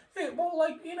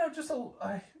 Well, just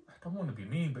don't want to be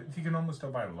mean, but you can almost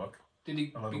tell by the look. Did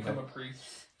he A little become bit. a priest?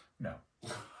 No.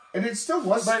 And it still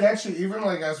was But- sketchy, even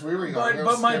like as we were young. it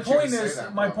was But my sketchy to point say is,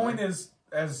 that my publicly. point is,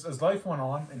 as life went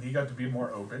on and he got to be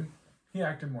more open, he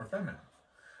acted more feminine.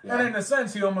 Yeah. And in a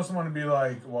sense, he almost want to be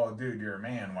like, well, dude, you're a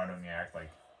man. Why don't you act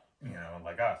like,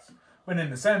 like us? But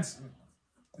in a sense,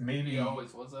 maybe He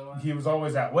always was that way. he was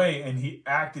always that way, and he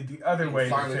acted the other way to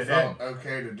finally fit felt in.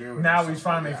 okay to do it. Now or he's something,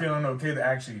 finally yeah. feeling okay to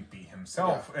actually be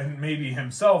himself, and maybe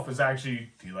himself is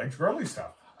actually he likes girly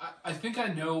stuff. I think I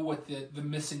know what the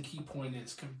missing key point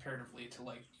is comparatively to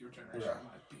like your generation,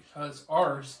 Yeah. because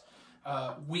ours,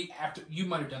 you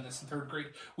might have done this in 3rd grade.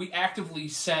 We actively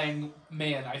sang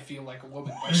 "Man, I Feel Like a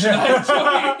Woman" by Shania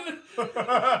Twain.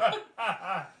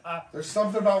 There's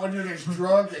something about when you're just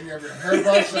drunk and you have your hair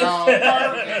brushed out.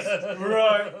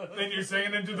 Right, and you're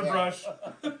singing into the brush.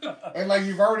 And like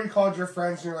you've already called your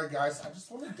friends and you're like, guys, I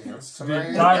just want to dance tonight.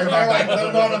 Dude, And they're like,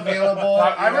 they're not available.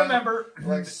 I you know? remember.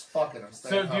 Like, fuck it, I'm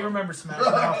staying So, do you home. remember Smash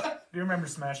Mouth? Do you remember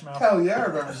Smash Mouth? Hell yeah, I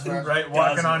remember Smash. Right,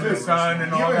 walking on the Dude, sun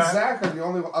and you all and that. Zach are the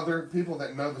only other people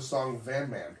that know the song Van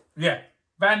Man. Yeah,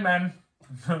 Batman.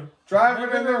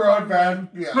 Driving in the road van.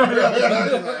 Yeah.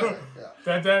 Yeah.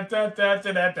 Da, da, da, da,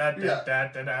 da, da, da, Yeah. da,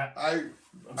 da, da. I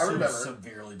I'm so remember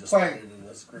severely disappointed in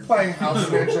this group. playing House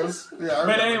Ninjas. Yeah, I But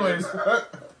remember anyways, that.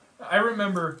 I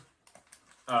remember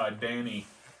Danny,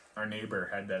 our neighbor,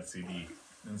 had that CD,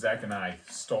 and Zach and I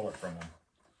stole it from him.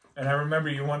 And I remember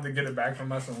you wanted to get it back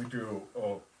from us, and we threw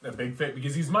a big fit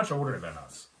because he's much older than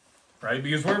us, right?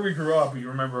 Because where we grew up, you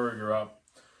remember where we grew up,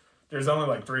 there's only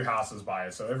like 3 houses by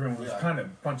us, so everyone was kind of a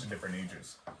bunch of different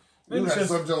ages. You It's guys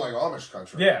just- lived in like Amish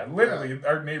country. yeah, literally,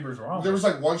 our neighbors were on. There was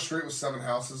like one street with 7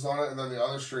 houses on it, and then the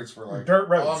other streets were like Dirt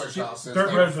roads. Amish houses. Dirt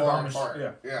They roads were with far Amish-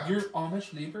 apart. yeah. Your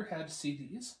Amish neighbor had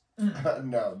CDs.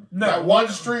 No. No, That one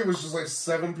street was just like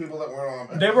 7 people that weren't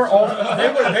Amish. They were all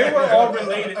all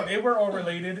related. They were all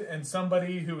related, and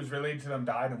somebody who was related to them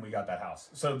died, and we got that house.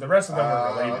 So the rest of them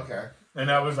were related, Okay. and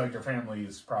that was like their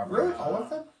family's property. Really? All of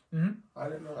them? Mm-hmm. I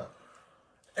didn't know that.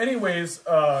 Anyways,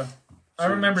 I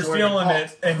remember join stealing the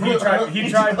it, and he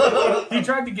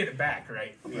tried to get it back.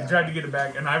 Right? Yeah. He tried to get it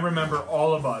back, and I remember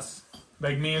all of us,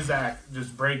 like me and Zach,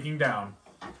 just breaking down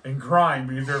and crying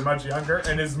because we were much younger,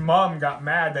 and his mom got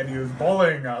mad that he was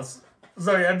bullying us.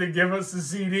 So he had to give us the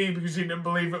CD because she didn't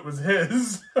believe it was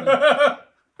his.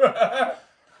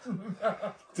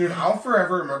 Dude, I'll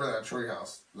forever remember that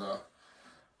treehouse.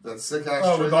 That sick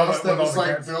ass with all treehouse the- that with all was the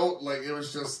like cats. built, like it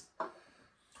was just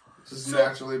So-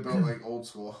 naturally built like old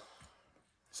school.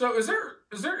 So is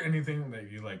there anything that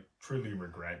you like truly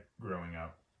regret growing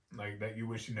up? Like that you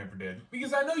wish you never did?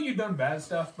 Because I know you've done bad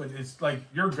stuff, but it's like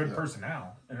you're a good person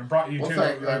now. And it brought you Well, to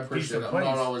thank you. I a appreciate it. decent I'm place.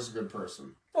 not always a good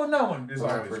person. Well, no one is Well,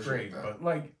 I always appreciate great, that. but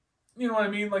like, you know what I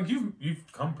mean? Like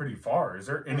you've come pretty far. Is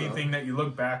there anything that you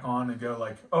look back on and go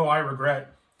like, oh, I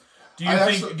regret? Do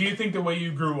you think the way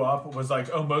you grew up was like,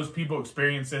 oh, most people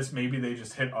experience this, maybe they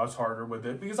just hit us harder with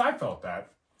it? Because I felt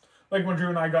that. Like when Drew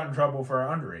and I got in trouble for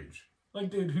our underage. Like,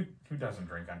 dude, who doesn't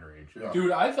drink underage? Yeah.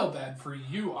 Dude, I felt bad for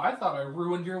you. I thought I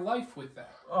ruined your life with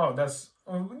that. Oh,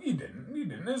 you didn't.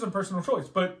 It was a personal choice.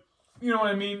 But, you know what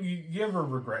I mean? You ever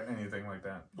regret anything like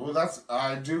that? Well,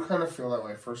 I do kind of feel that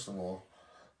way. First of all,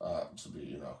 to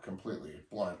be completely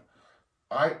blunt,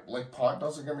 pot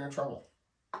doesn't get me in trouble.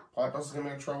 Pot doesn't get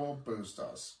me in trouble. Booze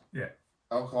does. Yeah.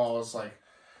 Alcohol is like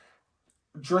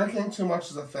drinking too much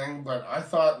is a thing, but I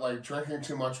thought like drinking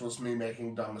too much was me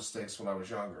making dumb mistakes when I was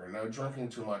younger. No, drinking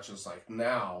too much is like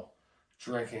now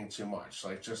drinking too much,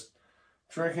 like just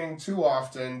drinking too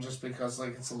often just because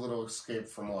like it's a little escape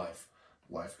from life.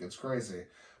 Life gets crazy.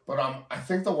 But I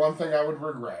think the one thing I would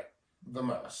regret the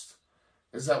most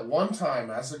is that one time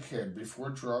as a kid, before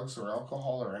drugs or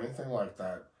alcohol or anything like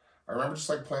that, I remember just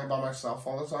like playing by myself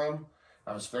all the time.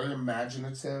 I was very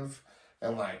imaginative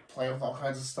and like playing with all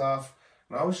kinds of stuff.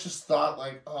 And I always just thought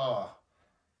like,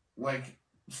 like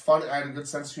funny. I had a good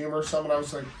sense of humor or something. I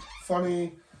was like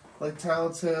funny, like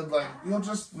talented, like you'll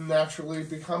just naturally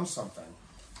become something.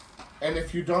 And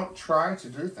if you don't try to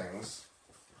do things,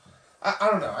 I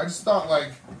don't know. I just thought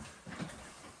like,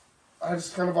 I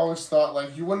just kind of always thought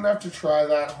like you wouldn't have to try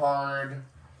that hard.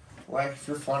 Like if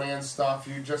you're funny and stuff,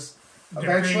 you just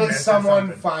eventually famous or someone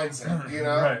something. finds it, you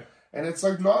know? Right. And it's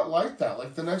like not like that.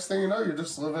 Like the next thing you know, you're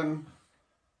just living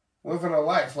a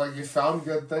life. Like you found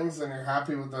good things and you're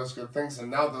happy with those good things. And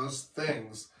now those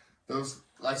things,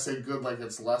 I say good like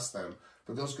it's less than,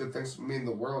 but those good things mean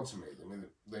the world to me.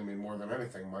 They mean more than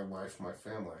anything. My life, my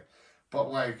family.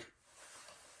 But like,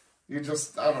 you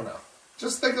just, I don't know.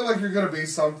 Just thinking like you're going to be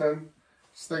something.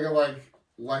 Just thinking like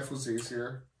life was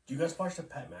easier. Do you guys watch the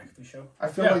Pat McAfee show? I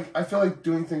feel like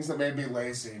doing things that made me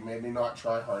lazy, made me not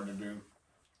try hard to do,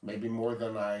 maybe more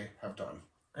than I have done.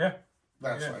 Yeah.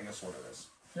 That's I guess what it is.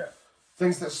 Yeah.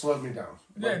 Things that slowed me down.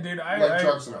 Yeah, like, dude. like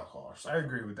drugs and alcohol or I something.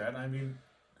 agree with that. I mean,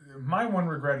 my one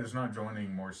regret is not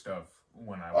joining more stuff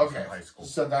when I was in high school.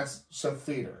 So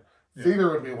theater. Yeah.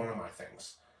 Theater would be one of my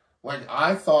things. Like,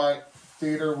 I thought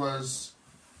theater was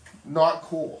not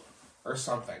cool or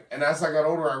something. And as I got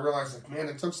older, I realized, like, man,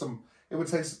 I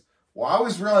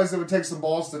always realized it would take some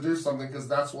balls to do something, because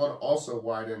that's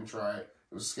why I didn't try it.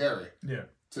 It was scary. Yeah.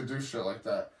 To do shit like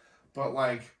that. But,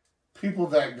 like, people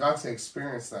that got to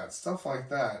experience that, stuff like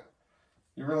that,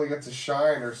 you really get to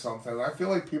shine or something. I feel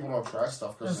like people don't try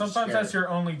stuff because And sometimes that's your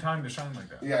only time to shine like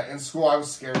that. Yeah, in school I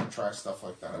was scared to try stuff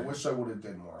like that. I wish I would have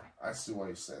did more. I see why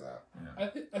you say that.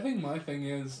 Yeah. I think my thing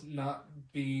is not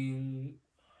being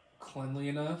cleanly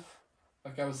enough.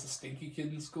 Like, I was the stinky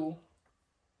kid in school.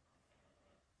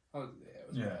 It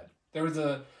was bad. There was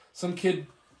some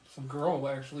girl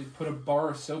actually put a bar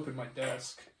of soap in my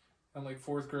desk in like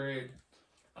 4th grade.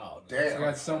 Oh, damn. I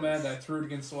got so mad that I threw it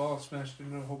against the wall, smashed it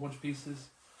into a whole bunch of pieces.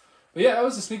 But yeah, I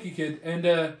was a sneaky kid. And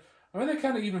I mean, they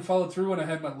kind of even followed through when I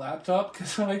had my laptop,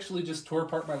 because I actually just tore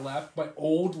apart my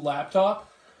old laptop.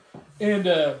 And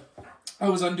I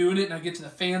was undoing it, and I get to the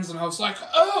fans, and I was like,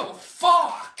 oh,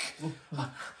 fuck!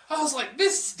 I was like,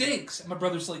 this stinks. And my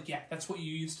brother's like, yeah, that's what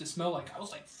you used to smell like. I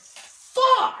was like,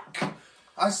 fuck!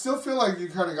 I still feel like you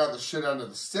kind of got the shit under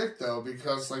the stick, though,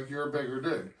 because, like, you're a bigger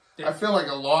dude. Yeah. I feel like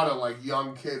a lot of, like,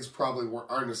 young kids probably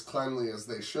aren't as cleanly as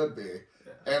they should be.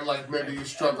 Yeah. And, like, maybe you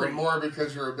struggle more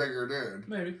because you're a bigger dude.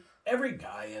 Maybe. Every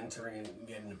guy entering and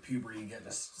getting into puberty, getting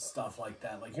stuff like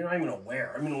that, like, you're not even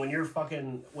aware. I mean, when you're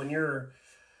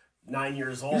 9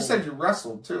 years old. You said you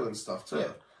wrestled, too, and stuff, too.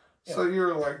 Yeah. So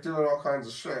you're, like, doing all kinds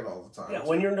of shit all the time. Yeah,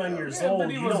 when you're 9 years old,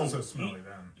 but he wasn't so smelly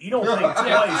then. You don't think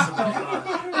twice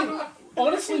about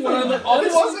Honestly, when It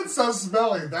wasn't so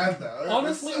smelly then, though.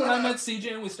 Honestly, when I met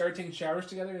CJ and we started taking showers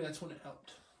together, that's when it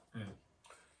helped.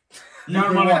 You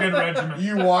got him on a good regimen.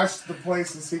 You watched the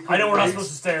places he could I know we're not reach. supposed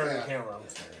to stare at the camera. I'm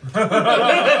staring.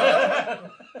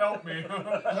 Help me.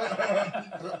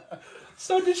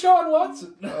 So Deshaun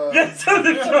Watson. So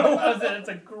the show was it. It's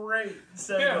a great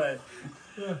segue.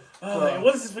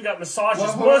 What is this? We got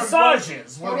massages.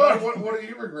 Massages. What do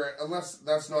you regret? Unless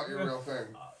that's not your real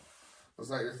thing. Was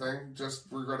that your thing? Just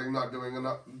regretting not doing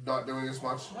as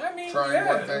much? I mean, trying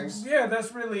more things? Yeah,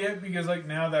 that's really it, because, like,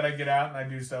 now that I get out and I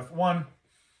do stuff, one,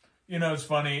 you know, it's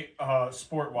funny,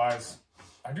 sport-wise,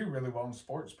 I do really well in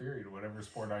sports, period. Whatever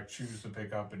sport I choose to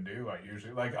pick up and do, I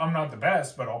usually, like, I'm not the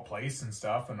best, but I'll place and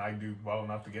stuff, and I do well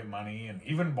enough to get money. And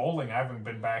even bowling, I haven't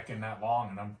been back in that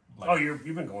long, and I'm like... Oh, you've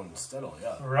been going steadily,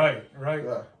 yeah. Right.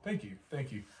 Yeah. Thank you.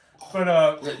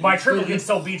 But, my triple can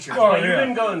still beat you. Oh, You've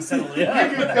been going steadily,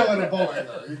 yeah. You've been killing a bowling,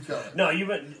 though. You kill it. No, you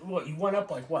went up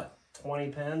like, what,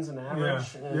 20 pens an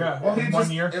average? Yeah. Well, he One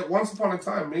just, year. once upon a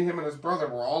time, me, him, and his brother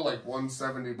were all like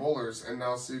 170 bowlers, and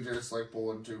now CJ's like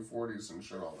bowling 240s and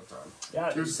shit all the time. Yeah.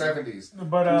 270s.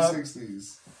 But,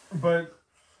 260s. But,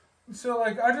 so,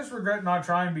 like, I just regret not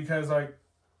trying, because, like,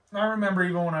 I remember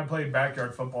even when I played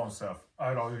backyard football and stuff,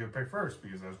 I'd always get picked first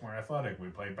because I was more athletic. We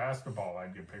played basketball,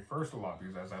 I'd get picked first a lot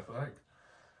because I was athletic.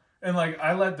 And, like,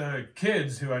 I let the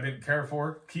kids who I didn't care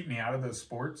for keep me out of those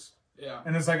sports. Yeah.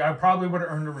 And it's like, I probably would have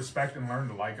earned the respect and learned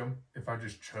to like them if I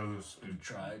just chose to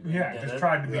Tried.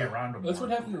 tried to be around them. That's more.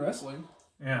 what happened to wrestling.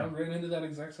 Yeah. I ran into that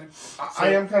exact same. I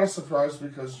am kind of surprised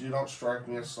because you don't strike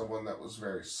me as someone that was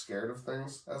very scared of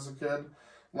things as a kid.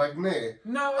 Like me.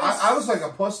 No, I was like a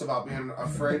puss about being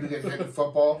afraid to get hit in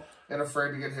football and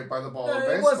afraid to get hit by the ball in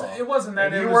baseball. It wasn't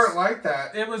that. And you weren't like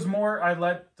that. It was more, I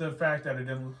let the fact that I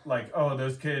didn't, like, oh,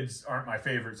 those kids aren't my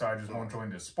favorite, so I just won't join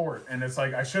this sport. And it's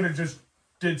like, I should have just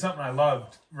did something I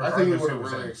loved. I think you regardless would who have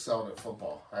was really in. excelled at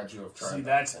football had you have tried. See,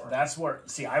 that that's where.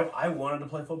 See, I wanted to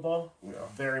play football,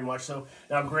 very much so.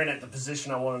 Now, granted, the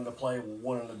position I wanted to play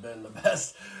wouldn't have been the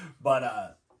best,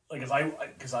 but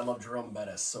because I love Jerome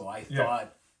Bettis, so I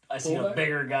thought I seen a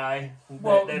bigger guy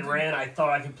that ran. I thought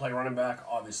I could play running back.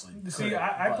 Obviously, see,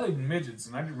 I played midgets,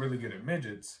 and I did really good at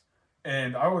midgets,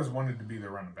 and I always wanted to be the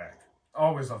running back. I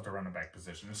always loved the running back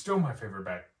position. It's still my favorite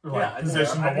position to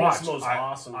watch. It's the most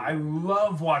awesome. I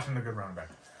love watching a good running back.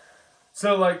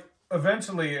 So, like,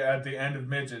 eventually at the end of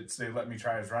midgets, they let me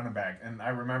try as running back, and I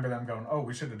remember them going, "Oh,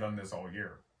 we should have done this all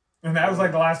year." And that was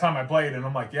like the last time I played, and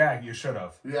I'm like, "Yeah, you should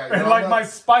have." Yeah, and like my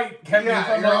spite kept me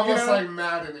from you're almost like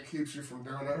mad, and it keeps you from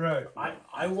doing it. Right.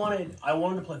 I wanted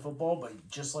to play football, but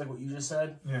just like what you just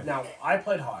said. Yeah. Now I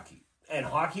played hockey, and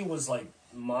hockey was like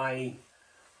my.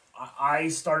 I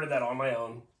started that on my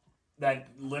own. That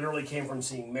literally came from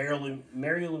seeing Mary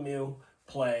Lemieux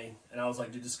play, and I was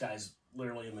like, dude, this guy's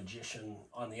literally a magician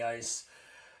on the ice.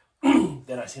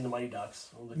 Then I seen the Mighty Ducks.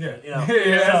 Yeah, You know?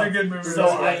 that's a good movie. So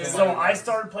I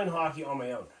started playing hockey on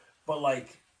my own, but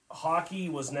like hockey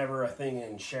was never a thing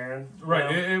in Sharon. Right,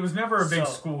 You know? it was never a big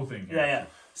So- school thing here. Yeah.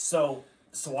 So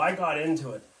I got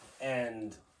into it,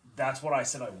 and that's what I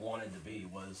said I wanted to be,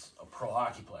 was a pro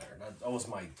hockey player. That was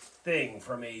my thing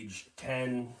from age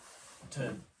 10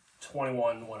 to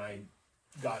 21 when I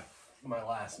got my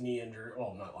last knee injury.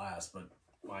 Well, not last, but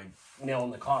my nail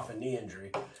in the coffin knee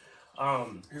injury.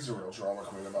 He's a real drama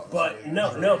queen about this.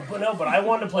 But but I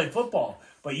wanted to play football.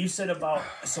 But you said about,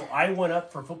 so I went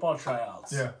up for football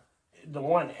tryouts. Yeah. The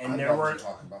one, and there were,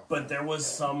 but there was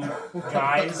some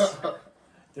guys.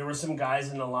 There were some guys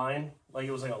in the line, like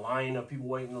it was like a line of people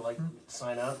waiting to like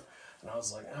sign up, and I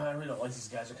was like, oh, I really don't like these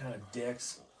guys. They're kind of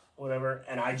dicks, whatever.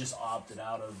 And I just opted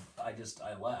out of. I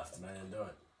left and I didn't do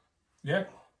it. Yeah,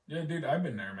 dude, I've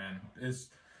been there, man.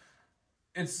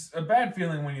 It's a bad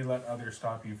feeling when you let others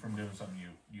stop you from doing something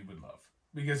you would love,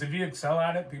 because if you excel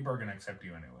at it, people are gonna accept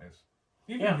you anyways,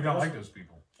 even if you don't like those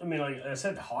people. I mean, like I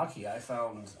said, hockey. I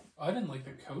found. I didn't like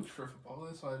the coach for football.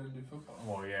 That's why I didn't do football.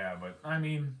 Well, yeah, but I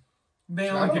mean, they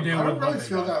I only don't, could do I don't what really they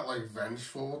feel got. that like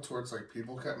vengeful towards like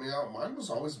people cut me out. Mine was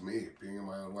always me being in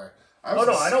my own way. I Oh, was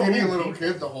no, a I don't skinny mean little people.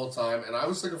 kid the whole time, and I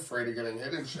was like afraid of getting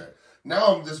hit and shit.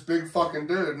 Now I'm this big fucking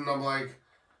dude, and I'm like,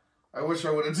 I wish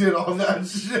I would have did all that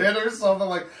shit or something.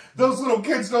 Like those little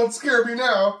kids don't scare me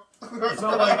now. So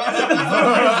like,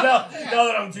 now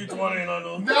that I'm 220 and I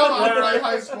don't. Now I play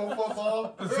high school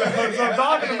football. So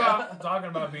talking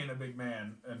about being a big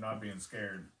man and not being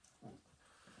scared.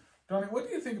 Donny, what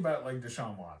do you think about like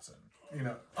Deshaun Watson? You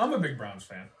know, I'm a big Browns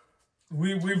fan.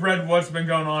 We've read what's been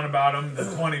going on about him, the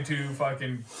 22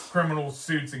 fucking criminal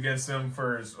suits against him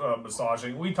for his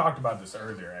massaging. We talked about this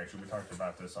earlier, actually. We talked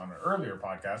about this on an earlier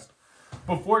podcast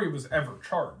before he was ever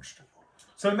charged.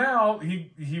 So now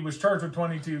he was charged with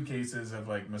 22 cases of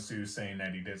like masseuse saying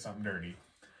that he did something dirty.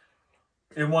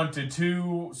 It went to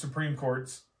 2 Supreme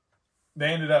Courts. They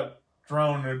ended up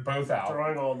throwing it both out.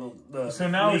 Throwing all the So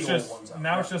now it's legal just ones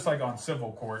out. it's just like on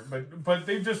civil court, but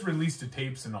they've just released the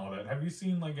tapes and all that. Have you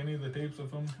seen like any of the tapes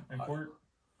of him in court?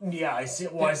 Yeah, I see.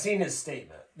 Well, I seen his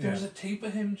statement. There's a tape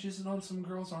of him jizzing on some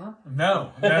girl's arm.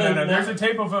 No. There's a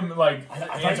tape of him like I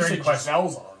thought answering you said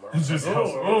questions.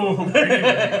 Giselle's on. Brady would be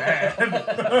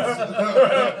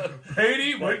mad.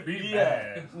 Brady would be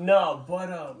mad. No,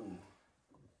 but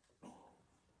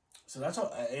so that's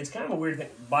what. It's kind of a weird thing.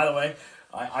 By the way,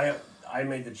 I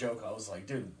made the joke. I was like,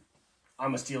 dude,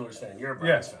 I'm a Steelers fan. You're a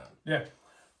Browns fan. Yeah.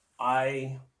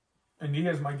 And you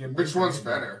guys might get Which one's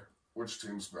better? Which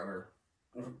team's better?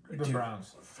 The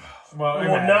Browns. Well, it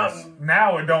Well, matters.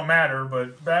 Now it don't matter,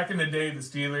 but back in the day, the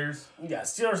Steelers. Yeah,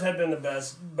 Steelers had been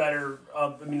better.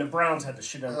 I mean, the Browns had the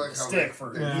shit out I of like the how stick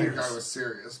for they years. think I was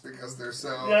serious because they're so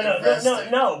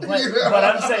No. But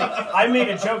I'm saying, I made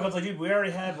a joke. I was like, dude, we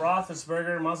already had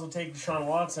Roethlisberger. Might as well take Deshaun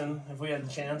Watson if we had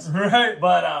the chance. Right.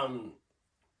 But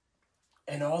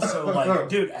and also like,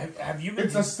 dude, have you been?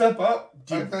 It's a step up,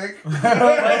 I think.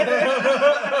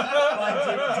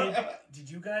 Did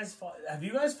you guys have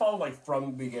you guys followed like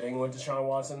from the beginning with Deshaun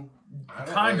Watson? I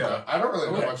don't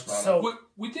really know much about it. So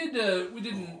We did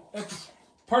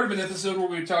part of an episode where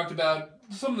we talked about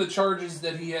some of the charges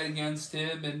that he had against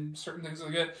him and certain things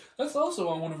like that. That's also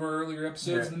on one of our earlier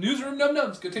episodes. Yeah. The Newsroom Num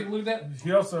Nums. Go take a look at that.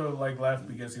 He also like left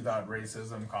because he thought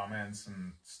racism comments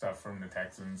and stuff from the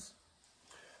Texans.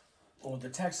 well, the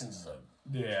Texans.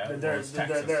 Yeah. well, There's it's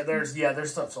Texas. their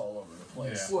stuff's all over the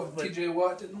place. Yeah. What, T.J.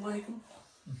 Watt didn't like him?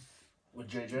 With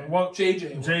JJ. Well,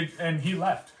 J.J. Watt. and he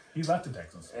left. He left the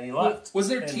Texans. And he left. Was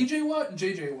there And T.J. Watt and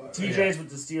J.J. Watt? TJ's with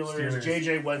the Steelers. Steelers.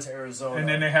 JJ went to Arizona. And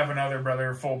then they have another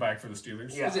brother, fullback for the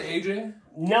Steelers. Yeah. Is it A.J.?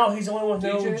 No, he's the only one with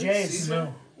no DJ? J's.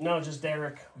 Caesar? No, No, just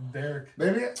Derek. Derek.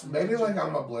 Maybe like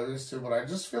I'm oblivious to, but I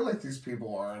just feel like these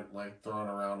people aren't like throwing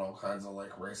around all kinds of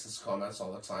like racist comments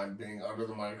all the time, being under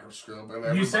the microscope and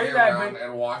everybody You say that, around but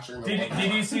and watching them.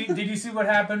 Did you see what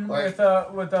happened Like-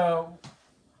 with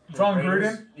John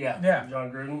Raiders? Gruden? Yeah. Yeah.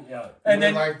 John Gruden. Yeah. And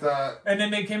then like the and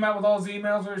then they came out with all these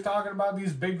emails where he's talking about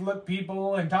these big lip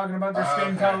people and talking about their skin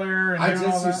okay. color and I doing did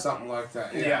all see that. something like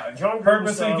that. Yeah. John Gruden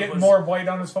Purposely stuff getting was- more white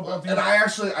on his football team. And I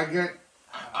actually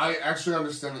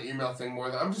understand the email thing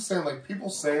more than I'm just saying like people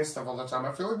saying stuff all the time.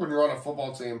 I feel like when you're on a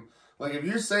football team, like if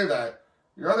you say that,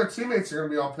 your other teammates are gonna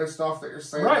be all pissed off that you're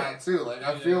saying Right. that too. Like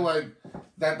I feel like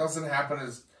that doesn't happen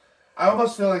as I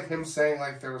almost feel like him saying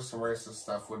like there was some racist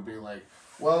stuff would be like,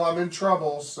 well, I'm in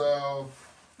trouble, so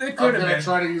It could have gonna been.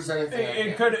 try to use anything.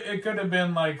 It could have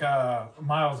been like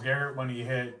Myles Garrett when he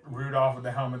hit Rudolph with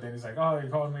the helmet. Then he's like, "Oh, he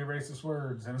called me racist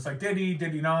words," and it's like, "Did he?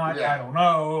 Did he not? Yeah. I don't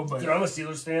know." But Dude, I'm a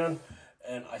Steelers fan,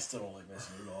 and I still don't like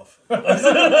Mason Rudolph.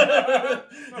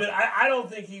 Dude, I don't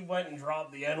think he went and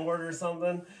dropped the N-word or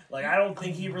something. Like, I don't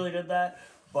think he really did that.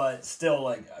 But still,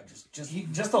 like,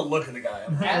 just the look of the guy.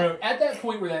 At that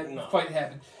point where that fight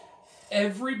happened,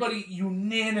 everybody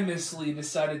unanimously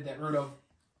decided that Rudolph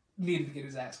needed to get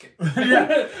his ass kicked.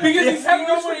 yeah, because he kept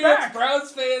going back.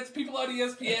 Browns fans, people on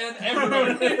ESPN,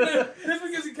 everybody. Just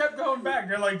because he kept going back,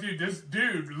 they're like, "Dude, this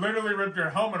dude literally ripped your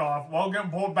helmet off while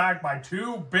getting pulled back by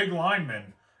two big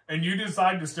linemen, and you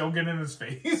decide to still get in his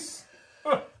face."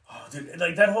 Oh, dude,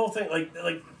 like that whole thing,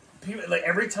 like people, like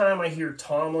every time I hear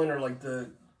Tomlin or like the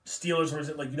Steelers, or is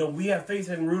it like, we have faith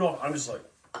in Rudolph? I'm just like,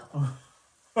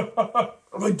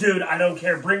 I'm like, dude, I don't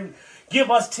care.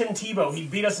 Give us Tim Tebow. He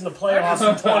beat us in the playoffs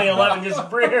in 2011. Just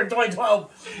bring here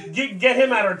 2012. Get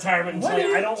him out of retirement.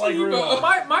 I don't like Rudolph.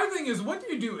 My thing is, what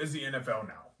do you do as the NFL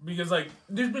now? Because like,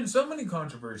 there's been so many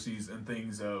controversies and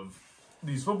things of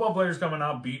these football players coming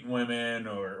out beating women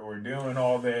or doing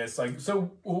all this. Like,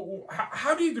 so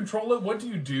how do you control it? What do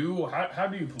you do? How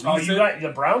do you police it? The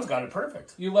Browns got it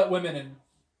perfect. You let women in.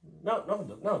 No,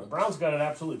 the Browns got it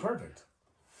absolutely perfect.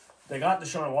 They got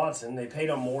Deshaun Watson. They paid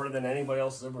him more than anybody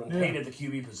else has ever been paid at the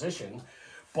QB position.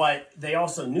 But they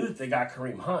also knew that they got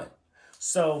Kareem Hunt.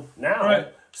 So now,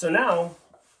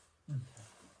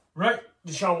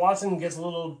 Deshaun Watson gets a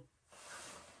little,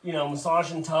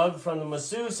 massage and tug from the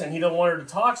masseuse, and he don't want her to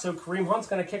talk, so Kareem Hunt's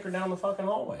going to kick her down the fucking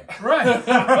hallway.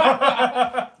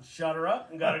 Right. Shut her up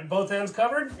and got both ends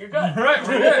covered. You're good. Right,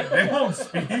 we're good. They won't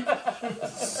speak.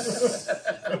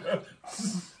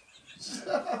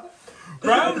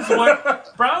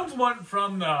 Browns went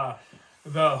from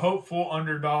the hopeful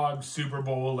underdog Super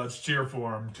Bowl, let's cheer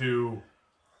for them, to,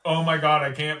 oh my God,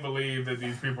 I can't believe that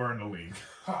these people are in the league.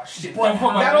 Oh, shit.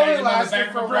 That only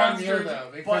lasted for Browns 1 year, jersey.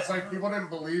 though, because people didn't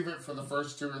believe it for the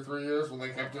first 2 or 3 years when they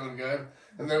kept doing good,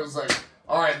 and then it was like,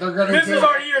 all right, they're gonna. This do is it.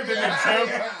 our year,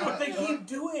 then. But they keep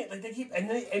doing it. Like they keep,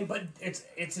 but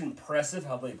it's impressive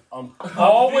how they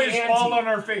Always the fall ante. on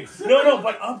our face. No,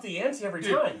 but up the ante every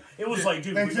time. It was like,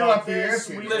 dude, They we do got up the this.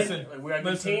 ante. We got a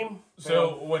good team.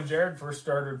 So when Jared first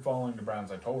started following the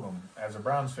Browns, I told him, as a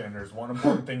Browns fan, there's one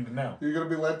important thing to know. You're gonna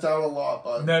be let down a lot,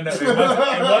 bud. No, it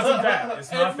wasn't that.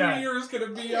 It's not Every that. year is going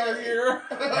to be our year.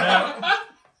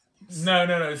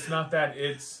 No, it's not that.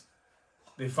 It's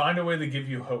they find a way to give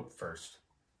you hope first.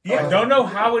 Yeah. I don't know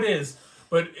how it is,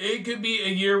 but it could be a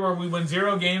year where we win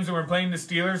 0 games and we're playing the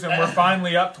Steelers and we're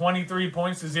finally up 23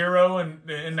 points to 0 in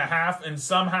the half, and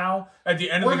somehow at the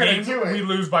end of the game we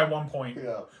lose by 1 point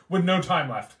with no time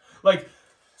left. Like,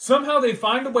 somehow they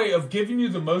find a way of giving you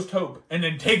the most hope and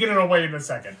then taking it away in a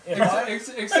second.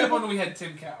 Except when we had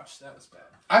Tim Couch. That was bad.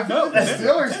 I feel like the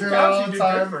Steelers do that all the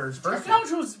time. Couch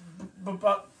was,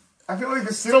 I feel like the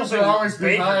Steelers are always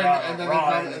behind, and then they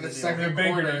come in the Baker second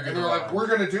didn't quarter, get and they're it like, right. "We're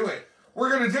gonna do it. We're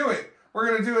gonna do it.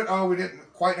 We're gonna do it." Oh, we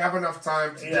didn't quite have enough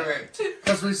time to do it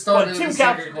because we started in the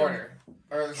second quarter.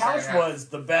 Couch was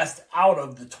the best out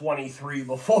of the 23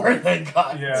 before they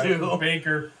got to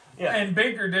Baker. Yeah. And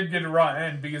Baker did get a raw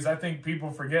end because I think people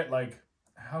forget, like,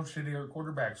 how shitty our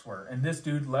quarterbacks were. And this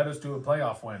dude led us to a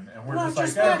playoff win. And we're just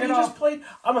like, that. get He off. just played.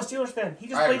 I'm a Steelers fan. He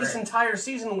just played this entire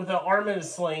season with an arm in a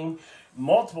sling,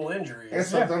 multiple injuries. And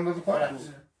so done to the playoffs.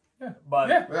 But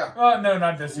No,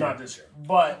 not this year. not this year.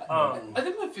 But I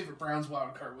think my favorite Browns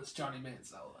wild card was Johnny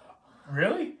Manziel.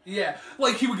 Really? Yeah,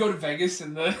 like he would go to Vegas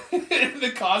in the in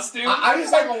the costume. I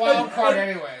just like a wild card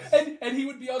anyway. And he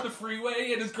would be on the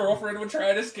freeway, and his girlfriend would try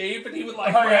and escape, and he would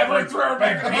grab her and throw her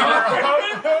back.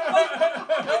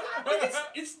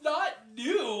 It's not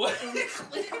new.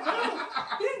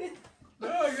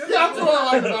 That's what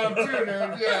I like about him too, dude.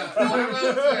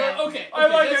 Yeah. Okay. I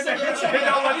like that's- it. They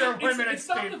don't let their women it's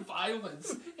not escape. the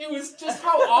violence. It was just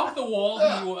how off the wall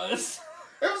he was.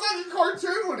 It was like a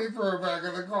cartoon when he threw her back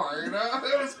in the car. You know,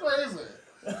 it was crazy.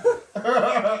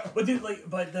 But dude,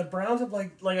 but the Browns have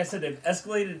like I said, they've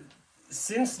escalated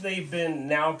since they've been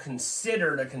now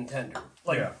considered a contender.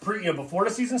 Before the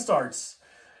season starts,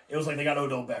 it was like they got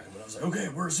Odell Beckham, and I was like, okay,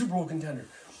 we're a Super Bowl contender,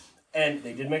 and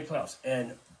they did make playoffs.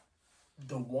 And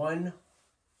the one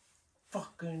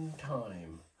fucking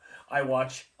time I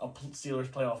watch a Steelers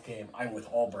playoff game, I'm with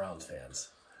all Browns fans.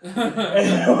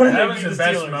 That was the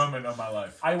best moment of my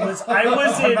life. I was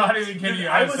I'm not even kidding you.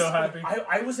 I was so happy.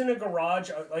 I was in a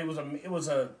garage. It was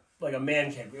a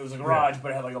man cave. It was a garage, but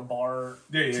it had like a bar.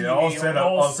 Yeah, TV, all set up.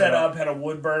 All set up. Had a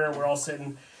wood burner. We're all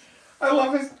sitting. I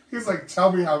love it. He's like,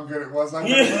 tell me how good it was. I'm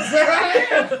Dude,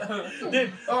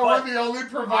 we're the only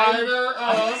provider.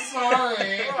 Oh,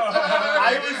 sorry.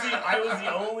 I was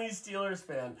the only Steelers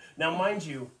fan. Now, mind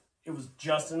you, it was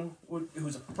Justin,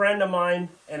 who's a friend of mine,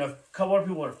 and a couple of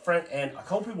people are friend, and a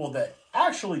couple people that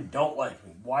actually don't like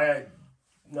me. Why?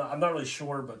 I'm not really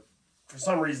sure, but for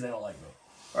some reason they don't like me.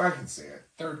 I can see it.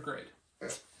 Third grade.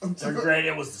 They're great.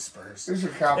 It was the Spurs. There's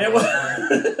your cowboy.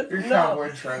 Your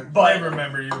cowboy trend. I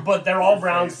remember you. But they're all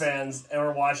Browns fans, and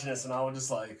we're watching this, and I was just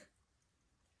like,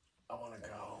 I want to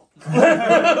go.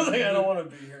 I was like, I don't want to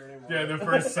be here anymore. Yeah, the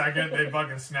first second they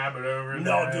fucking snap it over.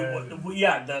 No, dude.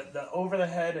 Yeah, the over the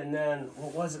head, and then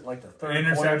what was it, like the third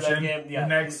Interception. quarter of that game? Yeah.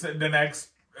 The next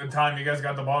time you guys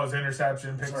got the ball is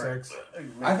interception, pick six.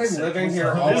 I think living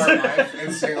here all our life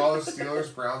and seeing all the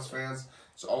Steelers Browns fans,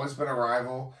 it's always been a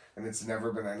rival, and it's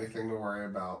never been anything to worry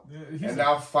about. And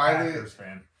now finally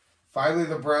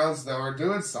the Browns though are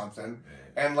doing something,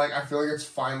 and like I feel like it's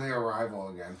finally a rival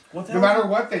again. No matter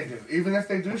what they do, even if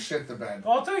they do shit the bed,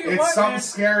 I'll tell you it's what, something man.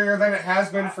 scarier than it has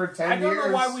been for 10 years. I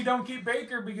don't know why we don't keep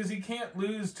Baker, because he can't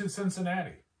lose to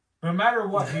Cincinnati. No matter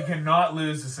what, he cannot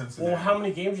lose to Cincinnati. Well, how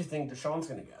many games do you think Deshaun's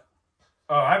going to get?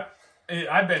 Oh, I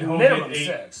bet he'll Minimum get 8.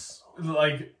 6.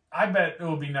 Like, I bet it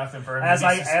will be nothing for him. As to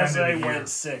be I suspended went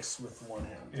 6 with one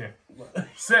hand. Yeah.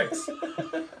 6.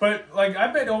 But, like,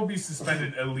 I bet he'll be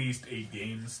suspended at least 8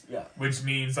 games. Yeah. Which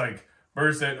means, like,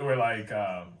 Burset or, like,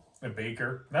 a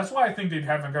Baker. That's why I think they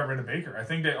haven't got rid of Baker. I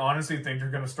think they honestly think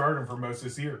they're going to start him for most of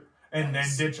this year. And then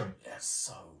ditch him. That's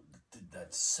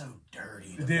so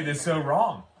dirty. Dude, it's so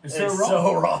wrong. It's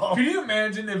so wrong. Can you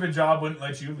imagine if a job wouldn't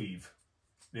let you leave?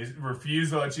 They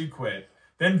refuse to let you quit.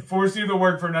 Then force you to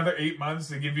work for another 8 months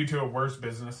to give you to a worse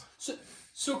business.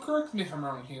 So correct me if I'm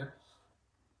wrong here.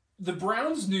 The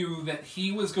Browns knew that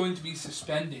he was going to be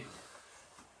suspended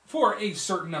for a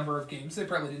certain number of games. They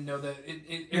probably didn't know the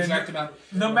exact amount.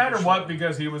 No matter what,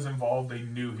 because he was involved, they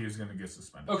knew he was going to get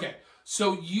suspended. Okay,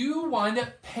 so you wind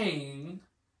up paying,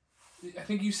 I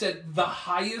think you said, the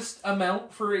highest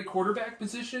amount for a quarterback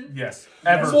position? Yes.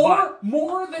 Ever.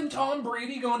 More than Tom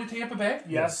Brady going to Tampa Bay?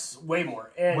 Yes, way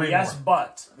more. And way yes, more.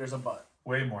 But there's a but.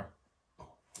 Way more.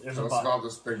 There's So a it's but. not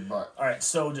this big butt. All right,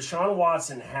 so Deshaun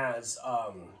Watson has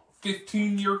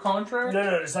 15-year contract?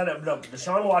 No, it's not. No,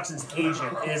 Deshaun Watson's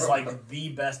agent is like the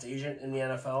best agent in the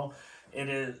NFL. It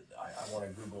is. I want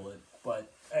to Google it,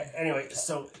 but anyway,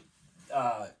 so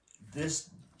this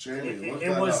Jamie,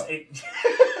 it was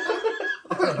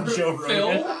Joe Rogan.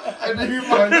 Phil? I knew you'd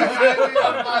find that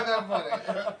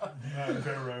funny.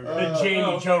 Joe Rogan. The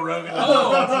Jamie Joe Rogan.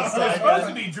 It's supposed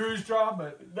to be Drew's job,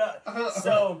 but...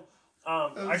 So,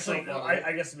 actually, no,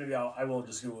 I guess maybe I will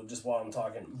just Google it just while I'm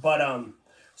talking. But,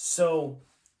 so,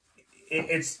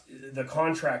 it's the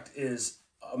contract is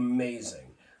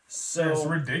amazing. So it's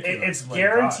ridiculous. It's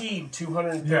guaranteed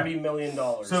 $230 million.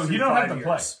 So you don't have to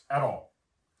play at all.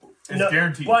 It's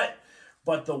guaranteed.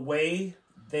 But the way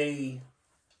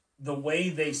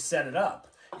they set it up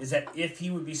is that if he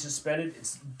would be suspended,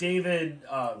 it's David.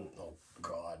 Oh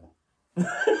God.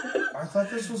 I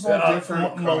thought this was all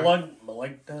different.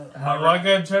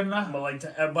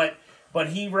 But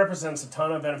he represents a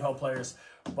ton of NFL players.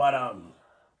 But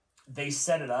they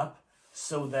set it up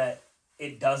so that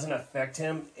it doesn't affect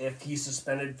him if he's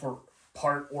suspended for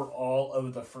part or all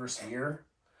of the first year.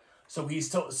 So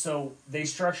they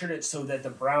structured it so that the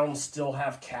Browns still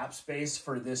have cap space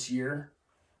for this year.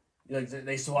 Like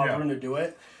they still have room to do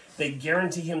it. They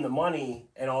guarantee him the money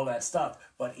and all that stuff.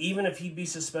 But even if he'd be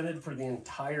suspended for the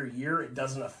entire year, it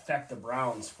doesn't affect the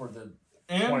Browns for the.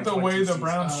 And the way the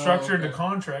Browns structured the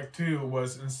contract too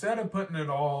was, instead of putting it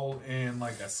all in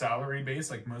like a salary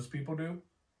base like most people do,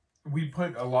 we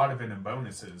put a lot of it in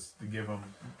bonuses to give him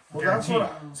guaranteed.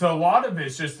 So a lot of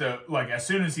it's just like as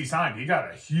soon as he signed, he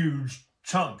got a huge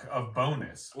chunk of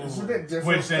bonus. Isn't it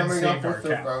different coming up with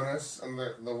the bonus and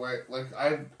the way? Like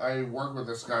I work with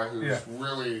this guy who's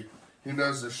really, he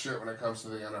knows this shit when it comes to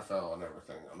the NFL and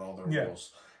everything and all the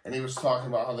rules. And he was talking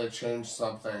about how they changed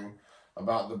something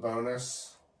about the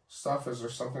bonus stuff. Is there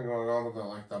something going on with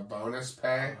the bonus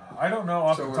pay? I don't know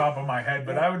off the top of my head,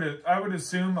 but I would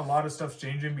assume a lot of stuff's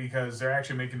changing because they're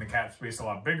actually making the cap space a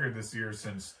lot bigger this year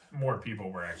since more people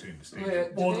were actually in the stadium.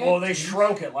 Well, they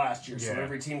shrunk it last year, so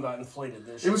every team got inflated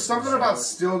this year. It was something about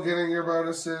still getting your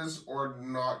bonuses or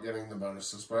not getting the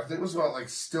bonuses, but I think it was about like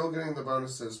still getting the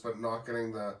bonuses but not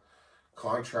getting the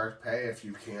contract pay if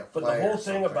you can't play. But the whole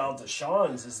thing about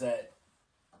Deshaun's is that,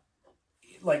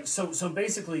 like, so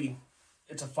basically,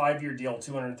 it's a 5-year deal,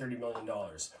 $230 million.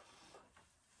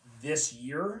 This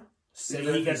year, say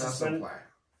he gets suspended.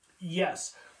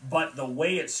 Yes, but the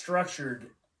way it's structured,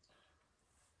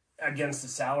 against the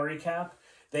salary cap,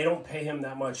 they don't pay him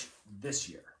that much this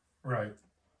year. Right.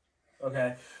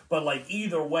 Okay, but like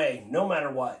either way, no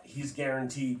matter what, he's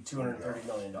guaranteed $230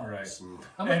 million. Right.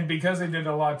 And because they did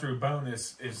a lot through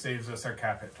bonus, it saves us our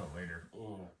cap hit till later.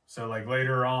 So like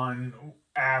later on,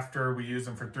 after we use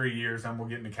them for 3 years, then we'll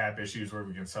get into cap issues where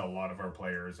we can sell a lot of our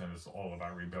players, and it's all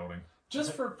about rebuilding.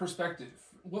 Just for perspective,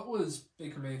 what was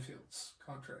Baker Mayfield's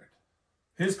contract?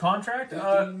 His contract?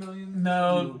 15 million?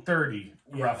 No, 30,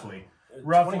 Yeah. roughly.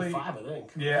 25, I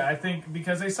think. Yeah, I think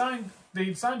because they signed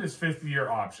his 5th-year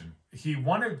option. He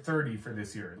wanted 30 for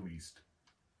this year at least.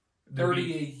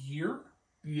 30 a year?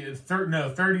 Yeah,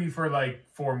 30 for like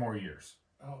 4 more years.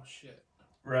 Oh, shit.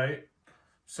 Right?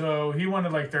 So he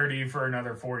wanted like 30 for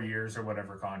another 4 years or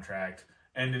whatever contract.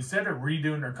 And instead of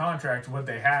redoing their contract, what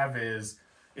they have is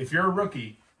if you're a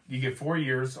rookie, you get 4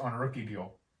 years on a rookie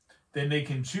deal. Then they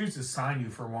can choose to sign you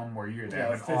for 1 more year. They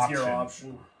have an 5th-year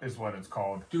option is what it's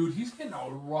called. Dude, he's getting a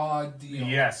raw deal.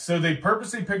 Yes, so they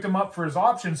purposely picked him up for his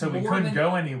option so he couldn't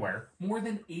go anywhere. More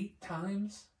than 8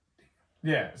 times?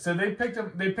 Yeah, so they picked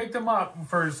him up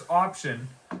for his option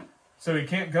so he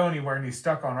can't go anywhere and he's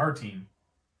stuck on our team.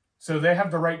 So they have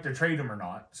the right to trade him or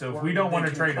not. So if we don't want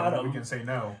to trade him, we can say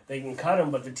no. They can cut him,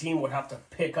 but the team would have to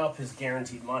pick up his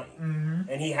guaranteed money.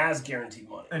 And he has guaranteed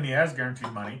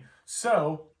money.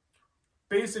 So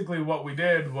basically what we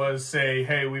did was say,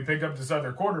 hey, we picked up this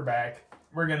other quarterback.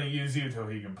 We're going to use you till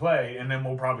he can play, and then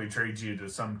we'll probably trade you to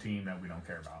some team that we don't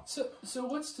care about. So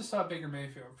what's to stop Baker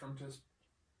Mayfield from just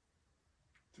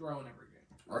throwing every game?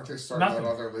 Aren't they starting that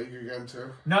other league again,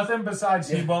 too? Nothing besides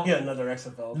he won't... Yeah, another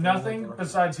XFL. Nothing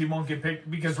besides he won't get picked,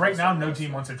 because right now no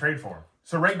team wants to trade for him.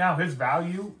 So right now his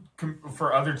value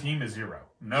for other team is 0.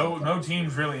 No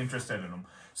team's really interested in him.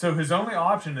 So his only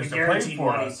option is to play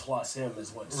for us. Plus him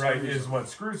is what screws right, is what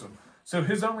screws him. So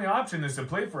his only option is to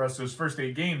play for us those first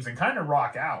 8 games and kind of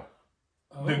rock out.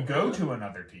 To go to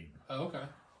another team. Oh, okay.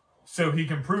 So he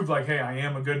can prove like, hey, I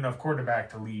am a good enough quarterback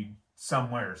to lead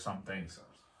somewhere or something.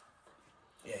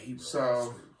 Yeah, he really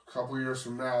So a couple years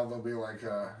from now, there'll be like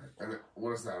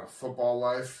what is that? A football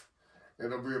life.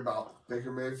 It'll be about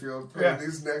Baker Mayfield playing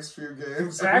these next few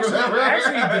games. Actually,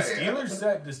 the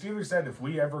Steelers said if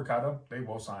we ever cut him, they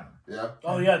will sign him. Yeah.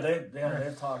 Oh yeah,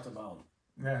 they've talked about.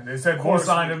 Yeah, they said we'll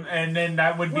sign him, and then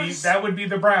that would be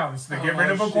the Browns. They get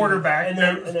rid of a quarterback, and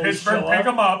then Pittsburgh pick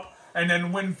him up, and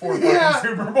then win 4 Yeah.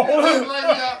 Super Bowls.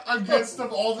 Against them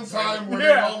all the time, winning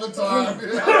all the time.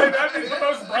 That'd be the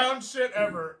most Brown shit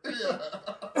ever.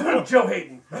 Yeah. Joe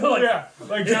Hayden.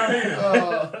 Like Joe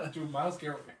Hayden. Dude, Myles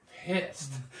Garrett would be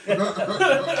pissed.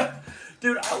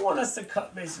 Dude, I want us to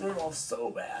cut Mason Rudolph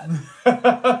so bad.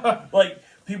 Like,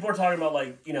 people are talking about,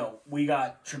 like, we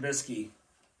got Trubisky,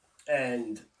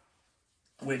 and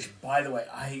which, by the way,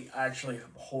 I actually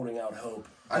am holding out hope.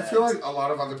 I feel like a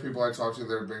lot of other people I talk to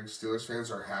that are big Steelers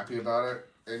fans are happy about it.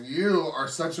 And you are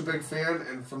such a big fan,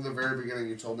 and from the very beginning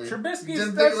you told me you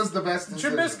didn't think it was the best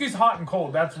decision. Trubisky's hot and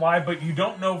cold, that's why, but you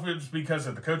don't know if it's because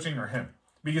of the coaching or him.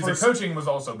 Because the coaching was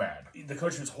also bad. The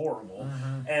coach was horrible.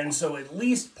 And so at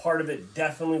least part of it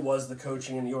definitely was the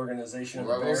coaching and the organization of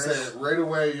the Bears. I will say, right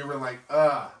away you were like,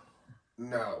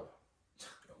 no.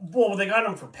 Well, they got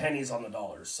him for pennies on the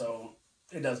dollars, so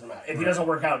it doesn't matter. If he doesn't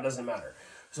work out, it doesn't matter.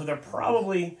 So they're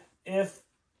probably, if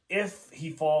he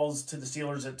falls to the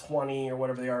Steelers at 20 or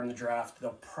whatever they are in the draft,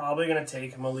 they're probably going to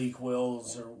take Malik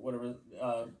Wills or whatever.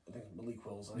 I think Malik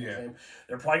Wills is his name.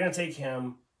 They're probably going to take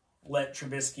him, let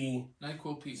Trubisky.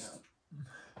 NyQuil peanut.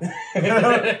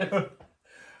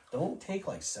 Don't take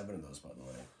like 7 of those, by the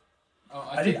way. Oh,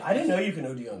 I didn't know you can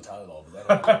OD on Tylenol, but that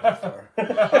don't go that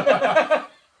far.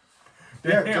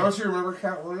 Yeah, don't you remember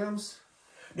Cat Williams?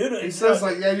 Dude, he says,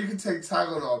 like, yeah, you can take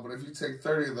Tylenol, but if you take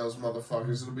 30 of those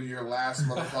motherfuckers, it'll be your last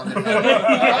motherfucker.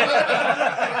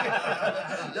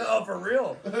 No, for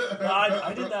real. No,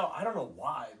 I did that. I don't know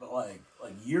why, but like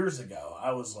years ago,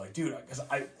 I was like, dude, because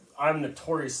I'm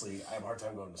notoriously, I have a hard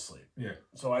time going to sleep. Yeah.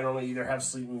 So I don't either have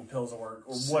sleeping pills at work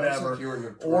or whatever. Like you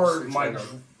were or my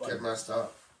get messed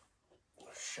up.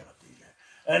 Shut up, DJ.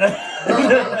 And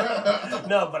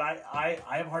no, but I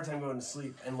have a hard time going to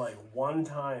sleep. And like one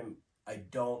time, I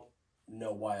don't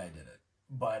know why I did it,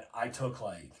 but I took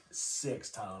like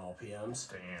 6 Tylenol PMs.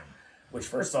 Damn. Which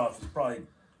first off is probably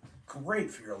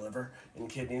great for your liver and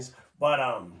kidneys. But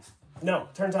no,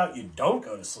 turns out you don't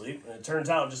go to sleep, and it turns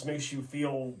out it just makes you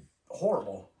feel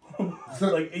horrible.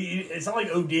 Like it's not like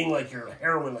ODing like you're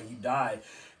heroin, like you die,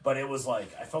 but it was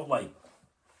like I felt like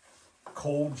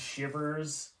cold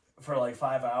shivers for like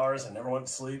 5 hours. I never went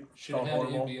to sleep. Felt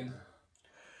horrible.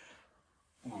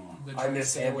 I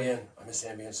miss Ambien. I miss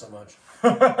Ambien so much.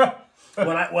 when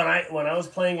I was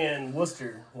playing in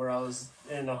Worcester, where I was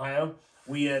in Ohio,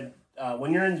 we had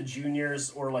when you're in the juniors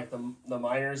or like the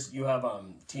minors, you have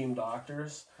team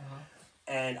doctors.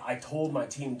 And I told my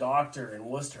team doctor in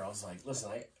Worcester, I was like,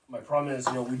 listen, my problem is,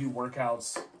 we do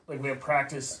workouts, like we have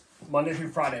practice Monday through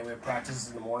Friday. We have practices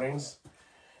in the mornings,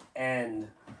 and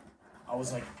I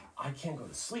was like, I can't go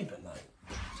to sleep at night.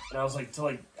 And I was like, to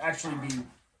like actually be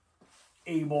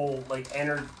able, like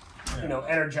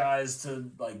energized to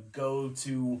like go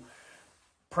to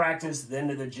practice, then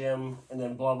to the gym, and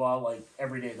then blah blah, like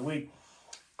every day of the week.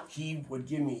 He would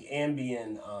give me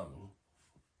Ambien,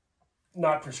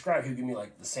 not prescribed. He would give me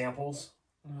like the samples,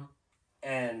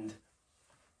 and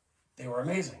they were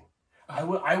amazing.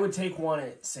 I would take one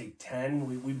at say 10.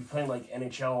 We'd be playing like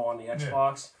NHL on the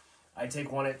Xbox. I'd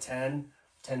take one at 10,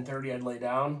 10:30. I'd lay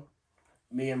down.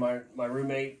 Me and my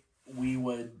roommate, we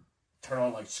would turn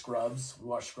on like Scrubs. We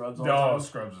watch Scrubs all the time.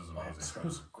 Scrubs is amazing.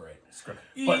 Scrubs is great.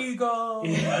 Eagle.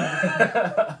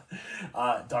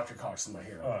 Dr. Cox is my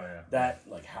hero. Oh yeah. That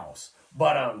like house.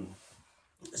 But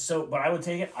I would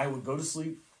take it. I would go to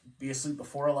sleep, be asleep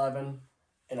before 11,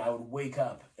 and I would wake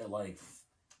up at like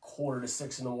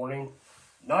 5:45 in the morning.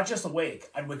 Not just awake.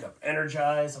 I'd wake up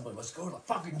energized. I'm like, let's go to the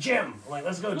fucking gym. I'm like,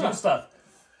 let's go do stuff.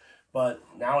 But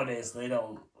nowadays they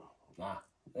don't.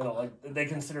 They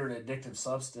consider it an addictive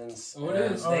substance. Oh,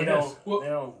 it is. They it don't. is. They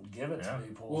don't give it to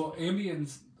people. Well,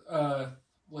 Ambien's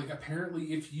like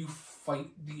apparently if you fight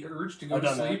the urge to go I've to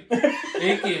done sleep,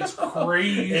 it gets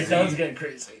crazy. It does get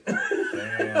crazy.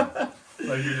 Damn.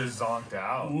 Like you're just zonked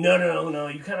out. No.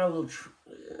 You kind of all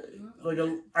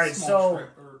right. Small So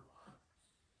trip or-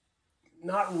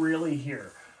 not really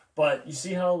here, but you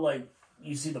see how like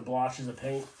you see the blotches of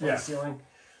paint on Yeah. the ceiling.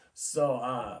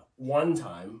 So one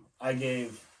time I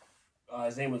gave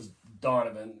his name was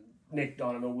Donovan, Nick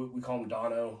Donovan. We call him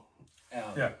Dono.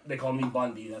 They call me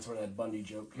Bundy. That's where that Bundy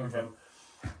joke came from.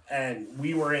 And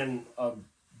we were in a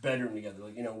bedroom together.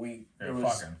 Like it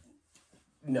was fucking.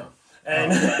 no.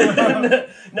 And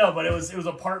no, but it was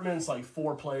apartments, like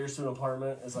 4 players to an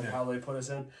apartment is like how they put us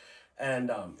in.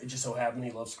 And it just so happened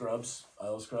he loves Scrubs. I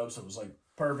love Scrubs, so it was like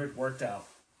perfect, worked out.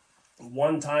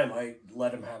 One time I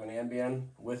let him have an Ambien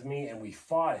with me and we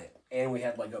fought it. And we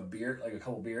had like a beer, like a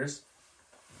couple beers.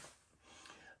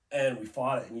 And we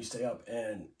fought it and you stay up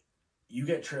and you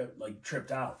get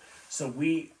tripped out. So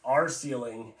our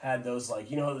ceiling had those like,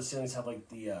 how the ceilings have like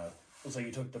the, it's like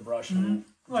you took the brush and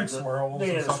Like swirls. They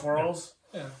and had the stuff. swirls.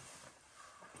 Yeah.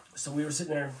 So we were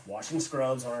sitting there watching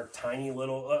Scrubs on our tiny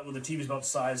little, the TV's about the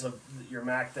size of your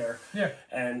Mac there. Yeah.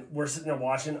 And we're sitting there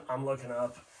watching. I'm looking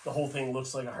up. The whole thing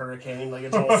looks like a hurricane. Like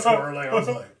it's all swirling. I was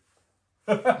like,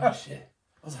 Oh shit.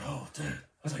 I was like, oh, dude. I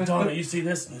was like, Donny, you see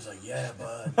this? And he was like, yeah,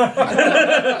 bud.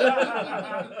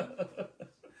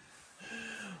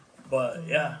 But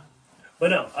yeah. But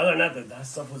no, other than that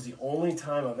stuff was the only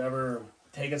time I've ever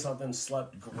taken something,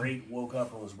 slept great, woke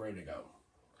up, and was ready to go.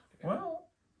 Well,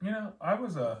 I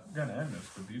was gonna end this,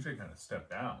 but DJ kind of stepped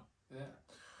down. Yeah.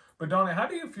 But Donny, how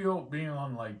do you feel being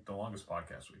on like the longest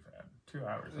podcast we've had? 2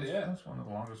 hours. That's one of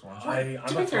the longest ones.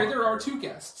 To be fair, there are 2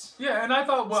 guests. Yeah, and I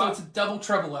thought, So it's a double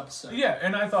treble episode. yeah,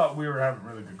 and I thought we were having a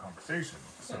really good conversation.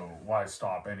 So why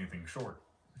stop anything short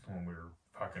when we were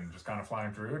fucking just kind of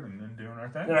flying through it and then doing our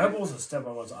thing? And I hope it wasn't a step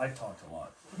on was I talked a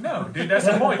lot. No, dude, that's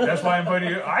the point. That's why I invited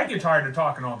you. I get tired of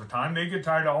talking all the time. They get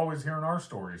tired of always hearing our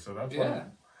stories. So that's why.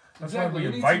 That's Exactly. why we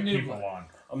We need invite some new people blood. on.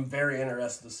 I'm very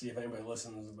interested to see if anybody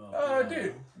listens about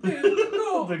Dude,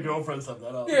 the girlfriend stuff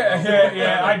that up.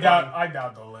 yeah. I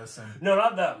doubt they'll listen No,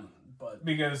 not them, but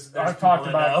because There's I've talked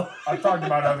people that about I've talked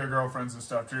about other girlfriends and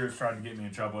stuff. Drew's tried to get me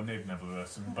in trouble and they've never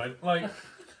listened. But like,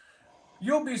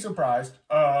 you'll be surprised.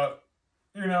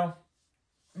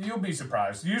 You'll be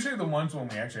surprised. Usually the ones when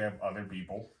we actually have other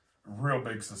people, real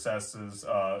big successes,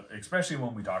 especially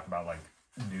when we talk about like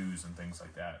news and things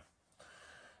like that.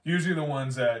 Usually the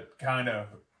ones that kind of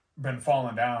been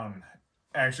falling down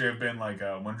actually have been like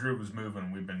when Drew was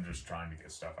moving, we've been just trying to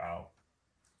get stuff out.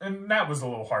 And that was a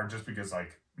little hard just because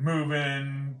like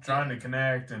moving, trying to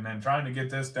connect, and then trying to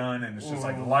get this done. And it's just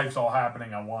like life's all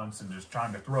happening at once and just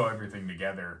trying to throw everything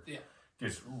together. Yeah.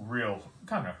 Gets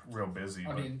kind of real busy.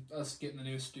 I mean, us getting a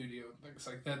new studio, things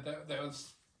like that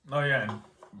was... Oh yeah, and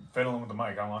fiddling with the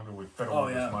mic. How long did we fiddle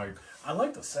with this mic? I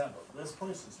like the setup. This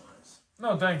place is nice.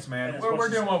 No, thanks, man. Yeah, We're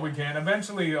doing what we can.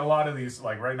 Eventually, a lot of these,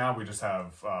 like right now, we just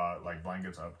have like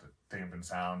blankets up to dampen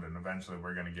sound, and eventually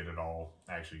we're gonna get it all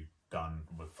actually done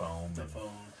with foam. The phone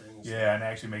things. Yeah, and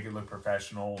actually make it look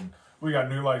professional. And we got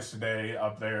new lights today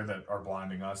up there that are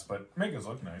blinding us, but make us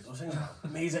look nice. Those things are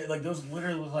amazing. Like those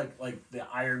literally look like the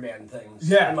Iron Man things.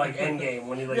 Yeah. In like Endgame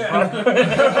when he like.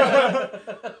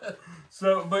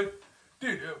 So, but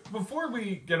Dude, before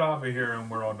we get off of here and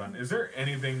we're all done, is there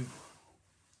anything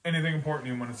important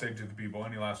you want to say to the people?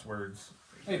 Any last words?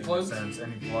 Any In a plugs? sense,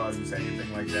 any plugs,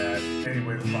 anything like that? Any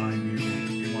way to find you? Do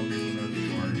you want people to know who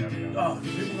you are? Yada, yada.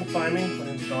 People can find me. My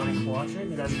name's Donny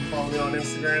Kowalczyk. You guys can follow me on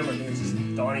Instagram. I think it's just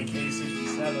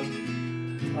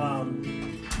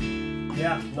DonnyK67.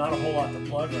 Yeah, not a whole lot to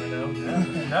plug right now.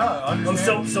 No, I I'm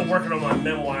understand. still working on my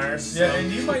memoirs. Yeah, so.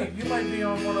 and you might be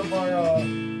on one of our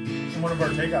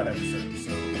takeout episodes.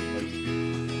 So like,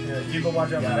 yeah, keep a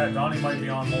watch out for that. Donnie might be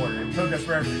on more. It took us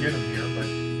forever to get him here, but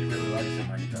he really likes him.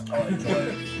 I can tell. I'll enjoy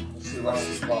it. Let's see what's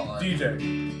the spotlight. DJ,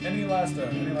 any last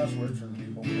words for the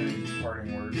people? Any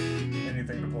parting words?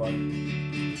 Anything to plug?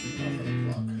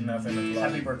 Nothing to plug.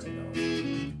 Happy birthday, Noah.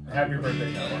 Happy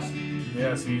birthday, Noah.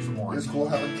 Yes, he's one. It's cool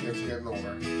having kids getting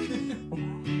older.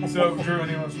 So, Drew,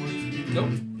 any last words?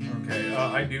 Nope. Okay,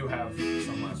 I do have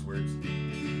some last words.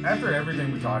 After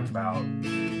everything we talked about,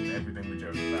 everything we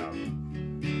joked about,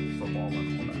 football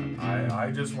and all that,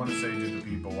 I just want to say to the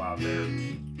people out there,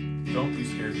 don't be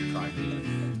scared to try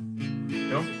things.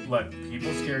 Don't let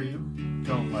people scare you.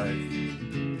 Don't let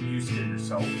you scare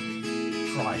yourself.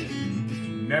 Try it.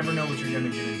 You never know what you're going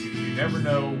to get into. You never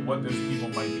know what those people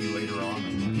might be later on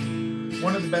in life.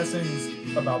 One of the best things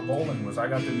about bowling was I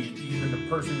got to meet even the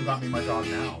person who got me my job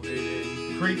now.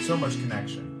 It creates so much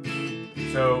connection.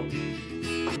 So,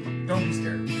 don't be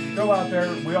scared. Go out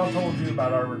there. We all told you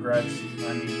about our regrets.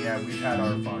 I mean, yeah, we've had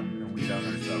our fun and we've done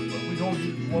our stuff, but we told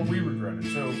you what we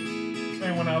regretted. So,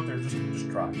 anyone out there, just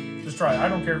try. Just try. I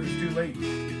don't care if it's too late.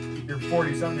 You're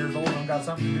 40-something years old and got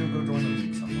something to do, go join the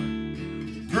league somewhere.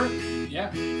 Drew,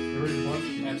 Yeah, you ready to plug?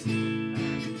 absolutely.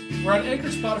 We're on Anchor,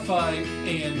 Spotify,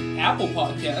 and Apple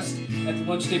Podcast at the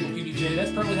Lunch Table PBJ.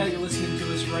 That's probably how you're listening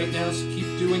to us right now, so keep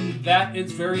doing that.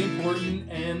 It's very important,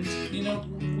 and, you know,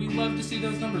 we love to see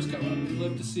those numbers go up. We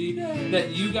love to see that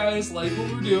you guys like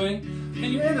what we're doing, and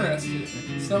you're interested in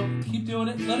it. So keep doing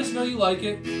it. Let us know you like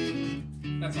it.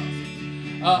 That's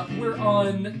awesome. We're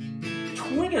on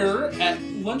Twitter at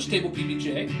Lunch Table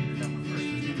PBJ.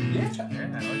 Yeah.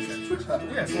 Yeah, I like that.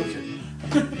 Yeah, switch it.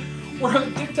 We're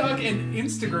on TikTok and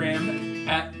Instagram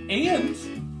and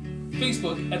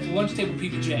Facebook at the Lunch Table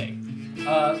PBJ.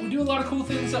 We do a lot of cool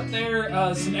things up there,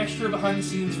 some extra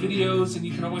behind-the-scenes videos, and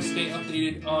you can always stay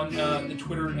updated on the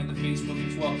Twitter and the Facebook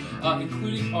as well,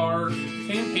 including our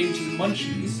fan page, the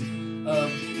Munchies.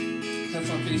 That's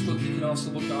on Facebook. You can also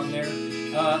look on there.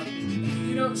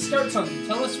 You know, start something.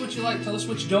 Tell us what you like. Tell us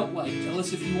what you don't like. Tell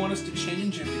us if you want us to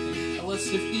change anything. Tell us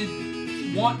if you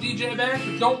want DJ back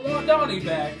or don't want Donnie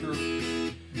back or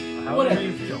However whatever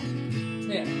you feel.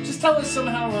 Yeah, just tell us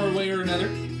somehow or a way or another.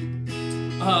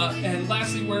 And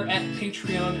lastly, we're at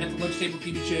Patreon at the Lunch Table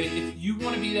PBJ. If you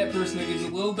want to be that person that gives a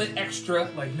little bit extra,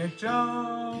 Like Nick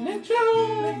Jones. Nick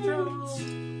Jones.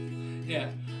 Yeah.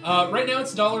 Right now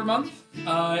it's $1 a month,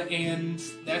 and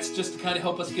that's just to kind of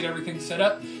help us get everything set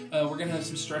up. We're going to have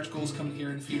some stretch goals coming here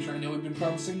in the future. I know we've been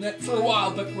promising that for a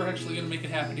while, but we're actually going to make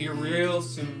it happen here real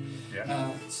soon.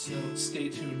 Yeah. So stay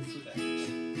tuned for that.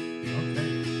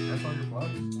 Okay, that's all your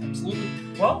plugs. Absolutely.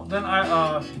 Well, then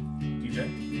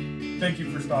DJ, thank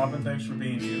you for stopping. Thanks for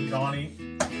being you. Donnie,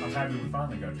 I'm happy we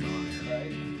finally got you on here.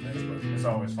 Right. It's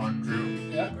always fun. Drew,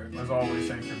 Yeah. as always,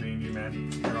 thanks for being you,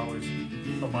 man. You're always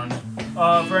a bunch.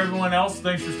 For everyone else,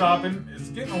 thanks for stopping. It's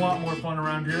getting a lot more fun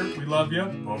around here. We love you.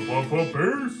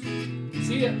 Peace.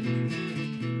 See ya.